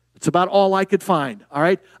 It's about all I could find, all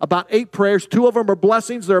right? About 8 prayers. 2 of them are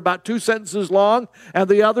blessings. They're about 2 sentences long, and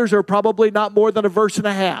the others are probably not more than a verse and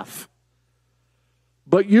a half.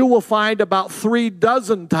 But you will find about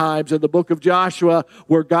 36 times in the book of Joshua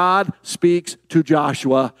where God speaks to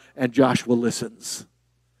Joshua and Joshua listens.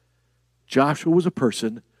 Joshua was a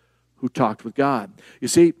person who talked with God. You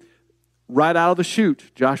see, right out of the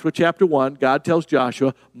chute, Joshua chapter 1, God tells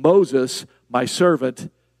Joshua, Moses, my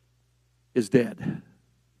servant, is dead.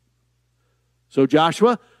 So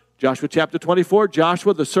Joshua chapter 24,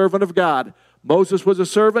 Joshua the servant of God. Moses was a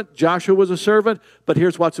servant, Joshua was a servant, but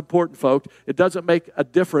here's what's important, folks. It doesn't make a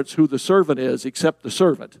difference who the servant is except the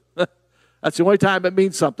servant. That's the only time it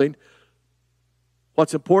means something.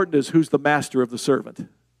 What's important is who's the master of the servant.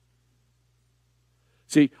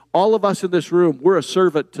 See, all of us in this room, we're a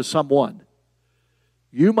servant to someone.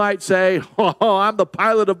 You might say, oh, I'm the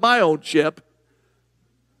pilot of my own ship.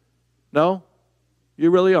 No,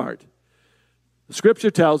 you really aren't. The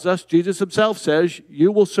Scripture tells us, Jesus himself says,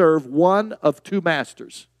 you will serve one of 2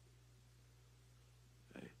 masters.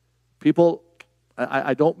 People,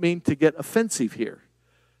 I don't mean to get offensive here.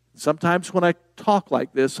 Sometimes when I talk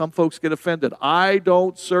like this, some folks get offended. I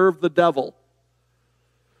don't serve the devil.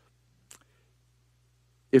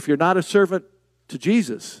 If you're not a servant to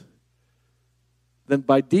Jesus, then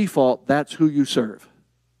by default, that's who you serve.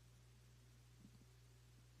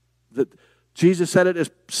 Jesus said it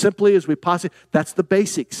as simply as we possibly. That's the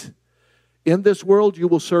basics. In this world, you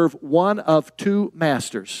will serve one of 2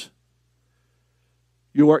 masters.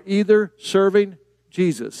 You are either serving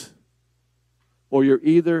Jesus or you're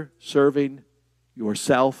either serving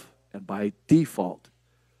yourself, and by default,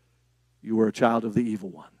 you are a child of the evil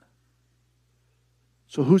one.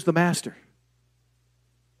 So who's the master?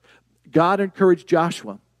 God encouraged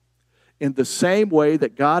Joshua in the same way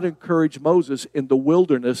that God encouraged Moses in the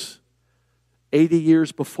wilderness 80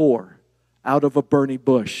 years before, out of a burning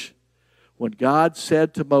bush, when God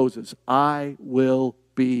said to Moses, I will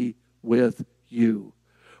be with you.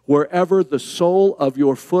 Wherever the sole of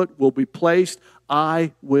your foot will be placed,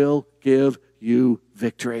 I will give you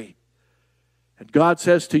victory. And God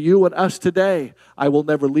says to you and us today, I will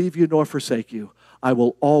never leave you nor forsake you. I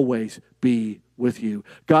will always be with you.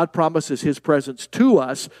 God promises His presence to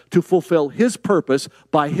us to fulfill His purpose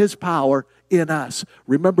by His power in us.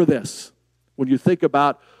 Remember this. When you think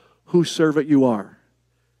about whose servant you are.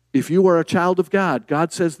 If you are a child of God,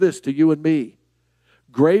 God says this to you and me.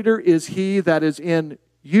 Greater is He that is in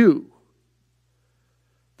you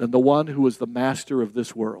than the one who is the master of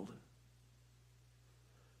this world.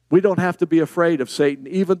 We don't have to be afraid of Satan,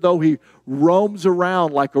 even though he roams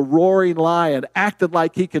around like a roaring lion, acting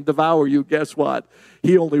like he can devour you. Guess what?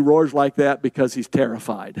 He only roars like that because he's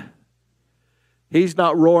terrified. He's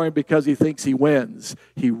not roaring because he thinks he wins.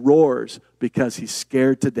 He roars because he's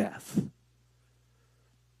scared to death.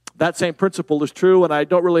 That same principle is true, and I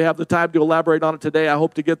don't really have the time to elaborate on it today. I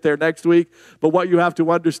hope to get there next week. But what you have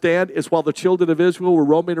to understand is while the children of Israel were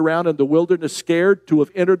roaming around in the wilderness scared to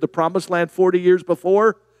have entered the promised land 40 years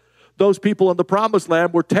before, those people in the promised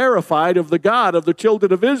land were terrified of the God of the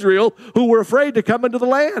children of Israel who were afraid to come into the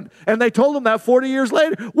land. And they told them that 40 years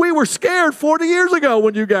later. We were scared 40 years ago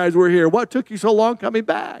when you guys were here. What took you so long coming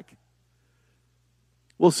back?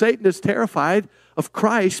 Well, Satan is terrified of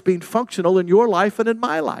Christ being functional in your life and in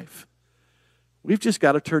my life. We've just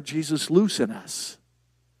got to turn Jesus loose in us.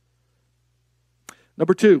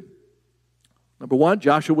 Number 2. Number 1,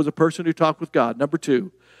 Joshua was a person who talked with God. Number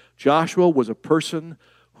 2, Joshua was a person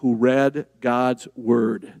who read God's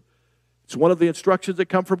word. It's one of the instructions that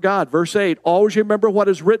come from God. Verse 8, always remember what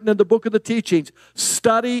is written in the book of the teachings.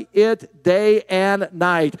 Study it day and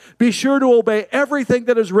night. Be sure to obey everything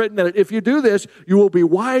that is written in it. If you do this, you will be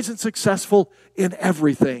wise and successful in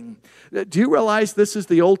everything. Do you realize this is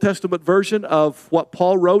the Old Testament version of what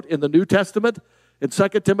Paul wrote in the New Testament? In 2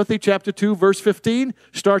 Timothy chapter 2, verse 15,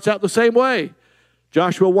 starts out the same way.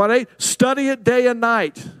 Joshua 1:8, study it day and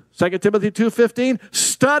night. 2 Timothy 2:15,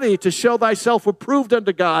 study to show thyself approved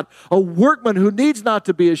unto God, a workman who needs not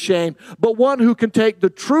to be ashamed, but one who can take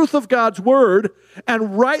the truth of God's word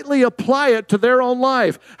and rightly apply it to their own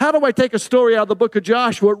life. How do I take a story out of the book of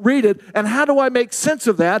Joshua, read it, and how do I make sense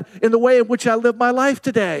of that in the way in which I live my life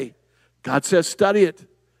today? God says study it,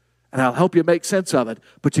 and I'll help you make sense of it,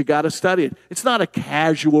 but you got to study it. It's not a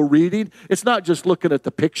casual reading. It's not just looking at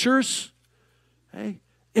the pictures. Hey,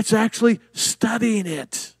 it's actually studying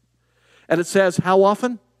it. And it says, how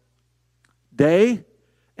often? Day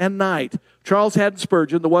and night. Charles Haddon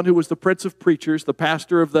Spurgeon, the one who was the Prince of Preachers, the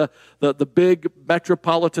pastor of the big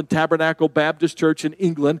Metropolitan Tabernacle Baptist Church in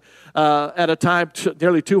England, at a time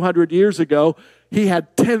nearly 200 years ago, he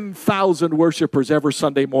had 10,000 worshipers every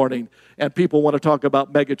Sunday morning. And people want to talk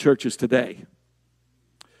about mega churches today.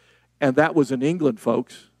 And that was in England,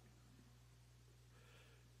 folks.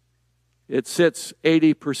 It sits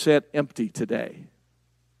 80% empty today.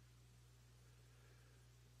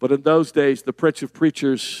 But in those days, the Prince of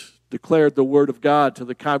Preachers declared the word of God to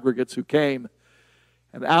the congregants who came.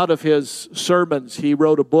 And out of his sermons, he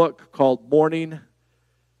wrote a book called Morning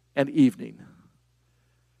and Evening.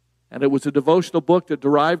 And it was a devotional book that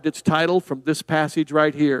derived its title from this passage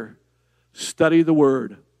right here. Study the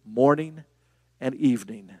word, morning and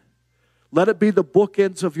evening. Let it be the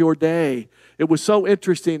bookends of your day. It was so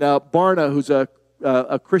interesting. Barna, who's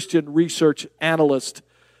a Christian research analyst,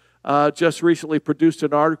 just recently produced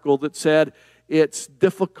an article that said it's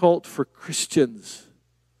difficult for Christians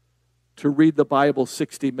to read the Bible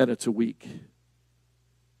 60 minutes a week.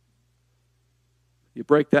 You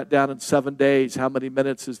break that down in 7 days. How many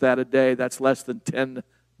minutes is that a day? That's less than 10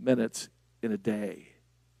 minutes in a day.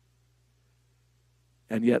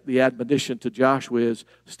 And yet the admonition to Joshua is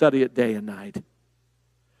study it day and night.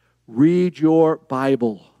 Read your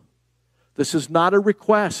Bible. This is not a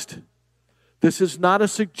request. This is not a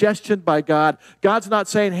suggestion by God. God's not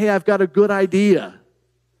saying, hey, I've got a good idea.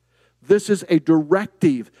 This is a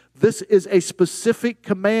directive. This is a specific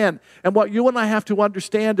command. And what you and I have to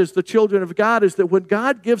understand as the children of God is that when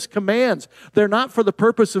God gives commands, they're not for the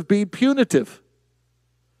purpose of being punitive.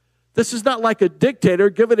 This is not like a dictator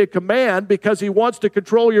giving a command because he wants to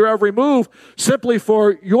control your every move simply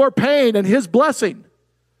for your pain and his blessing.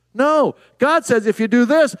 No, God says if you do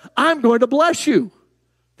this, I'm going to bless you.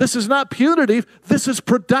 This is not punitive, this is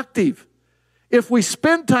productive. If we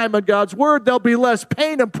spend time in God's word, there'll be less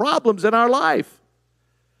pain and problems in our life.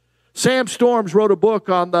 Sam Storms wrote a book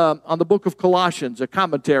on the book of Colossians, a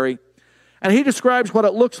commentary, and he describes what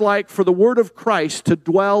it looks like for the word of Christ to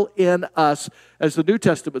dwell in us, as the New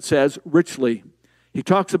Testament says, richly. He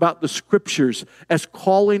talks about the scriptures as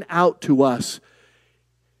calling out to us.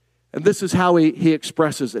 And this is how he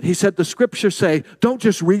expresses it. He said, the scriptures say, don't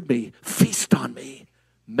just read me, feast on me.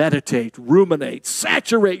 Meditate, ruminate,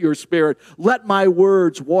 saturate your spirit. Let my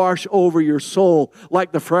words wash over your soul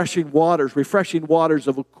like the refreshing waters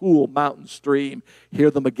of a cool mountain stream. Hear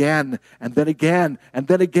them again, and then again, and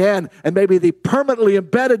then again, and maybe they permanently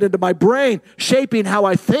embedded into my brain, shaping how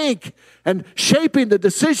I think and shaping the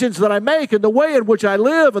decisions that I make and the way in which I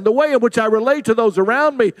live and the way in which I relate to those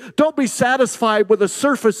around me. Don't be satisfied with a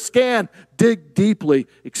surface scan. Dig deeply,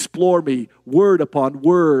 explore me, word upon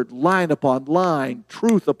word, line upon line,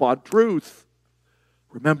 truth upon truth.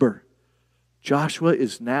 Remember, Joshua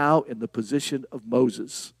is now in the position of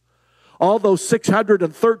Moses. All those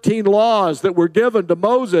 613 laws that were given to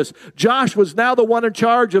Moses, Joshua's now the one in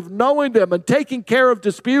charge of knowing them and taking care of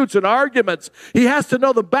disputes and arguments. He has to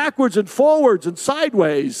know them backwards and forwards and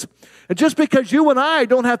sideways. And just because you and I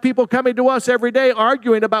don't have people coming to us every day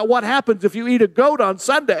arguing about what happens if you eat a goat on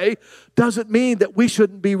Sunday, doesn't mean that we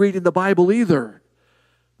shouldn't be reading the Bible either.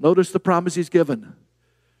 Notice the promise he's given.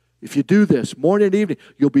 If you do this morning and evening,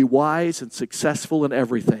 you'll be wise and successful in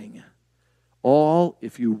everything. All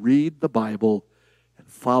if you read the Bible and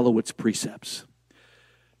follow its precepts.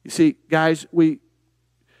 You see, guys, we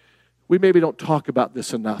maybe don't talk about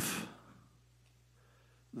this enough.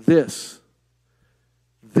 This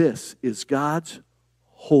is God's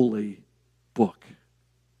holy book.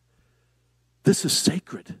 This is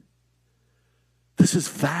sacred. This is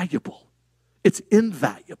valuable. It's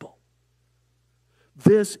invaluable.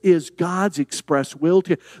 This is God's express will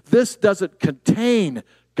to you. This doesn't contain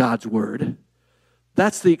God's word.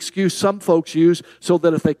 That's the excuse some folks use so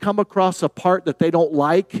that if they come across a part that they don't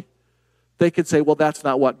like, they can say, well, that's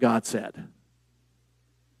not what God said.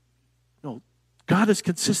 No, God is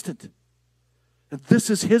consistent. And this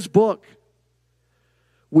is His book.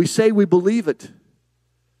 We say we believe it,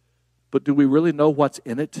 but do we really know what's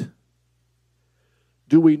in it?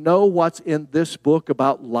 Do we know what's in this book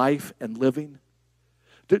about life and living?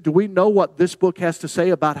 Do we know what this book has to say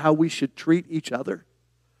about how we should treat each other?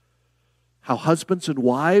 How husbands and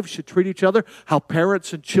wives should treat each other? How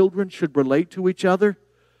parents and children should relate to each other?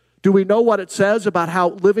 Do we know what it says about how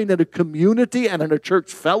living in a community and in a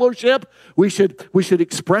church fellowship we should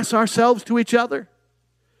express ourselves to each other?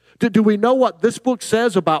 Do we know what this book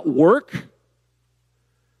says about work?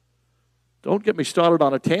 Don't get me started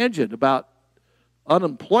on a tangent about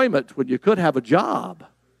unemployment when you could have a job.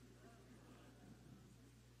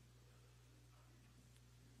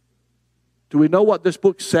 Do we know what this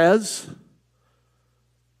book says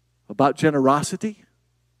about generosity?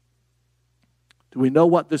 Do we know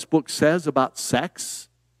what this book says about sex?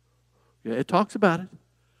 Yeah, it talks about it.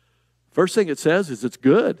 First thing it says is it's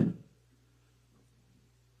good.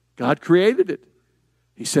 God created it.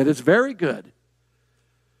 He said it's very good.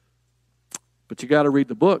 But you got to read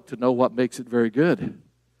the book to know what makes it very good. In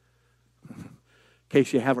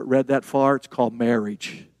case you haven't read that far, it's called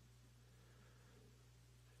marriage.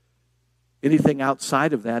 Anything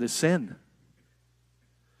outside of that is sin.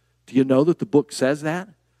 Do you know that the book says that?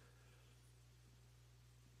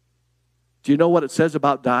 Do you know what it says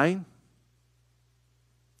about dying?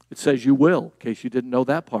 It says you will, in case you didn't know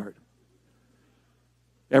that part.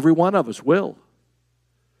 Every one of us will.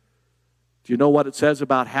 Do you know what it says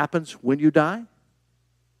about happens when you die?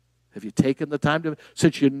 Have you taken the time to,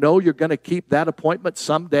 since you know you're going to keep that appointment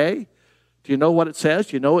someday? Do you know what it says?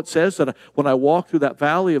 Do you know it says that when I walk through that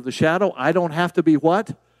valley of the shadow, I don't have to be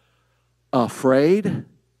what? Afraid.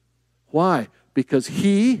 Why? Because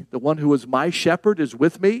He, the one who is my shepherd, is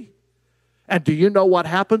with me. And do you know what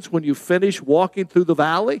happens when you finish walking through the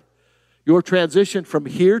valley? Your transition from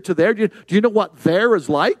here to there. Do you know what there is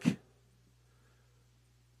like?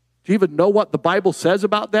 Do you even know what the Bible says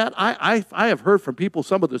about that? I have heard from people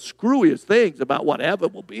some of the screwiest things about what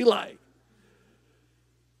heaven will be like.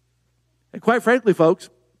 And quite frankly, folks,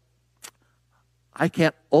 I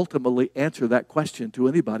can't ultimately answer that question to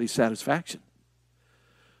anybody's satisfaction.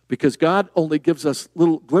 Because God only gives us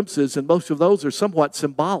little glimpses, and most of those are somewhat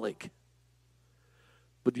symbolic.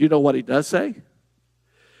 But do you know what He does say?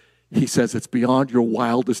 He says it's beyond your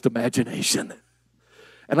wildest imagination.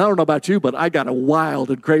 And I don't know about you, but I got a wild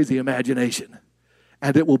and crazy imagination.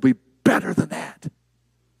 And it will be better than that.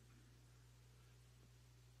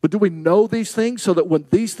 But do we know these things so that when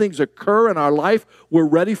these things occur in our life, we're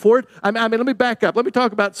ready for it? I mean, let me back up. Let me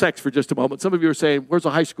talk about sex for just a moment. Some of you are saying, where's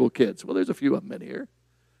the high school kids? Well, there's a few of them in here.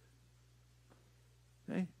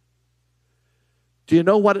 Okay. Do you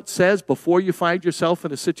know what it says before you find yourself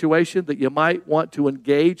in a situation that you might want to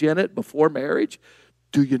engage in it before marriage?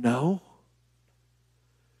 Do you know?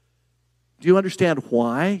 Do you understand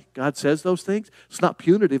why God says those things? It's not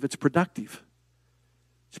punitive, it's productive.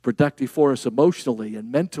 It's productive for us emotionally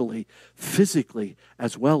and mentally, physically,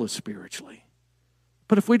 as well as spiritually.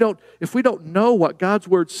 But if we don't know what God's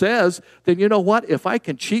Word says, then you know what? If I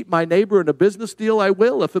can cheat my neighbor in a business deal, I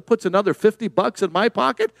will. If it puts another $50 in my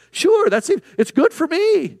pocket, sure, it's good for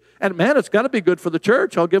me. And man, it's got to be good for the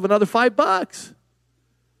church. I'll give another $5.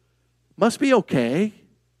 Must be okay.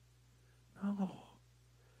 No.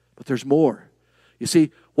 But there's more. You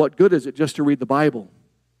see, what good is it just to read the Bible?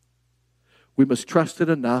 We must trust it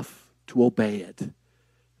enough to obey it.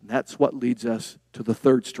 And that's what leads us to the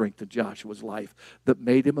third strength in Joshua's life that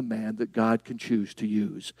made him a man that God can choose to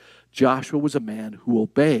use. Joshua was a man who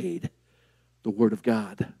obeyed the Word of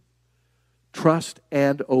God. Trust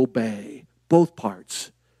and obey, both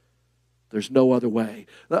parts. There's no other way.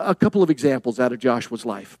 A couple of examples out of Joshua's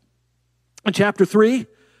life. In chapter 3,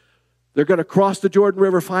 they're going to cross the Jordan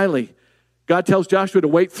River finally. God tells Joshua to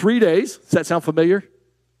wait 3 days. Does that sound familiar?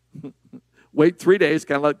 Wait 3 days,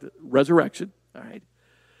 kind of like the resurrection. All right.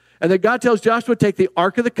 And then God tells Joshua to take the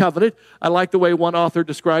Ark of the Covenant. I like the way one author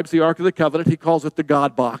describes the Ark of the Covenant. He calls it the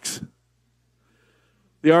God box.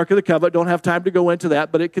 The Ark of the Covenant, don't have time to go into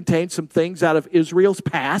that, but it contains some things out of Israel's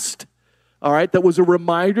past, all right, that was a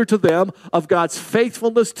reminder to them of God's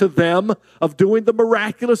faithfulness to them, of doing the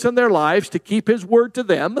miraculous in their lives to keep His word to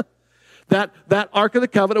them. That Ark of the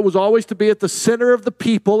Covenant was always to be at the center of the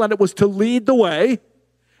people, and it was to lead the way.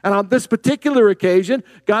 And on this particular occasion,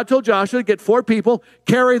 God told Joshua to get 4 people,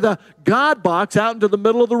 carry the God box out into the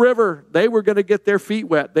middle of the river. They were going to get their feet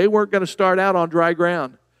wet. They weren't going to start out on dry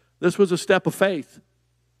ground. This was a step of faith.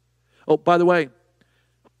 Oh, by the way,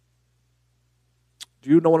 do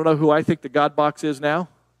you want to know who I think the God box is now?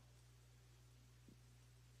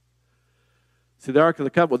 See, the Ark of the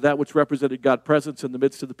Covenant was that which represented God's presence in the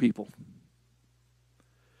midst of the people.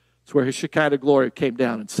 It's where His Shekinah glory came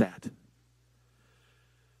down and sat. Do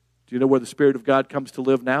you know where the Spirit of God comes to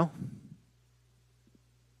live now?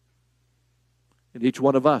 In each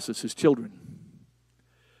one of us as His children.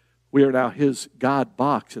 We are now His God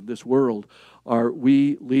box in this world. Are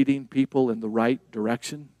we leading people in the right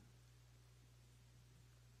direction?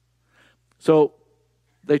 So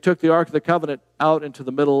they took the Ark of the Covenant out into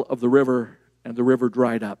the middle of the river, and the river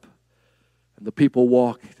dried up. And the people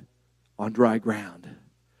walked on dry ground.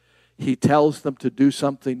 He tells them to do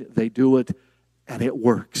something, they do it, and it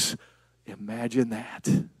works. Imagine that.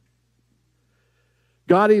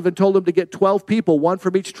 God even told them to get 12 people, 1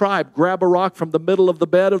 from each tribe, grab a rock from the middle of the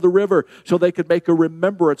bed of the river so they could make a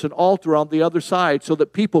remembrance, an altar on the other side so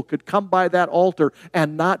that people could come by that altar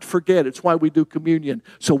and not forget. It's why we do communion,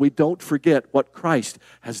 so we don't forget what Christ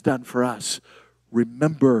has done for us.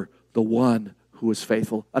 Remember the one who is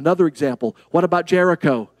faithful. Another example, what about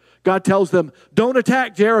Jericho? God tells them, don't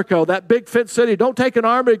attack Jericho, that big fenced city. Don't take an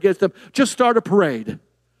army against them. Just start a parade.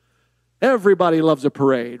 Everybody loves a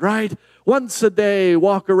parade, right? Once a day,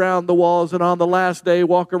 walk around the walls, and on the last day,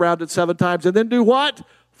 walk around it 7 times. And then do what?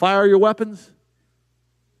 Fire your weapons?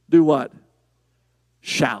 Do what?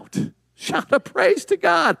 Shout. Shout a praise to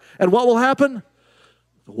God. And what will happen?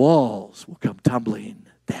 The walls will come tumbling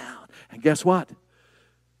down. And guess what?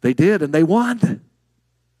 They did, and they won.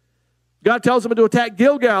 God tells them to attack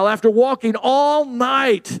Gilgal after walking all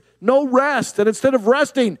night. No rest. And instead of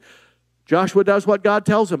resting, Joshua does what God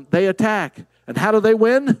tells him. They attack. And how do they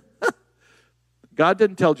win? God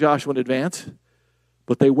didn't tell Joshua in advance.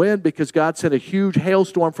 But they win because God sent a huge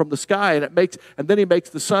hailstorm from the sky. And then He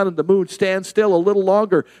makes the sun and the moon stand still a little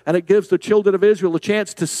longer. And it gives the children of Israel a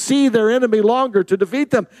chance to see their enemy longer, to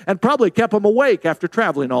defeat them. And probably kept them awake after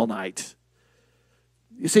traveling all night.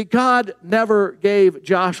 You see, God never gave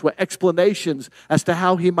Joshua explanations as to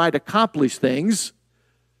how he might accomplish things.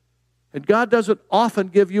 And God doesn't often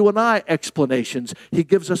give you and I explanations. He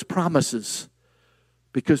gives us promises.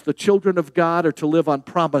 Because the children of God are to live on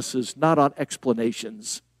promises, not on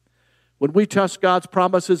explanations. When we trust God's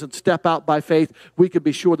promises and step out by faith, we can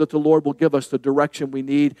be sure that the Lord will give us the direction we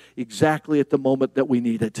need exactly at the moment that we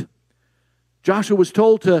need it. Joshua was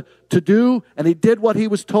told to do, and he did what he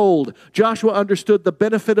was told. Joshua understood the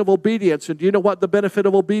benefit of obedience. And do you know what the benefit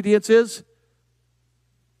of obedience is?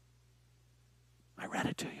 I read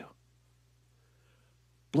it to you.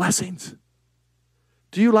 Blessings.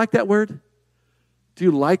 Do you like that word? Do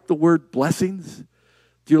you like the word blessings?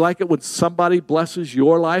 Do you like it when somebody blesses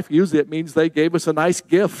your life? Usually it means they gave us a nice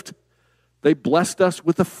gift. They blessed us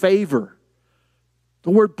with a favor.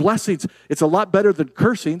 The word blessings, it's a lot better than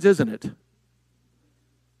cursings, isn't it?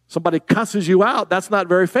 Somebody cusses you out, that's not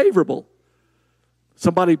very favorable.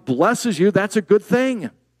 Somebody blesses you, that's a good thing.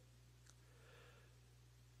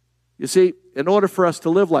 You see, in order for us to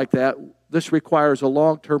live like that, this requires a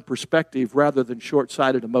long-term perspective rather than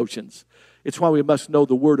short-sighted emotions. It's why we must know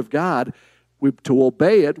the Word of God. To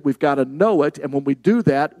obey it, we've got to know it, and when we do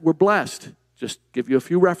that, we're blessed. Just give you a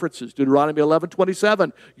few references. Deuteronomy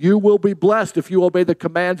 11:27. You will be blessed if you obey the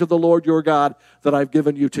commands of the Lord your God that I've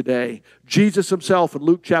given you today. Jesus Himself in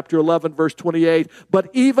Luke chapter 11, verse 28.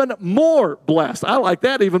 But even more blessed. I like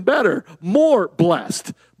that even better. More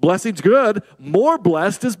blessed. Blessing's good. More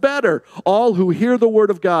blessed is better. All who hear the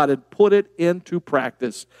word of God and put it into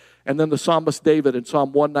practice. And then the psalmist David in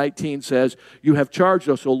Psalm 119 says, you have charged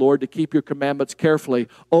us, O Lord, to keep your commandments carefully.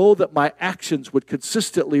 Oh, that my actions would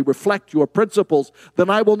consistently reflect your principles.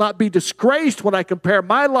 Then I will not be disgraced when I compare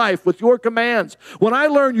my life with your commands. When I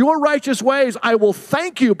learn your righteous ways, I will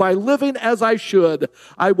thank you by living as I should.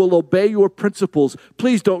 I will obey your principles.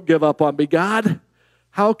 Please don't give up on me, God.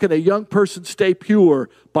 How can a young person stay pure?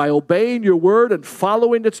 By obeying your word and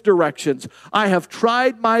following its directions. I have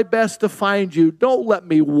tried my best to find you. Don't let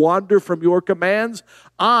me wander from your commands.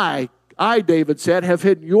 I, David said, have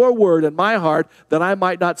hidden your word in my heart that I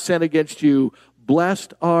might not sin against you.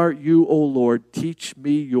 Blessed are you, O Lord. Teach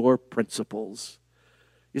me your principles.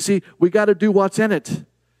 You see, we got to do what's in it.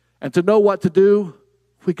 And to know what to do,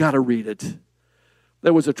 we got to read it.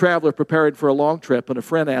 There was a traveler preparing for a long trip, and a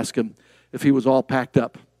friend asked him if he was all packed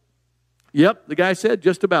up. Yep, the guy said,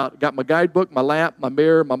 just about. Got my guidebook, my lamp, my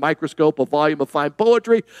mirror, my microscope, a volume of fine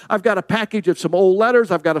poetry. I've got a package of some old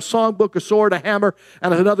letters. I've got a songbook, a sword, a hammer,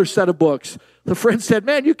 and another set of books. The friend said,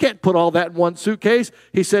 man, you can't put all that in one suitcase.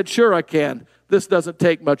 He said, sure I can. This doesn't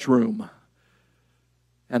take much room.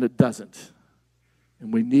 And it doesn't.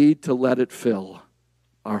 And we need to let it fill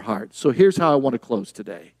our hearts. So here's how I want to close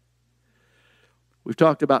today. We've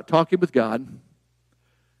talked about talking with God.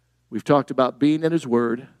 We've talked about being in His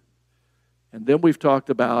Word. And then we've talked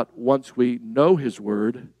about, once we know His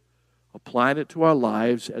Word, applying it to our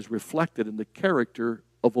lives as reflected in the character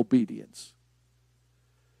of obedience.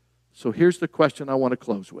 So here's the question I want to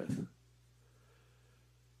close with.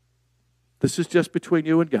 This is just between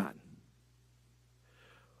you and God.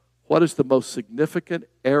 What is the most significant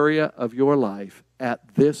area of your life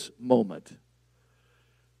at this moment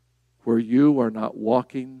where you are not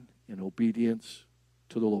walking in obedience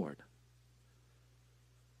to the Lord?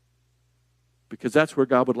 Because that's where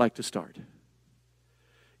God would like to start.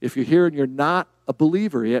 If you're here and you're not a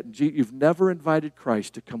believer yet, and you've never invited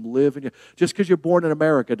Christ to come live in you, just because you're born in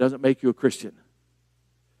America doesn't make you a Christian.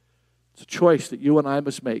 It's a choice that you and I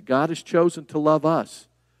must make. God has chosen to love us.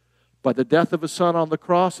 By the death of His Son on the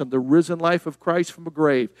cross and the risen life of Christ from the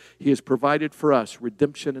grave, He has provided for us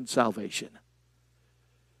redemption and salvation.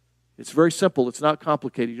 It's very simple. It's not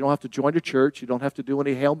complicated. You don't have to join a church. You don't have to do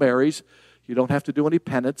any Hail Marys. You don't have to do any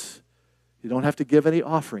penance. You don't have to give any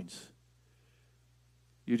offerings.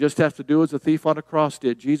 You just have to do as the thief on the cross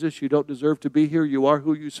did. Jesus, you don't deserve to be here. You are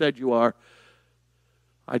who you said you are.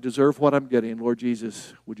 I deserve what I'm getting. Lord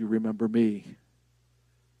Jesus, would you remember me?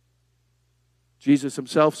 Jesus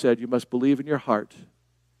Himself said you must believe in your heart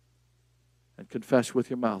and confess with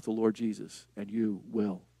your mouth the Lord Jesus, and you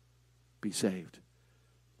will be saved.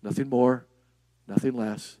 Nothing more, nothing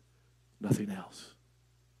less, nothing else.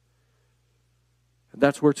 And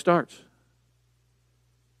that's where it starts.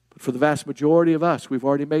 But for the vast majority of us, we've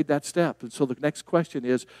already made that step. And so the next question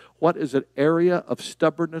is, what is an area of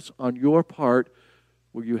stubbornness on your part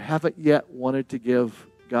where you haven't yet wanted to give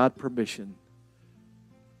God permission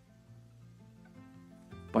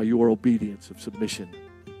by your obedience of submission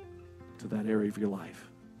to that area of your life?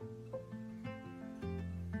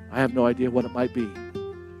 I have no idea what it might be.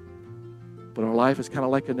 But our life is kind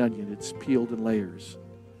of like an onion. It's peeled in layers.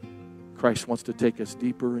 Christ wants to take us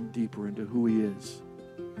deeper and deeper into who He is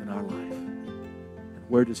in our life. And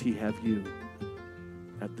where does He have you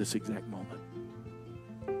at this exact moment?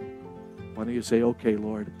 Why don't you say, okay,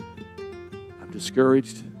 Lord, I'm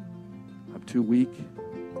discouraged, I'm too weak,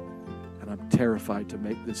 and I'm terrified to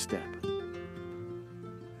make this step.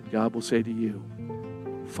 And God will say to you,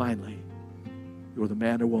 finally, you're the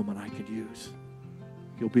man or woman I could use.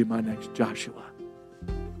 You'll be my next Joshua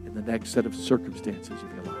in the next set of circumstances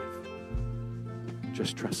of your life.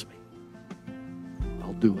 Just trust me.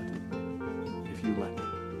 I'll do it if you let me.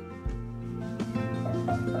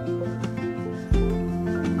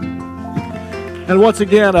 And once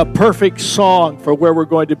again, a perfect song for where we're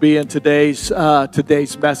going to be in today's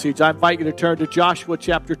message. I invite you to turn to Joshua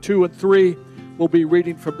chapter 2 and 3. We'll be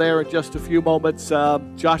reading from there in just a few moments.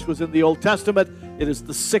 Joshua's in the Old Testament. It is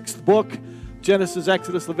the 6th book. Genesis,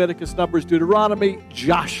 Exodus, Leviticus, Numbers, Deuteronomy,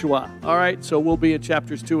 Joshua. All right, so we'll be in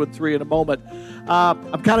chapters 2 and 3 in a moment.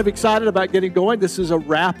 I'm kind of excited about getting going. This is a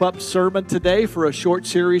wrap-up sermon today for a short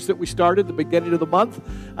series that we started at the beginning of the month.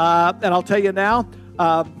 And I'll tell you now,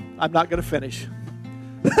 I'm not going to finish.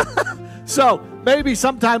 So maybe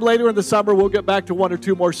sometime later in the summer we'll get back to 1 or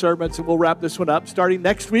 2 more sermons and we'll wrap this one up. Starting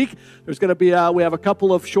next week, there's going to be we have a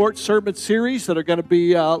couple of short sermon series that are going to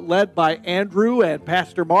be led by Andrew and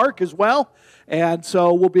Pastor Mark as well. And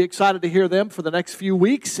so we'll be excited to hear them for the next few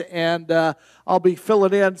weeks. And I'll be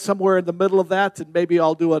filling in somewhere in the middle of that, and maybe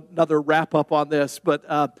I'll do another wrap up on this. But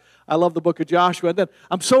I love the book of Joshua. And then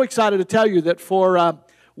I'm so excited to tell you that for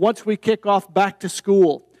once we kick off back to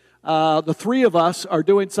school, the 3 of us are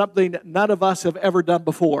doing something none of us have ever done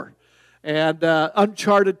before. And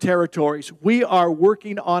uncharted territories. We are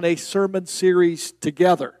working on a sermon series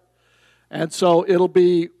together. And so it'll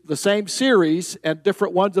be the same series and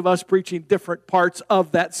different ones of us preaching different parts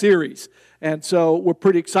of that series. And so we're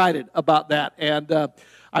pretty excited about that. And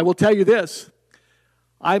I will tell you this,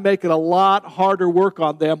 I make it a lot harder work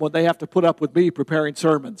on them when they have to put up with me preparing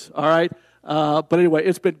sermons, all right? But anyway,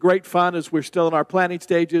 it's been great fun as we're still in our planning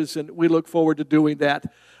stages, and we look forward to doing that.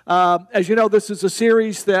 As you know, this is a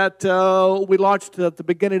series that we launched at the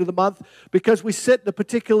beginning of the month because we sit in a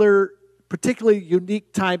particularly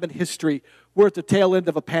unique time in history. We're at the tail end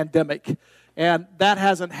of a pandemic, and that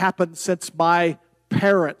hasn't happened since my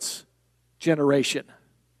parents' generation.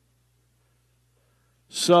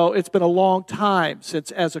 So it's been a long time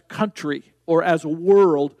since as a country or as a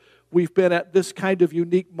world we've been at this kind of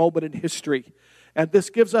unique moment in history. And this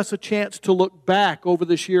gives us a chance to look back over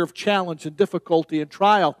this year of challenge and difficulty and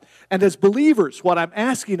trial. And as believers, what I'm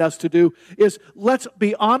asking us to do is let's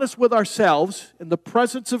be honest with ourselves in the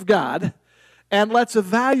presence of God, and let's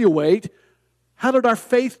evaluate how did our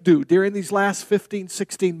faith do during these last 15,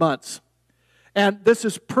 16 months. And this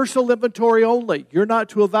is personal inventory only. You're not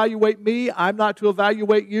to evaluate me. I'm not to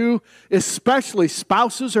evaluate you. Especially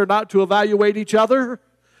spouses are not to evaluate each other.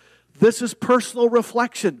 This is personal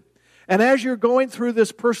reflection. And as you're going through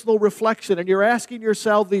this personal reflection and you're asking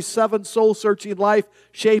yourself these 7 soul-searching,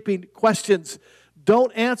 life-shaping questions,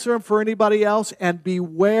 don't answer them for anybody else, and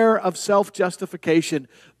beware of self-justification.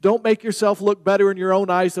 Don't make yourself look better in your own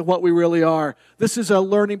eyes than what we really are. This is a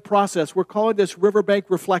learning process. We're calling this Riverbank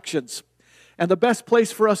Reflections. And the best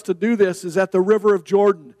place for us to do this is at the River of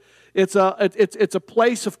Jordan. It's a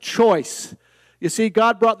place of choice. You see,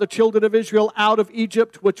 God brought the children of Israel out of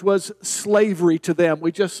Egypt, which was slavery to them.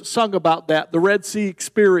 We just sung about that, the Red Sea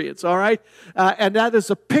experience, all right? And that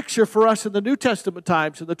is a picture for us in the New Testament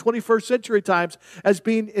times, in the 21st century times, as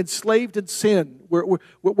being enslaved in sin.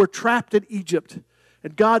 We're trapped in Egypt.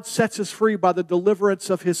 And God sets us free by the deliverance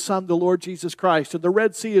of His Son, the Lord Jesus Christ. And the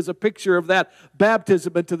Red Sea is a picture of that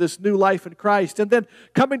baptism into this new life in Christ. And then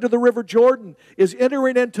coming to the River Jordan is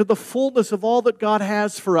entering into the fullness of all that God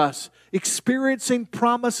has for us, experiencing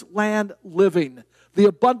promised land living, the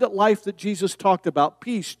abundant life that Jesus talked about,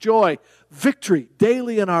 peace, joy, victory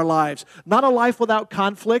daily in our lives. Not a life without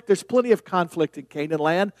conflict. There's plenty of conflict in Canaan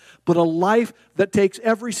land, but a life that takes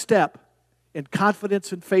every step in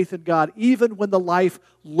confidence and faith in God, even when the life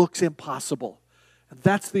looks impossible. And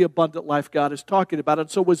that's the abundant life God is talking about.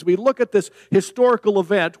 And so as we look at this historical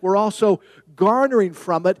event, we're also garnering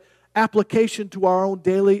from it application to our own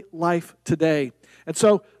daily life today. And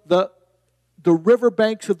so the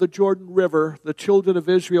riverbanks of the Jordan River, the children of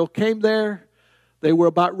Israel came there. They were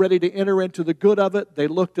about ready to enter into the good of it. They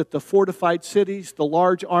looked at the fortified cities, the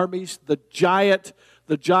large armies, the giants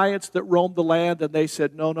that roamed the land, and they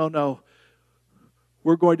said, no, no, no.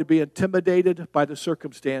 We're going to be intimidated by the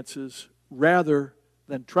circumstances rather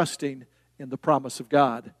than trusting in the promise of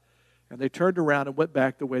God. And they turned around and went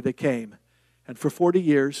back the way they came. And for 40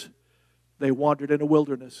 years, they wandered in a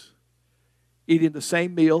wilderness, eating the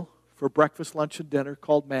same meal for breakfast, lunch, and dinner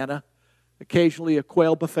called manna. Occasionally, a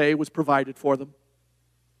quail buffet was provided for them.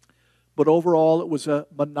 But overall, it was a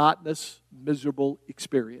monotonous, miserable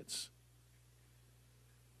experience.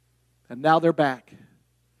 And now they're back.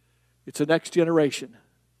 It's the next generation.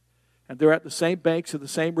 And they're at the same banks of the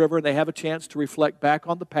same river, and they have a chance to reflect back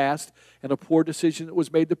on the past and a poor decision that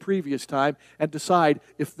was made the previous time and decide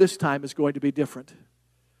if this time is going to be different.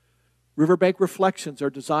 Riverbank reflections are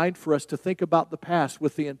designed for us to think about the past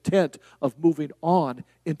with the intent of moving on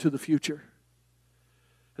into the future.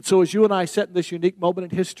 And so as you and I sit in this unique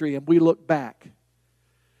moment in history and we look back,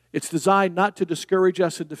 it's designed not to discourage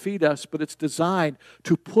us and defeat us, but it's designed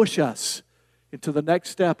to push us into the next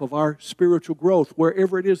step of our spiritual growth,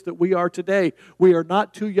 wherever it is that we are today. We are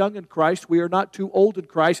not too young in Christ. We are not too old in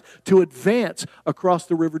Christ to advance across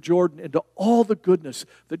the River Jordan into all the goodness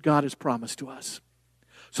that God has promised to us.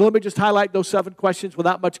 So let me just highlight those 7 questions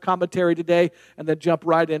without much commentary today and then jump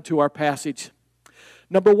right into our passage.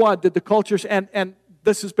 Number 1, did the cultures, and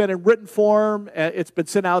this has been in written form. It's been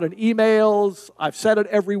sent out in emails. I've said it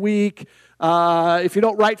every week. If you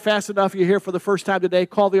don't write fast enough, you're here for the first time today,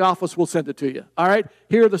 call the office, we'll send it to you. All right?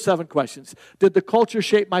 Here are the 7 questions. Did the culture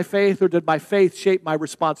shape my faith, or did my faith shape my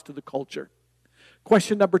response to the culture?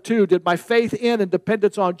 Question number 2, did my faith in and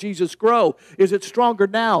dependence on Jesus grow? Is it stronger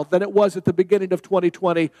now than it was at the beginning of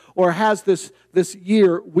 2020, or has this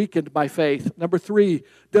year weakened my faith? Number 3,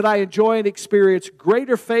 did I enjoy and experience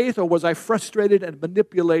greater faith, or was I frustrated and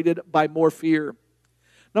manipulated by more fear?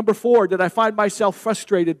 Number 4, did I find myself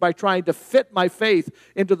frustrated by trying to fit my faith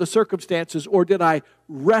into the circumstances, or did I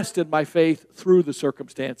rest in my faith through the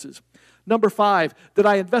circumstances? Number 5, did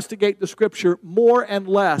I investigate the Scripture more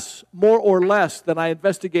or less than I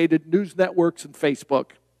investigated news networks and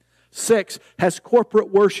Facebook? 6, has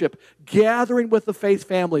corporate worship, gathering with the faith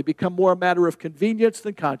family, become more a matter of convenience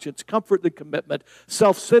than conscience, comfort than commitment,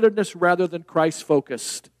 self-centeredness rather than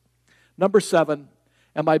Christ-focused? Number 7,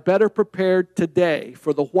 am I better prepared today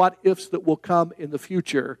for the what-ifs that will come in the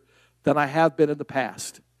future than I have been in the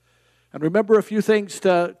past? And remember a few things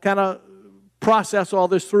to kind of process all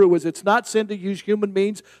this through is it's not sin to use human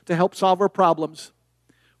means to help solve our problems.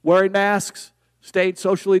 Wearing masks, staying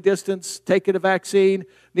socially distanced, taking a vaccine,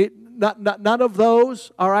 none of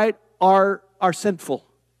those, all right, are sinful.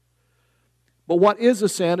 But what is a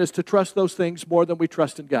sin is to trust those things more than we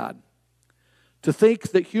trust in God. To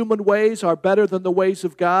think that human ways are better than the ways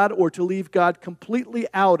of God, or to leave God completely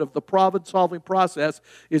out of the problem-solving process,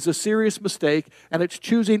 is a serious mistake, and it's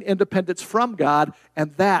choosing independence from God,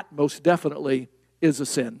 and that most definitely is a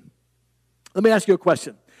sin. Let me ask you a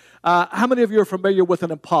question. How many of you are familiar with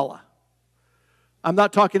an Impala? I'm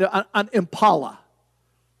not talking about an Impala,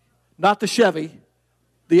 not the Chevy,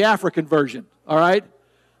 the African version, all right?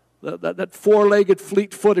 That four-legged,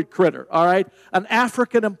 fleet-footed critter, all right? An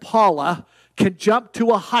African Impala can jump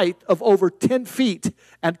to a height of over 10 feet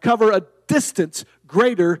and cover a distance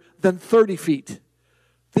greater than 30 feet.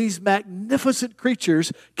 These magnificent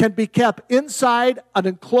creatures can be kept inside an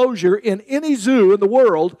enclosure in any zoo in the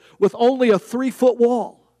world with only a 3-foot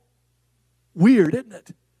wall. Weird, isn't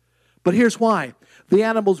it? But here's why. The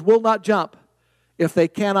animals will not jump if they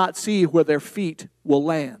cannot see where their feet will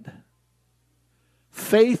land.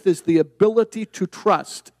 Faith is the ability to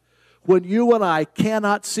trust when you and I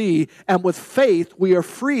cannot see, and with faith we are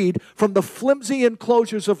freed from the flimsy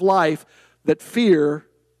enclosures of life that fear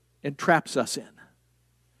entraps us in.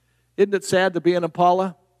 Isn't it sad to be an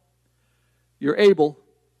Impala? You're able,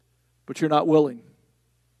 but you're not willing.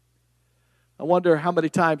 I wonder how many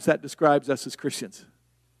times that describes us as Christians.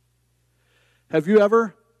 Have you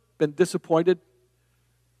ever been disappointed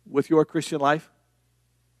with your Christian life?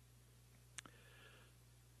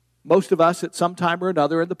 Most of us at some time or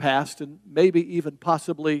another in the past, and maybe even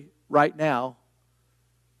possibly right now,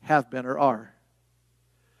 have been or are.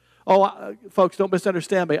 Folks, don't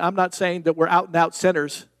misunderstand me. I'm not saying that we're out-and-out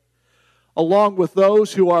sinners, along with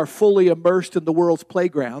those who are fully immersed in the world's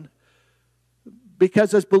playground.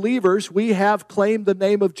 Because as believers, we have claimed the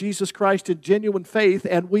name of Jesus Christ in genuine faith,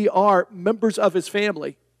 and we are members of His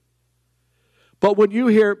family. But when you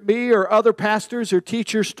hear me or other pastors or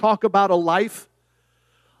teachers talk about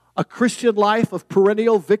a Christian life of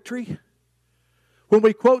perennial victory, when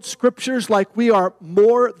we quote scriptures like we are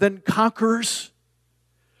more than conquerors,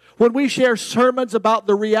 when we share sermons about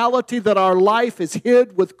the reality that our life is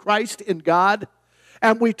hid with Christ in God,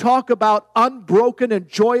 and we talk about unbroken and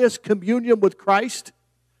joyous communion with Christ,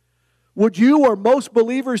 would you or most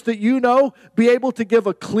believers that you know be able to give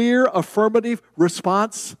a clear affirmative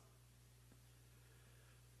response?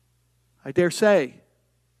 I dare say,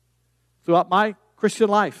 throughout my Christian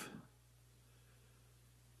life,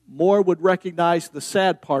 more would recognize the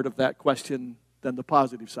sad part of that question than the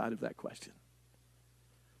positive side of that question.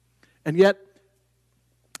 And yet,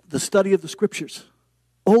 the study of the Scriptures,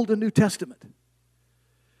 Old and New Testament,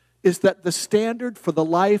 is that the standard for the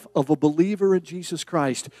life of a believer in Jesus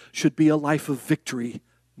Christ should be a life of victory,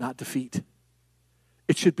 not defeat.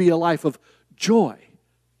 It should be a life of joy,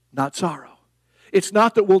 not sorrow. It's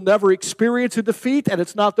not that we'll never experience a defeat, and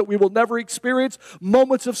it's not that we will never experience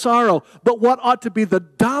moments of sorrow, but what ought to be the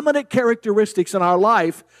dominant characteristics in our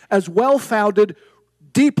life as well-founded,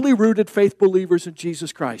 deeply rooted faith believers in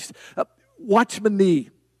Jesus Christ. Watchman Nee.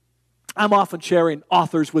 I'm often sharing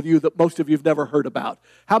authors with you that most of you have never heard about.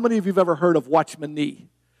 How many of you have ever heard of Watchman Nee?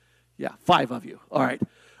 Yeah, 5 of you. All right.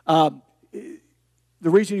 The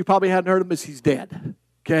reason you probably hadn't heard of him is he's dead,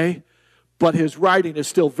 okay? But his writing is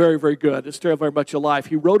still very, very good. It's still very much alive.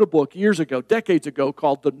 He wrote a book years ago, decades ago,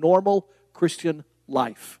 called The Normal Christian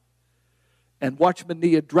Life. And Watchman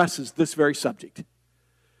Nee addresses this very subject.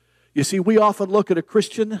 You see, we often look at a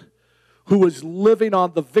Christian who is living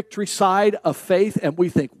on the victory side of faith, and we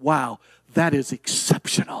think, wow, that is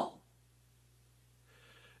exceptional.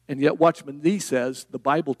 And yet Watchman Nee says, the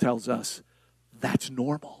Bible tells us, that's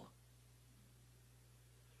normal.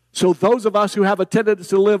 So those of us who have a tendency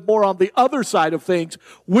to live more on the other side of things,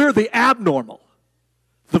 we're the abnormal.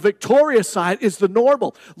 The victorious side is the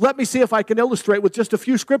normal. Let me see if I can illustrate with just a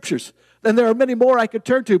few scriptures. And there are many more I could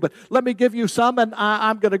turn to, but let me give you some, and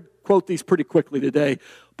I'm going to quote these pretty quickly today.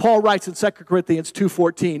 Paul writes in 2 Corinthians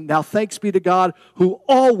 2:14, now thanks be to God who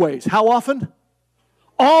always, how often?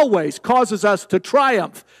 Always causes us to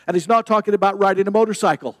triumph. And he's not talking about riding a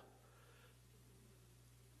motorcycle.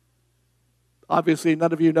 Obviously,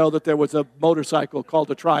 none of you know that there was a motorcycle called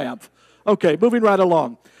a Triumph. Okay, moving right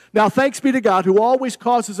along. Now, thanks be to God who always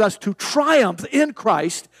causes us to triumph in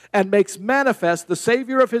Christ and makes manifest the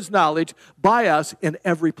Savior of His knowledge by us in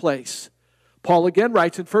every place. Paul again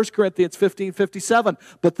writes in 1 Corinthians 15:57,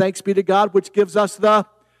 but thanks be to God which gives us the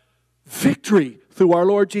victory through our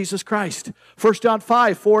Lord Jesus Christ. 1 John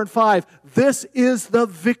 5:4 and 5, this is the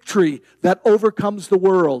victory that overcomes the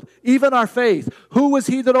world, even our faith. Who is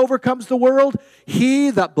he that overcomes the world? He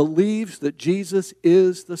that believes that Jesus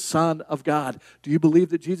is the Son of God. Do you believe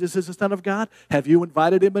that Jesus is the Son of God? Have you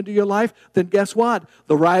invited Him into your life? Then guess what?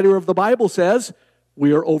 The writer of the Bible says,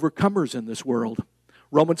 We are overcomers in this world.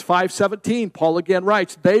 Romans 5:17, Paul again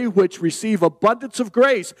writes, they which receive abundance of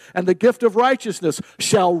grace and the gift of righteousness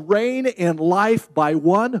shall reign in life by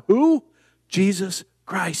one, who? Jesus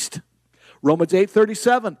Christ. Romans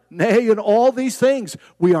 8:37, nay, in all these things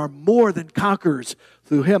we are more than conquerors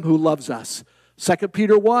through him who loves us. 2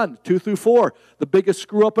 Peter 1:2-4, the biggest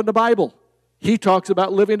screw up in the Bible. He talks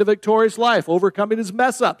about living a victorious life, overcoming his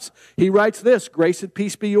mess-ups. He writes this, grace and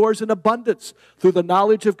peace be yours in abundance through the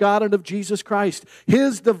knowledge of God and of Jesus Christ.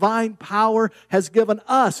 His divine power has given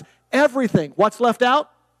us everything. What's left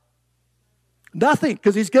out? Nothing,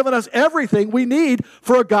 because he's given us everything we need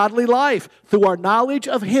for a godly life through our knowledge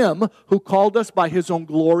of him who called us by his own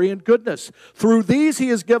glory and goodness. Through these he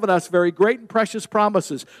has given us very great and precious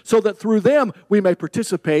promises, so that through them we may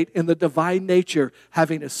participate in the divine nature,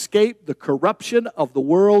 having escaped the corruption of the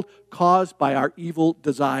world caused by our evil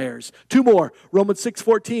desires. Two more, Romans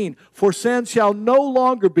 6:14, for sin shall no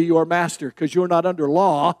longer be your master, because you're not under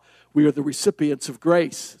law. We are the recipients of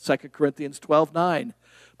grace. 2 Corinthians 12:9.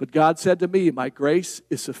 But God said to me, my grace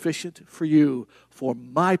is sufficient for you, for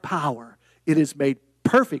my power, it is made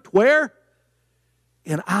perfect. Where?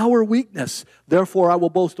 In our weakness. Therefore, I will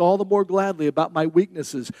boast all the more gladly about my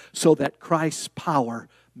weaknesses, so that Christ's power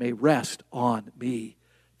may rest on me.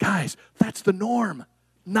 Guys, that's the norm,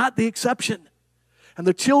 not the exception. And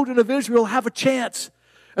the children of Israel have a chance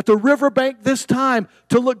at the riverbank this time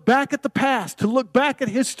to look back at the past, to look back at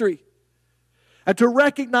history, and to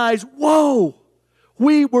recognize, whoa,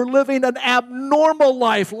 we were living an abnormal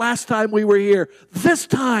life last time we were here. This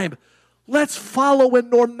time, let's follow in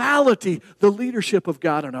normality the leadership of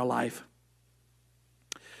God in our life.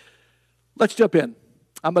 Let's jump in.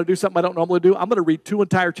 I'm going to do something I don't normally do. I'm going to read 2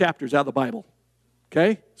 entire chapters out of the Bible.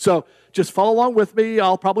 Okay? So just follow along with me.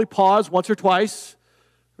 I'll probably pause once or twice,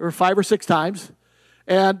 or 5 or 6 times.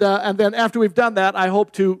 And then after we've done that, I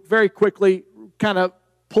hope to very quickly kind of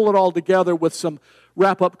pull it all together with some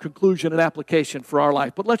wrap-up conclusion and application for our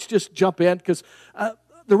life. But let's just jump in, because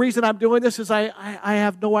the reason I'm doing this is I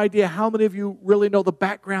have no idea how many of you really know the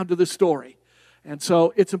background to this story. And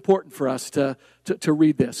so it's important for us to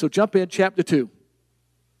read this. So jump in, chapter 2.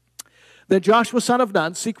 Then Joshua, son of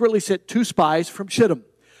Nun, secretly sent 2 spies from Shittim.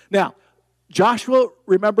 Now, Joshua,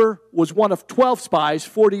 remember, was one of 12 spies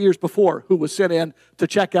 40 years before who was sent in to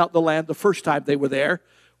check out the land the first time they were there,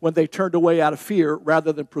 when they turned away out of fear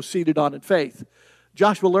rather than proceeded on in faith.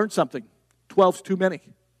 Joshua learned something. 12's too many.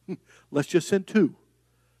 Let's just send 2.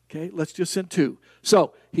 Okay, let's just send 2.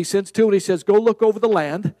 So he sends 2 and he says, go look over the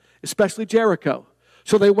land, especially Jericho.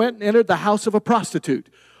 So they went and entered the house of a prostitute.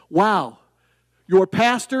 Wow. Your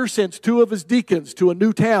pastor sends 2 of his deacons to a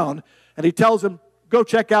new town, and he tells them, go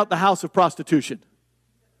check out the house of prostitution.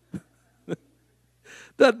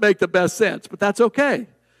 Doesn't make the best sense, but that's okay.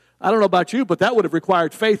 I don't know about you, but that would have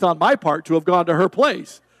required faith on my part to have gone to her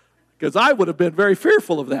place, because I would have been very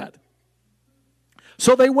fearful of that.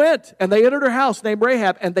 So they went, and they entered her house named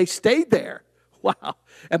Rahab, and they stayed there. Wow.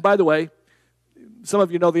 And by the way, some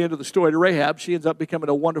of you know the end of the story to Rahab. She ends up becoming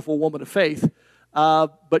a wonderful woman of faith,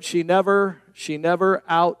 but she never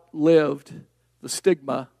outlived the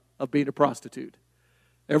stigma of being a prostitute.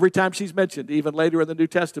 Every time she's mentioned, even later in the New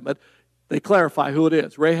Testament, they clarify who it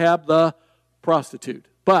is, Rahab the prostitute.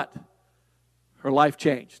 But her life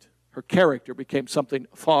changed. Her character became something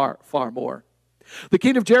far, far more. The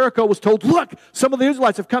king of Jericho was told, look, some of the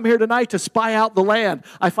Israelites have come here tonight to spy out the land.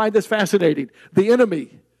 I find this fascinating. The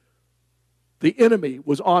enemy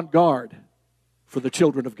was on guard for the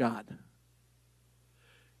children of God.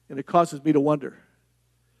 And it causes me to wonder,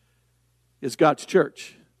 is God's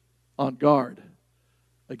church on guard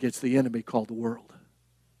against the enemy called the world?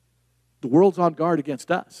 The world's on guard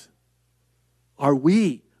against us. Are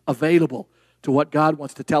we available to what God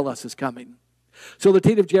wants to tell us is coming? So the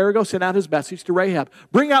king of Jericho sent out his message to Rahab.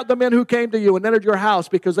 Bring out the men who came to you and entered your house,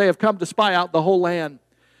 because they have come to spy out the whole land.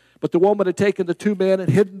 But the woman had taken the 2 men and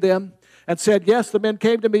hidden them and said, yes, the men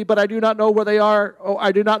came to me, but I do not know where they are. Oh,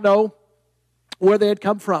 I do not know where they had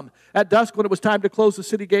come from. At dusk, when it was time to close the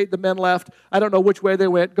city gate, the men left. I don't know which way they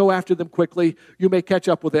went. Go after them quickly. You may catch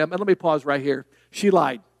up with them. And let me pause right here. She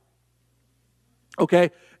lied. Okay?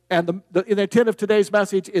 And the intent of today's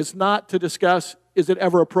message is not to discuss, is it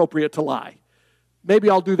ever appropriate to lie? Maybe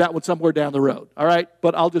I'll do that one somewhere down the road, all right?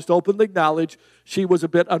 But I'll just openly acknowledge she was a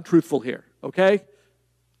bit untruthful here, okay?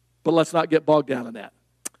 But let's not get bogged down in that.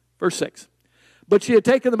 Verse 6. But she had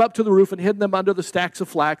taken them up to the roof and hidden them under the stacks of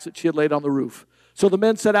flax that she had laid on the roof. So the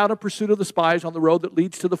men set out in pursuit of the spies on the road that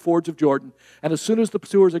leads to the fords of Jordan. And as soon as the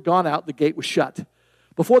pursuers had gone out, the gate was shut.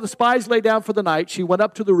 Before the spies lay down for the night, she went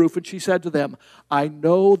up to the roof and she said to them, I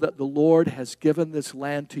know that the Lord has given this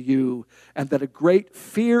land to you, and that a great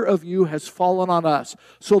fear of you has fallen on us,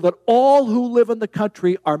 so that all who live in the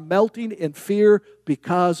country are melting in fear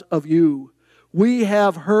because of you. We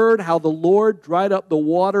have heard how the Lord dried up the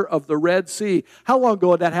water of the Red Sea. How long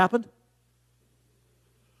ago had that happened?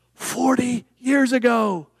 40 years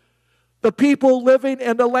ago. The people living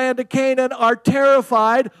in the land of Canaan are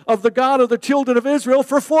terrified of the God of the children of Israel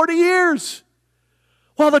for 40 years.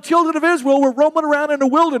 While the children of Israel were roaming around in the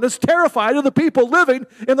wilderness, terrified of the people living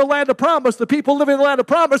in the land of promise, the people living in the land of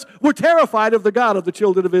promise were terrified of the God of the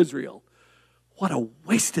children of Israel. What a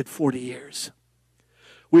wasted 40 years.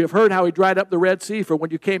 We have heard how he dried up the Red Sea for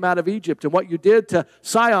when you came out of Egypt, and what you did to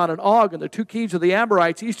Sihon and Og and the two kings of the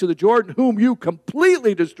Amorites east of the Jordan, whom you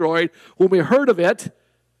completely destroyed. When we heard of it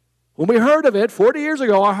 40 years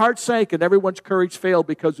ago, our hearts sank and everyone's courage failed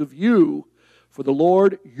because of you. For the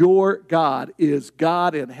Lord your God is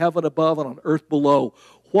God in heaven above and on earth below.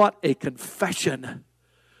 What a confession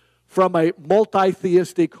from a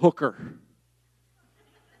multi-theistic hooker.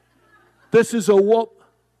 This is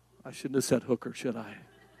I shouldn't have said hooker, should I?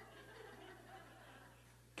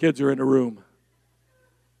 Kids are in the room.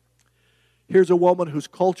 Here's a woman whose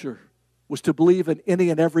culture was to believe in any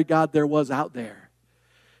and every God there was out there.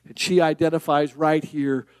 And she identifies right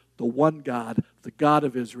here the one God, the God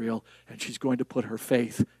of Israel, and she's going to put her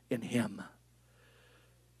faith in him.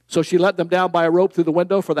 So she let them down by a rope through the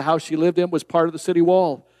window, for the house she lived in was part of the city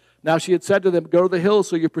wall. Now she had said to them, go to the hills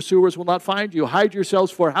so your pursuers will not find you. Hide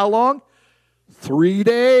yourselves for how long? 3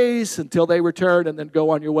 days until they return, and then go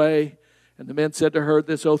on your way. And the men said to her,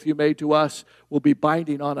 this oath you made to us will be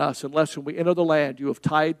binding on us, unless when we enter the land you have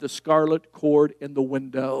tied the scarlet cord in the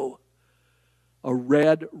window. A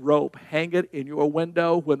red rope. Hang it in your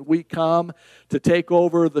window when we come to take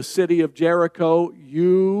over the city of Jericho.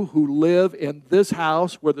 You who live in this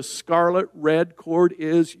house where the scarlet red cord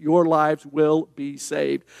is, your lives will be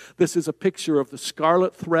saved. This is a picture of the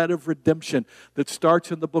scarlet thread of redemption that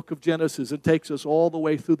starts in the book of Genesis and takes us all the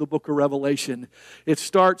way through the book of Revelation. It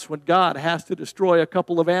starts when God has to destroy a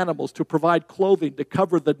couple of animals to provide clothing to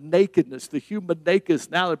cover the nakedness, the human nakedness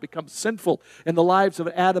now that becomes sinful in the lives of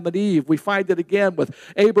Adam and Eve. We find it again with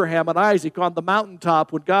Abraham and Isaac on the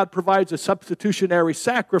mountaintop when God provides a substitutionary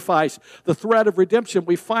sacrifice, the thread of redemption.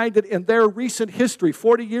 We find it in their recent history,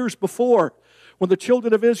 40 years before, when the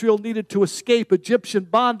children of Israel needed to escape Egyptian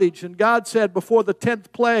bondage. And God said before the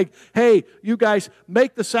 10th plague, hey, you guys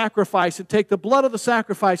make the sacrifice and take the blood of the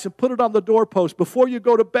sacrifice and put it on the doorpost before you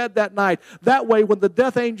go to bed that night. That way, when the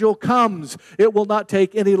death angel comes, it will not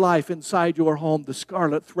take any life inside your home. The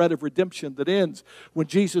scarlet thread of redemption that ends when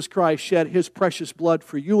Jesus Christ shed his precious blood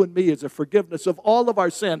for you and me as a forgiveness of all of our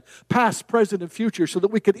sin, past, present, and future, so that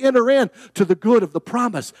we could enter in to the good of the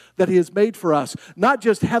promise that he has made for us. Not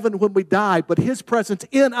just heaven when we die, but his presence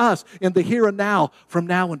in us in the here and now, from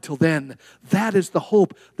now until then. That is the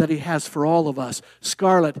hope that he has for all of us.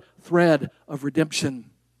 Scarlet thread of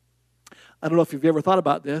redemption. I don't know if you've ever thought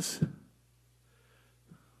about this.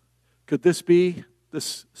 Could this be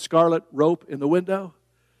this scarlet rope in the window?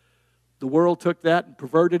 The world took that and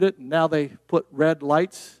perverted it, and now they put red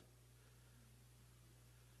lights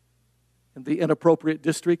in the inappropriate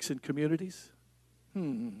districts and communities.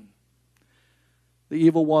 The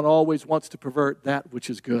evil one always wants to pervert that which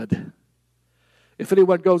is good. If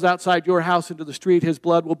anyone goes outside your house into the street, his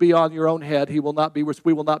blood will be on your own head. We will not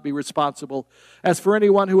be responsible. As for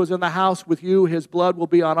anyone who is in the house with you, his blood will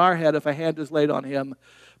be on our head if a hand is laid on him.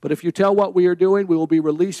 But if you tell what we are doing, we will be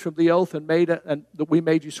released from the oath and that we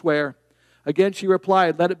made you swear. Again she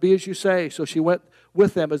replied, let it be as you say. So she went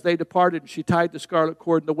with them as they departed, and she tied the scarlet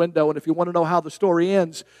cord in the window. And if you want to know how the story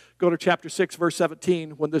ends, go to chapter 6, verse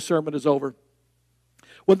 17, when this sermon is over.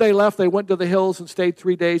 When they left, they went to the hills and stayed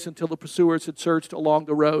 3 days until the pursuers had searched along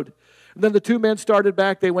the road. And then the two men started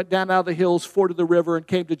back. They went down out of the hills, forded the river, and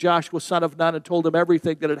came to Joshua, son of Nun, and told him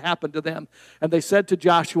everything that had happened to them. And they said to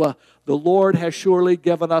Joshua, the Lord has surely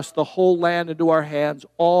given us the whole land into our hands.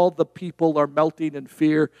 All the people are melting in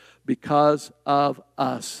fear because of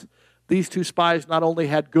us. These two spies not only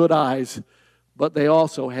had good eyes, but they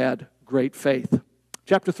also had great faith.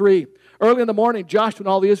 Chapter 3. Early in the morning, Joshua and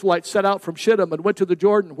all the Israelites set out from Shittim and went to the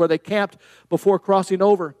Jordan, where they camped before crossing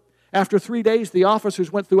over. After 3 days, the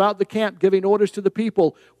officers went throughout the camp, giving orders to the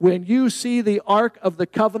people, when you see the ark of the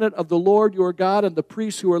covenant of the Lord your God and the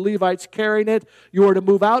priests who are Levites carrying it, you are to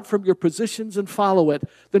move out from your positions and follow it.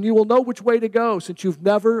 Then you will know which way to go, since you've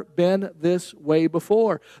never been this way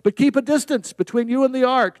before. But keep a distance between you and the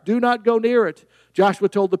ark. Do not go near it. Joshua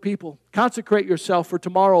told the people, consecrate yourself, for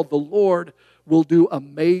tomorrow the Lord will do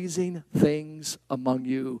amazing things among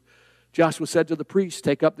you. Joshua said to the priests,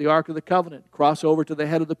 take up the Ark of the Covenant, cross over to the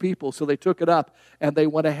head of the people. So they took it up, and they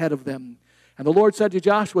went ahead of them. And the Lord said to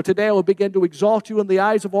Joshua, today I will begin to exalt you in the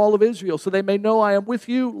eyes of all of Israel, so they may know I am with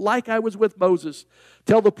you like I was with Moses.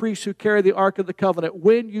 Tell the priests who carry the Ark of the Covenant,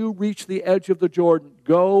 when you reach the edge of the Jordan,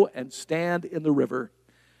 go and stand in the river.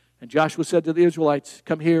 And Joshua said to the Israelites,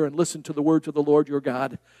 come here and listen to the words of the Lord your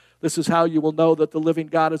God. This is how you will know that the living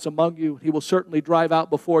God is among you. He will certainly drive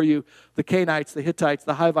out before you the Canaanites, the Hittites,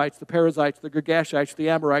 the Hivites, the Perizzites, the Girgashites, the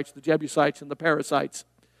Amorites, the Jebusites, and the Perizzites.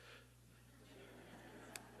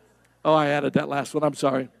 Oh, I added that last one. I'm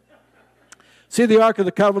sorry. See the Ark of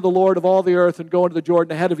the Covenant of the Lord of all the earth and go into the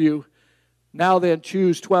Jordan ahead of you. Now then,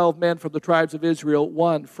 choose 12 men from the tribes of Israel,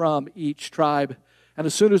 one from each tribe. And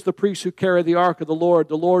as soon as the priests who carry the ark of the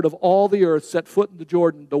Lord of all the earth, set foot in the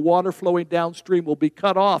Jordan, the water flowing downstream will be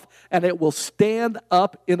cut off, and it will stand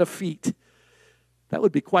up in a feet. That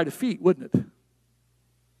would be quite a feat, wouldn't it?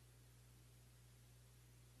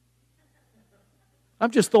 I'm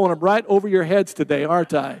just throwing them right over your heads today,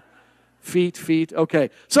 aren't I? Feet, okay.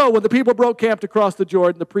 So when the people broke camp to cross the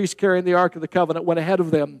Jordan, the priests carrying the Ark of the Covenant went ahead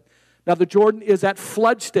of them. Now the Jordan is at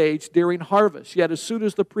flood stage during harvest. Yet as soon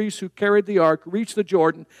as the priests who carried the ark reached the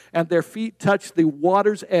Jordan and their feet touched the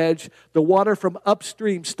water's edge, the water from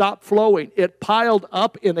upstream stopped flowing. It piled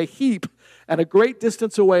up in a heap and a great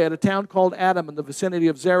distance away at a town called Adam in the vicinity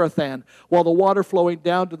of Zarethan, while the water flowing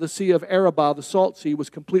down to the Sea of Arabah, the Salt Sea, was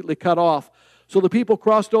completely cut off. So the people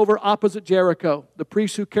crossed over opposite Jericho. The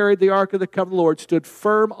priests who carried the Ark of the Covenant of the Lord stood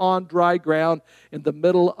firm on dry ground in the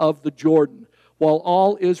middle of the Jordan, while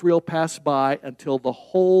all Israel passed by until the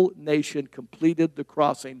whole nation completed the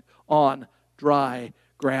crossing on dry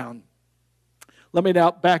ground. Let me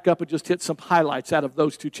now back up and just hit some highlights out of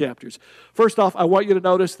those two chapters. First off, I want you to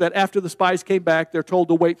notice that after the spies came back, they're told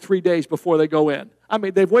to wait 3 days before they go in. I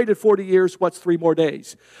mean, they've waited 40 years. What's 3 more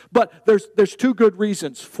days? But there's 2 good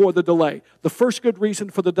reasons for the delay. The first good reason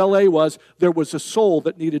for the delay was there was a soul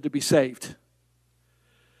that needed to be saved.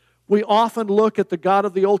 We often look at the God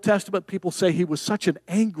of the Old Testament. People say he was such an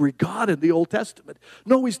angry God in the Old Testament.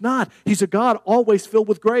 No, he's not. He's a God always filled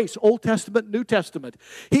with grace, Old Testament, New Testament.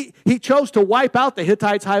 He chose to wipe out the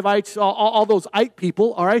Hittites, Hivites, all those Ite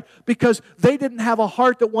people, all right, because they didn't have a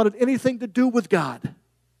heart that wanted anything to do with God.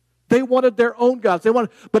 They wanted their own gods.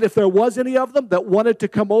 But if there was any of them that wanted to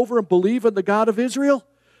come over and believe in the God of Israel,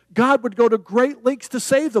 God would go to great lengths to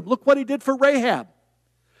save them. Look what he did for Rahab.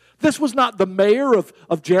 This was not the mayor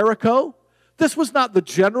of Jericho. This was not the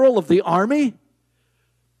general of the army.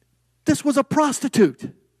 This was a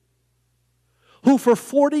prostitute who for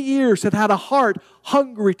 40 years had had a heart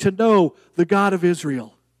hungry to know the God of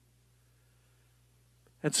Israel.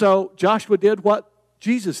 And so Joshua did what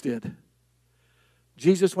Jesus did.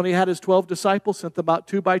 Jesus, when he had his 12 disciples, sent them out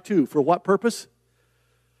 2 by 2. For what purpose?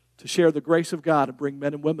 To share the grace of God and bring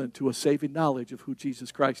men and women to a saving knowledge of who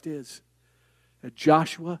Jesus Christ is. And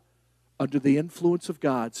Joshua, under the influence of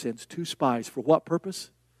God, sends 2 spies. For what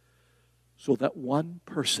purpose? So that one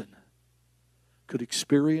person could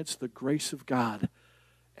experience the grace of God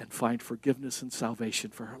and find forgiveness and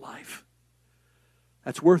salvation for her life.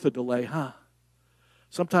 That's worth a delay, huh?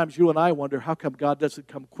 Sometimes you and I wonder, how come God doesn't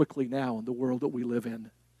come quickly now in the world that we live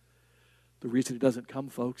in? The reason he doesn't come,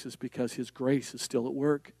 folks, is because his grace is still at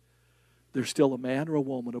work. There's still a man or a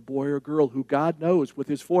woman, a boy or a girl who God knows with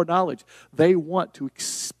his foreknowledge, they want to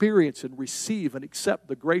experience and receive and accept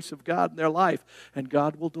the grace of God in their life. And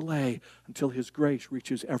God will delay until his grace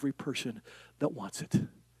reaches every person that wants it.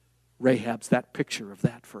 Rahab's that picture of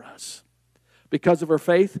that for us. Because of her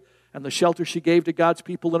faith and the shelter she gave to God's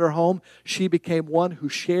people in her home, she became one who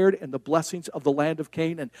shared in the blessings of the land of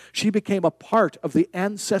Canaan. She became a part of the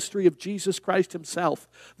ancestry of Jesus Christ himself.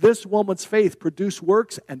 This woman's faith produced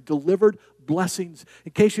works and delivered blessings.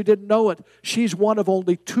 In case you didn't know it, she's one of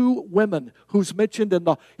only 2 women who's mentioned in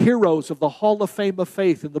the heroes of the Hall of Fame of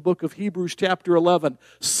Faith in the book of Hebrews chapter 11.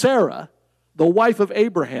 Sarah, the wife of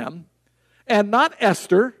Abraham, and not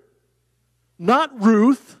Esther, not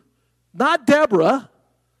Ruth, not Deborah,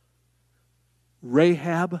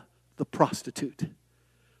 Rahab the prostitute,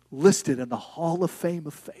 listed in the Hall of Fame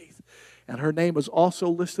of Faith. And her name is also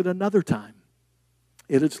listed another time.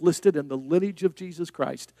 It is listed in the lineage of Jesus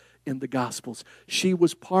Christ in the Gospels. She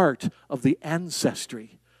was part of the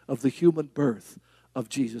ancestry of the human birth of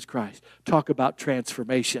Jesus Christ. Talk about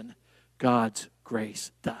transformation. God's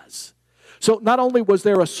grace does. So not only was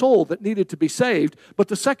there a soul that needed to be saved, but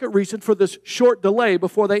the second reason for this short delay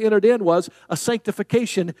before they entered in was a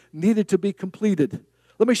sanctification needed to be completed.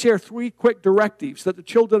 Let me share 3 quick directives that the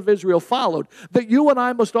children of Israel followed that you and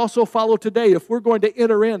I must also follow today if we're going to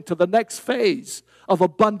enter into the next phase of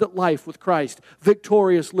abundant life with Christ,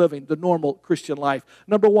 victorious living, the normal Christian life.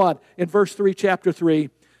 Number 1, in verse 3, chapter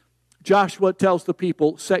 3, Joshua tells the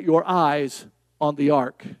people, set your eyes on the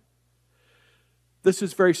ark. This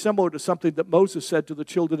is very similar to something that Moses said to the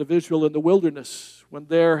children of Israel in the wilderness when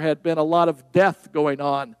there had been a lot of death going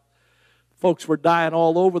on. Folks were dying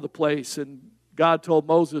all over the place, and God told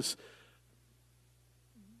Moses,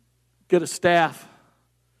 get a staff,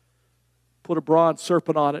 put a bronze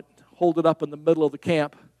serpent on it, hold it up in the middle of the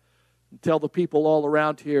camp, and tell the people all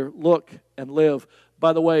around here, look and live.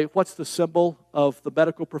 By the way, what's the symbol of the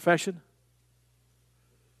medical profession?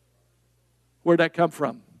 Where'd that come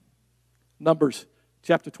from? Numbers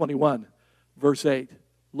chapter 21, verse 8.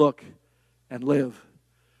 Look and live.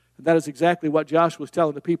 And that is exactly what Joshua was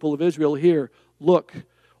telling the people of Israel here. Look,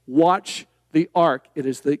 watch the ark.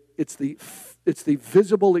 It's the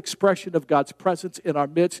visible expression of God's presence in our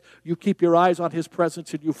midst. You keep your eyes on His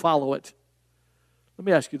presence and you follow it. Let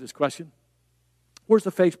me ask you this question. Where's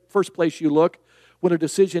the first place you look when a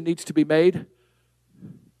decision needs to be made?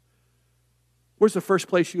 Where's the first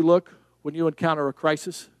place you look when you encounter a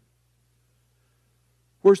crisis?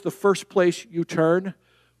 Where's the first place you turn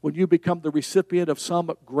when you become the recipient of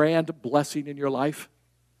some grand blessing in your life?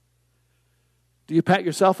 Do you pat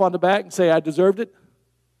yourself on the back and say, I deserved it?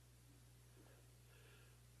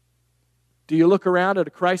 Do you look around at a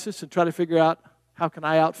crisis and try to figure out, how can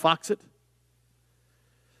I outfox it?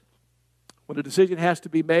 When a decision has to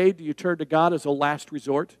be made, do you turn to God as a last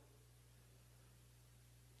resort?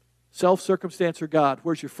 Self, circumstance, or God?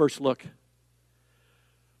 Where's your first look?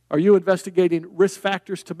 Are you investigating risk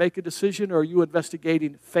factors to make a decision, or are you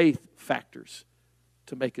investigating faith factors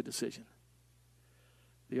to make a decision?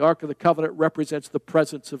 The Ark of the Covenant represents the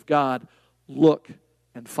presence of God. Look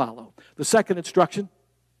and follow. The second instruction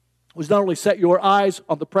was not only set your eyes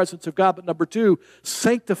on the presence of God, but number 2,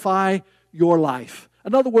 sanctify your life.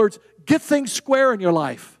 In other words, get things square in your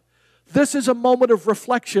life. This is a moment of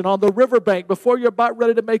reflection on the riverbank before you're about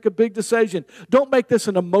ready to make a big decision. Don't make this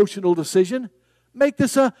an emotional decision. Make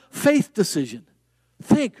this a faith decision.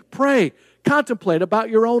 Think, pray, contemplate about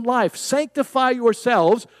your own life. Sanctify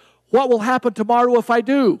yourselves. What will happen tomorrow if I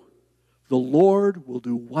do? The Lord will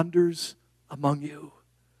do wonders among you.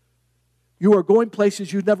 You are going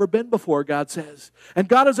places you've never been before, God says. And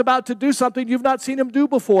God is about to do something you've not seen Him do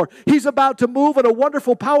before. He's about to move in a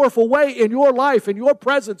wonderful, powerful way in your life, in your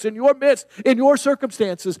presence, in your midst, in your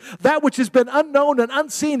circumstances. That which has been unknown and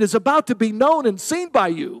unseen is about to be known and seen by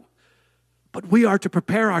you. But we are to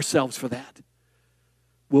prepare ourselves for that.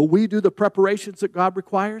 Will we do the preparations that God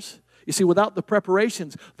requires? You see, without the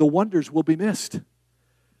preparations, the wonders will be missed.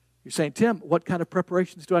 You're saying, Tim, what kind of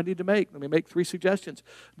preparations do I need to make? Let me make 3 suggestions.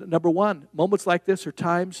 Number 1, moments like this are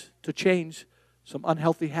times to change some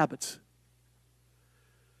unhealthy habits.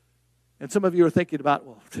 And some of you are thinking about,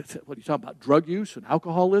 well, what are you talking about, drug use and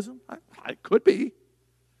alcoholism? It could be.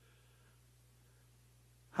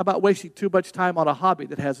 How about wasting too much time on a hobby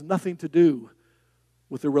that has nothing to do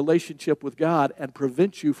with a relationship with God and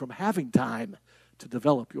prevents you from having time to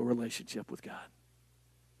develop your relationship with God?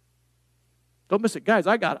 Don't miss it. Guys,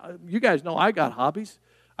 you guys know I got hobbies.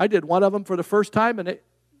 I did one of them for the first time in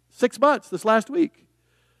 6 months this last week.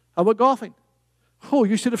 I went golfing. Oh,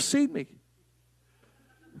 you should have seen me.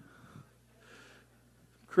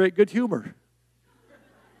 Create good humor.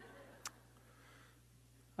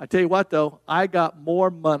 I tell you what, though, I got more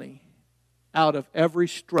money out of every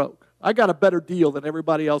stroke. I got a better deal than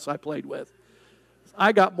everybody else I played with.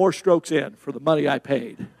 I got more strokes in for the money I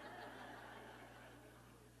paid.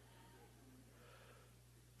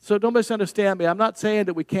 So don't misunderstand me. I'm not saying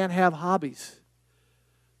that we can't have hobbies.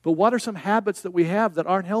 But what are some habits that we have that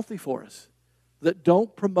aren't healthy for us, that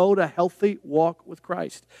don't promote a healthy walk with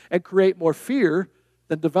Christ and create more fear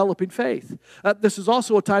than developing faith? This is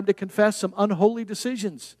also a time to confess some unholy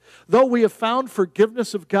decisions. Though we have found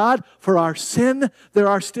forgiveness of God for our sin, there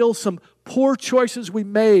are still some poor choices we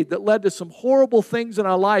made that led to some horrible things in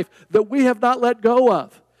our life that we have not let go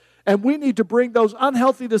of. And we need to bring those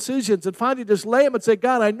unhealthy decisions and finally just lay them and say,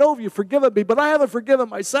 God, I know you've forgiven me, but I haven't forgiven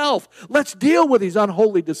myself. Let's deal with these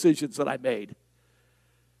unholy decisions that I made.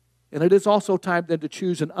 And it is also time then to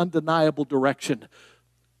choose an undeniable direction.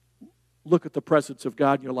 Look at the presence of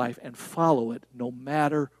God in your life and follow it no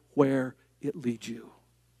matter where it leads you.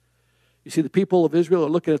 You see, the people of Israel are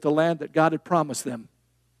looking at the land that God had promised them.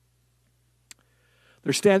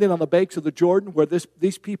 They're standing on the banks of the Jordan where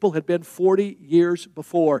these people had been 40 years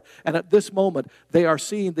before. And at this moment, they are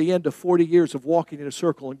seeing the end of 40 years of walking in a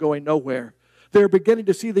circle and going nowhere. They are beginning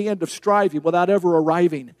to see the end of striving without ever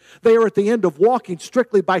arriving. They are at the end of walking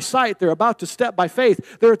strictly by sight. They're about to step by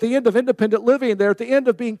faith. They're at the end of independent living. They're at the end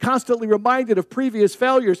of being constantly reminded of previous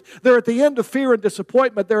failures. They're at the end of fear and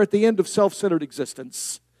disappointment. They're at the end of self-centered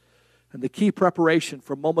existence. And the key preparation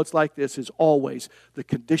for moments like this is always the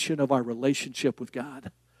condition of our relationship with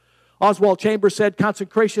God. Oswald Chambers said,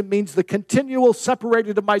 consecration means the continual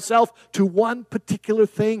separating of myself to one particular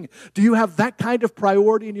thing. Do you have that kind of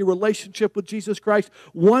priority in your relationship with Jesus Christ?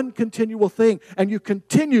 One continual thing. And you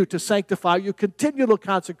continue to sanctify. You continue to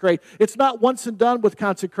consecrate. It's not once and done with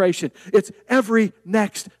consecration. It's every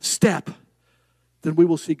next step. Then we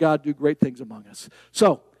will see God do great things among us.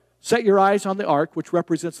 So, set your eyes on the ark, which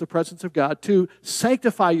represents the presence of God. 2,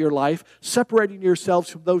 sanctify your life, separating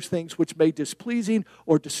yourselves from those things which may be displeasing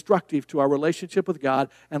or destructive to our relationship with God.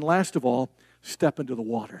 And last of all, step into the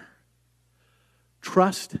water.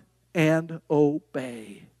 Trust and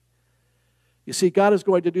obey. You see, God is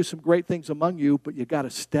going to do some great things among you, but you got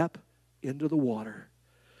to step into the water.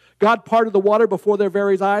 God parted the water before their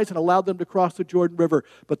very eyes and allowed them to cross the Jordan River.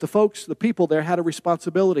 But the people there had a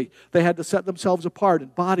responsibility. They had to set themselves apart in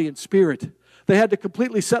body and spirit. They had to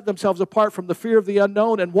completely set themselves apart from the fear of the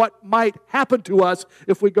unknown and what might happen to us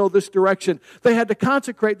if we go this direction. They had to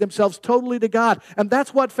consecrate themselves totally to God. And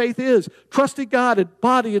that's what faith is, trusting God in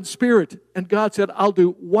body and spirit. And God said, I'll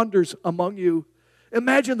do wonders among you.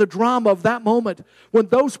 Imagine the drama of that moment when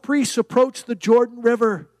those priests approached the Jordan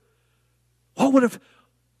River. What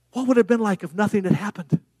would have been like if nothing had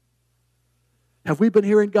happened? Have we been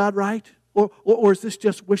hearing God right? Or is this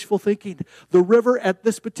just wishful thinking? The river at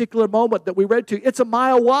this particular moment that we read to, it's a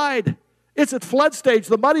mile wide. It's at flood stage.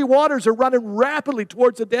 The muddy waters are running rapidly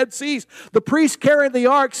towards the Dead Seas. The priests carrying the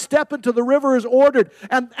ark step into the river as ordered.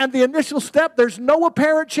 And the initial step, there's no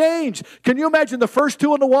apparent change. Can you imagine the first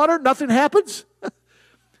 2 in the water? Nothing happens.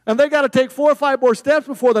 And they got to take 4 or 5 more steps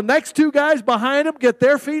before the next 2 guys behind them get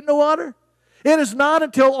their feet in the water. It is not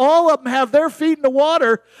until all of them have their feet in the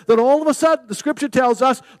water that all of a sudden, the Scripture tells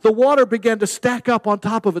us, the water began to stack up on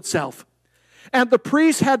top of itself. And the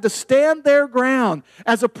priests had to stand their ground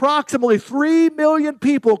as approximately 3 million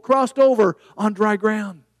people crossed over on dry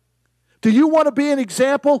ground. Do you want to be an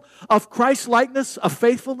example of Christ-likeness, of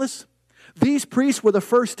faithfulness? These priests were the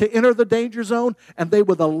first to enter the danger zone, and they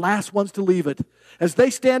were the last ones to leave it. As they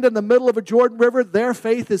stand in the middle of a Jordan River, their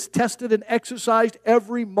faith is tested and exercised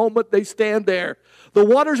every moment they stand there. The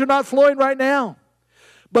waters are not flowing right now,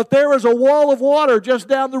 but there is a wall of water just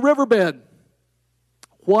down the riverbed.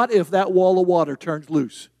 What if that wall of water turns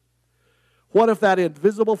loose? What if that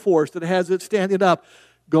invisible force that has it standing up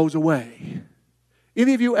goes away?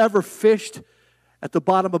 Any of you ever fished at the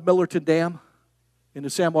bottom of Millerton Dam in the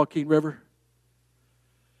San Joaquin River?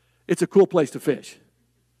 It's a cool place to fish.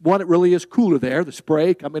 One, it really is cooler there. The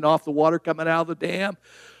spray coming off the water, coming out of the dam.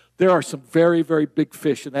 There are some very, very big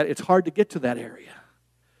fish in that. It's hard to get to that area.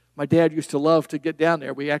 My dad used to love to get down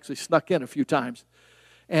there. We actually snuck in a few times.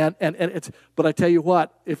 But I tell you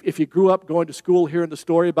what, if you grew up going to school hearing the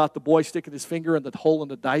story about the boy sticking his finger in the hole in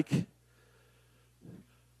the dike,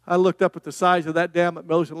 I looked up at the size of that dam at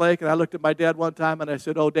Millerton Lake, and I looked at my dad one time, and I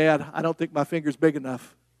said, oh, Dad, I don't think my finger's big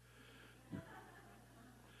enough.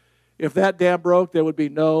 If that dam broke, there would be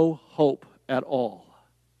no hope at all.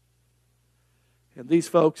 And these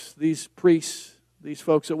folks, these priests, these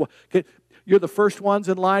folks, you're the first ones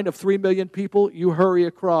in line of 3 million people. You hurry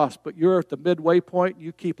across, but you're at the midway point.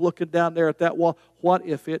 You keep looking down there at that wall. What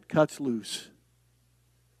if it cuts loose?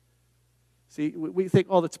 See, we think,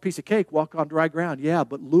 oh, that's a piece of cake, walk on dry ground. Yeah,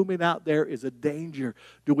 but looming out there is a danger.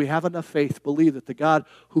 Do we have enough faith to believe that the God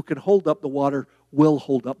who can hold up the water will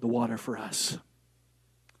hold up the water for us?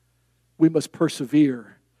 We must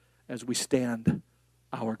persevere as we stand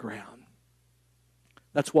our ground.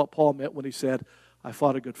 That's what Paul meant when he said, I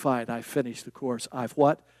fought a good fight. I finished the course. I've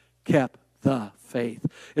what? Kept the faith.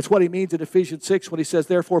 It's what he means in Ephesians 6 when he says,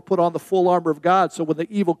 therefore put on the full armor of God so when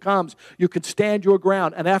the evil comes, you can stand your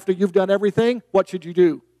ground. And after you've done everything, what should you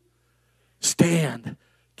do? Stand.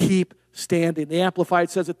 Keep standing. The Amplified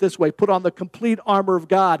says it this way, put on the complete armor of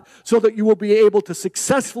God so that you will be able to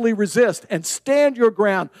successfully resist and stand your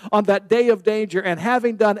ground on that day of danger, and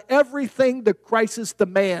having done everything the crisis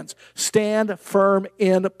demands, stand firm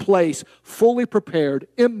in place, fully prepared,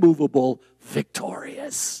 immovable,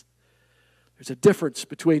 victorious. There's a difference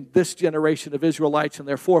between this generation of Israelites and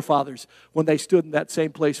their forefathers when they stood in that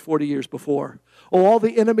same place 40 years before. Oh, all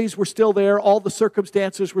the enemies were still there. All the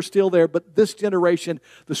circumstances were still there. But this generation,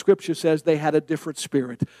 the Scripture says, they had a different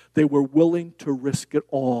spirit. They were willing to risk it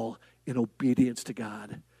all in obedience to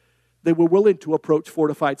God. They were willing to approach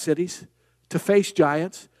fortified cities, to face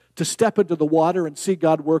giants, to step into the water and see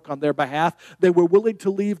God work on their behalf. They were willing to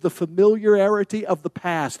leave the familiarity of the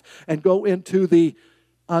past and go into the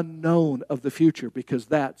unknown of the future, because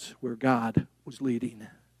that's where God was leading.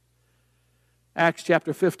 Acts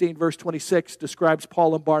chapter 15, verse 26 describes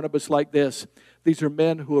Paul and Barnabas like this. These are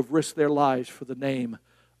men who have risked their lives for the name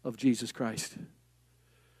of Jesus Christ.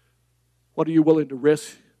 What are you willing to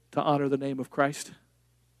risk to honor the name of Christ?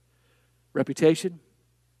 Reputation?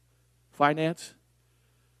 Finance?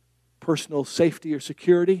 Personal safety or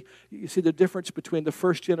security? You see the difference between the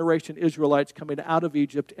first generation Israelites coming out of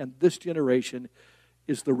Egypt and this generation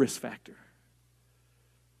is the risk factor.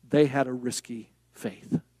 They had a risky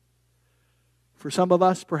faith. For some of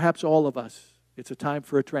us, perhaps all of us, it's a time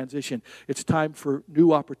for a transition. It's time for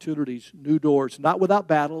new opportunities, new doors, not without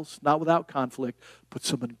battles, not without conflict, but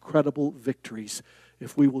some incredible victories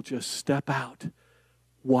if we will just step out,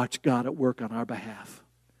 watch God at work on our behalf.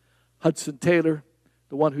 Hudson Taylor,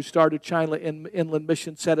 the one who started China Inland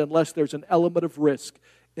Mission, said, unless there's an element of risk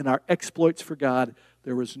in our exploits for God,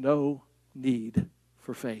 there is no need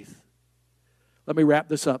for faith. Let me wrap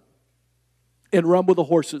this up. In Run with the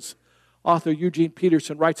Horses, author Eugene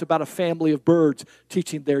Peterson writes about a family of birds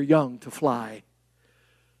teaching their young to fly.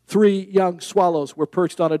 3 young swallows were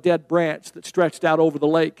perched on a dead branch that stretched out over the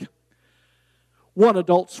lake. One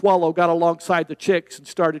adult swallow got alongside the chicks and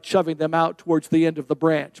started shoving them out towards the end of the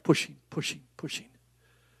branch, pushing.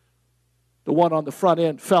 The one on the front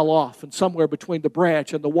end fell off, and somewhere between the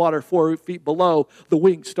branch and the water 4 feet below, the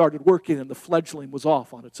wings started working and the fledgling was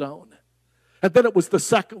off on its own. And then it was the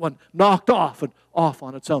second one knocked off and off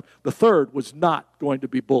on its own. The third was not going to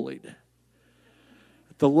be bullied.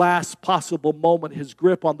 At the last possible moment, his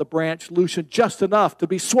grip on the branch loosened just enough to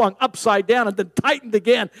be swung upside down and then tightened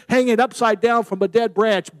again, hanging upside down from a dead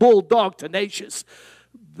branch, bulldog tenacious.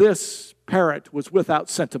 This parent was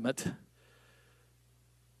without sentiment.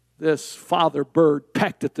 This father bird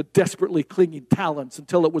pecked at the desperately clinging talons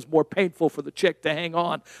until it was more painful for the chick to hang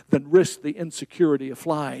on than risk the insecurity of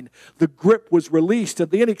flying. The grip was released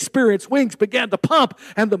and the inexperienced wings began to pump,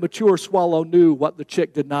 and the mature swallow knew what the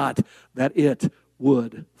chick did not, that it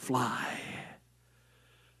would fly.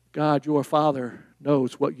 God, your Father,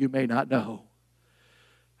 knows what you may not know.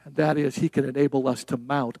 And that is, He can enable us to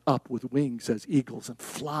mount up with wings as eagles and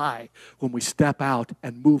fly when we step out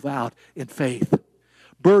and move out in faith.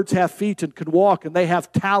 Birds have feet and can walk, and they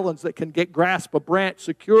have talons that can grasp a branch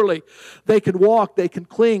securely. They can walk, they can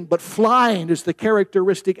cling, but flying is the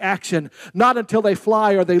characteristic action. Not until they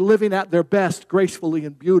fly are they living at their best, gracefully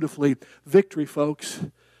and beautifully. Victory, folks.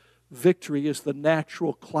 Victory is the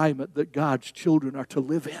natural climate that God's children are to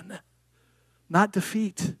live in. Not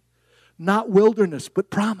defeat, not wilderness,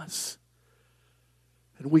 but promise.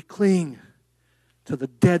 And we cling to the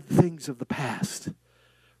dead things of the past,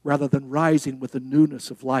 rather than rising with the newness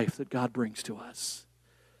of life that God brings to us.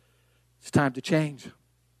 It's time to change.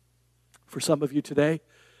 For some of you today,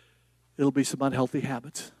 it'll be some unhealthy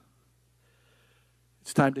habits.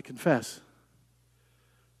 It's time to confess.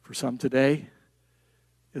 For some today,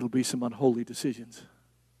 it'll be some unholy decisions.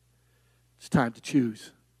 It's time to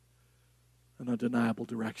choose an undeniable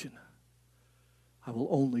direction. I will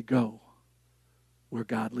only go where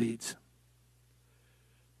God leads.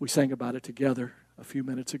 We sang about it together a few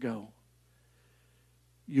minutes ago.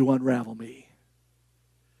 You unravel me,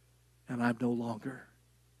 and I'm no longer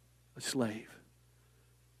a slave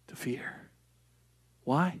to fear.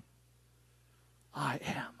 Why? I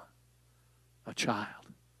am a child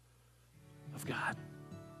of God.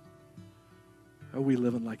 Are we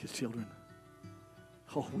living like His children?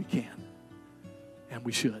 Oh, we can, and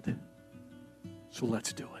we should. So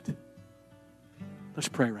let's do it. Let's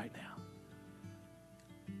pray right now.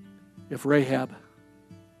 If Rahab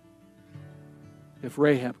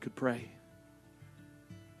could pray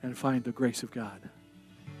and find the grace of God,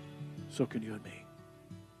 so can you and me.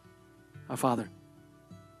 Our Father,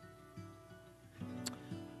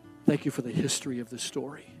 thank you for the history of this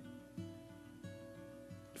story.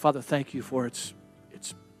 Father, thank you for its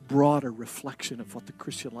broader reflection of what the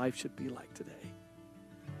Christian life should be like today.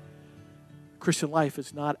 Christian life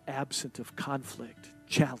is not absent of conflict,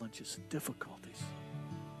 challenges, and difficulties.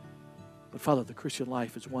 But Father, the Christian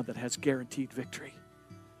life is one that has guaranteed victory.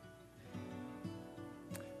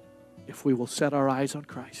 If we will set our eyes on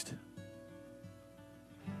Christ,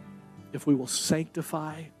 if we will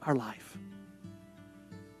sanctify our life,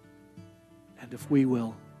 and if we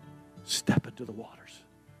will step into the waters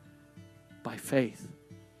by faith,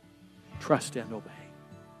 trust and obey.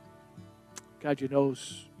 God, you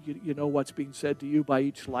know what's being said to you by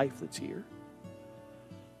each life that's here.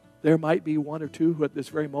 There might be one or two who at this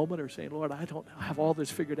very moment are saying, Lord, I don't have all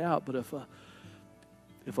this figured out, but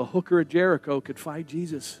If a hooker at Jericho could find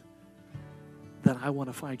Jesus, then I want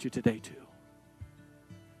to find you today too.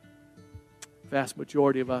 Vast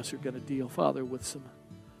majority of us are going to deal, Father, with some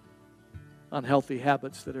unhealthy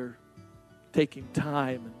habits that are taking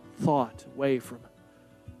time and thought away from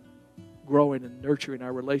growing and nurturing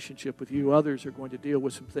our relationship with you. Others are going to deal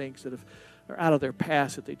with some things that are out of their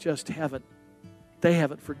past that they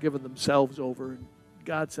haven't forgiven themselves over. And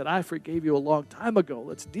God said, I forgave you a long time ago.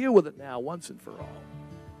 Let's deal with it now once and for all.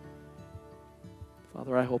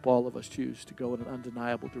 Father, I hope all of us choose to go in an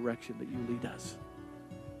undeniable direction that you lead us.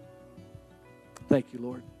 Thank you,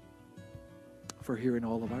 Lord, for hearing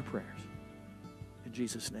all of our prayers. In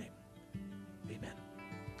Jesus' name, amen.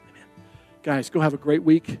 Amen. Guys, go have a great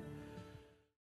week.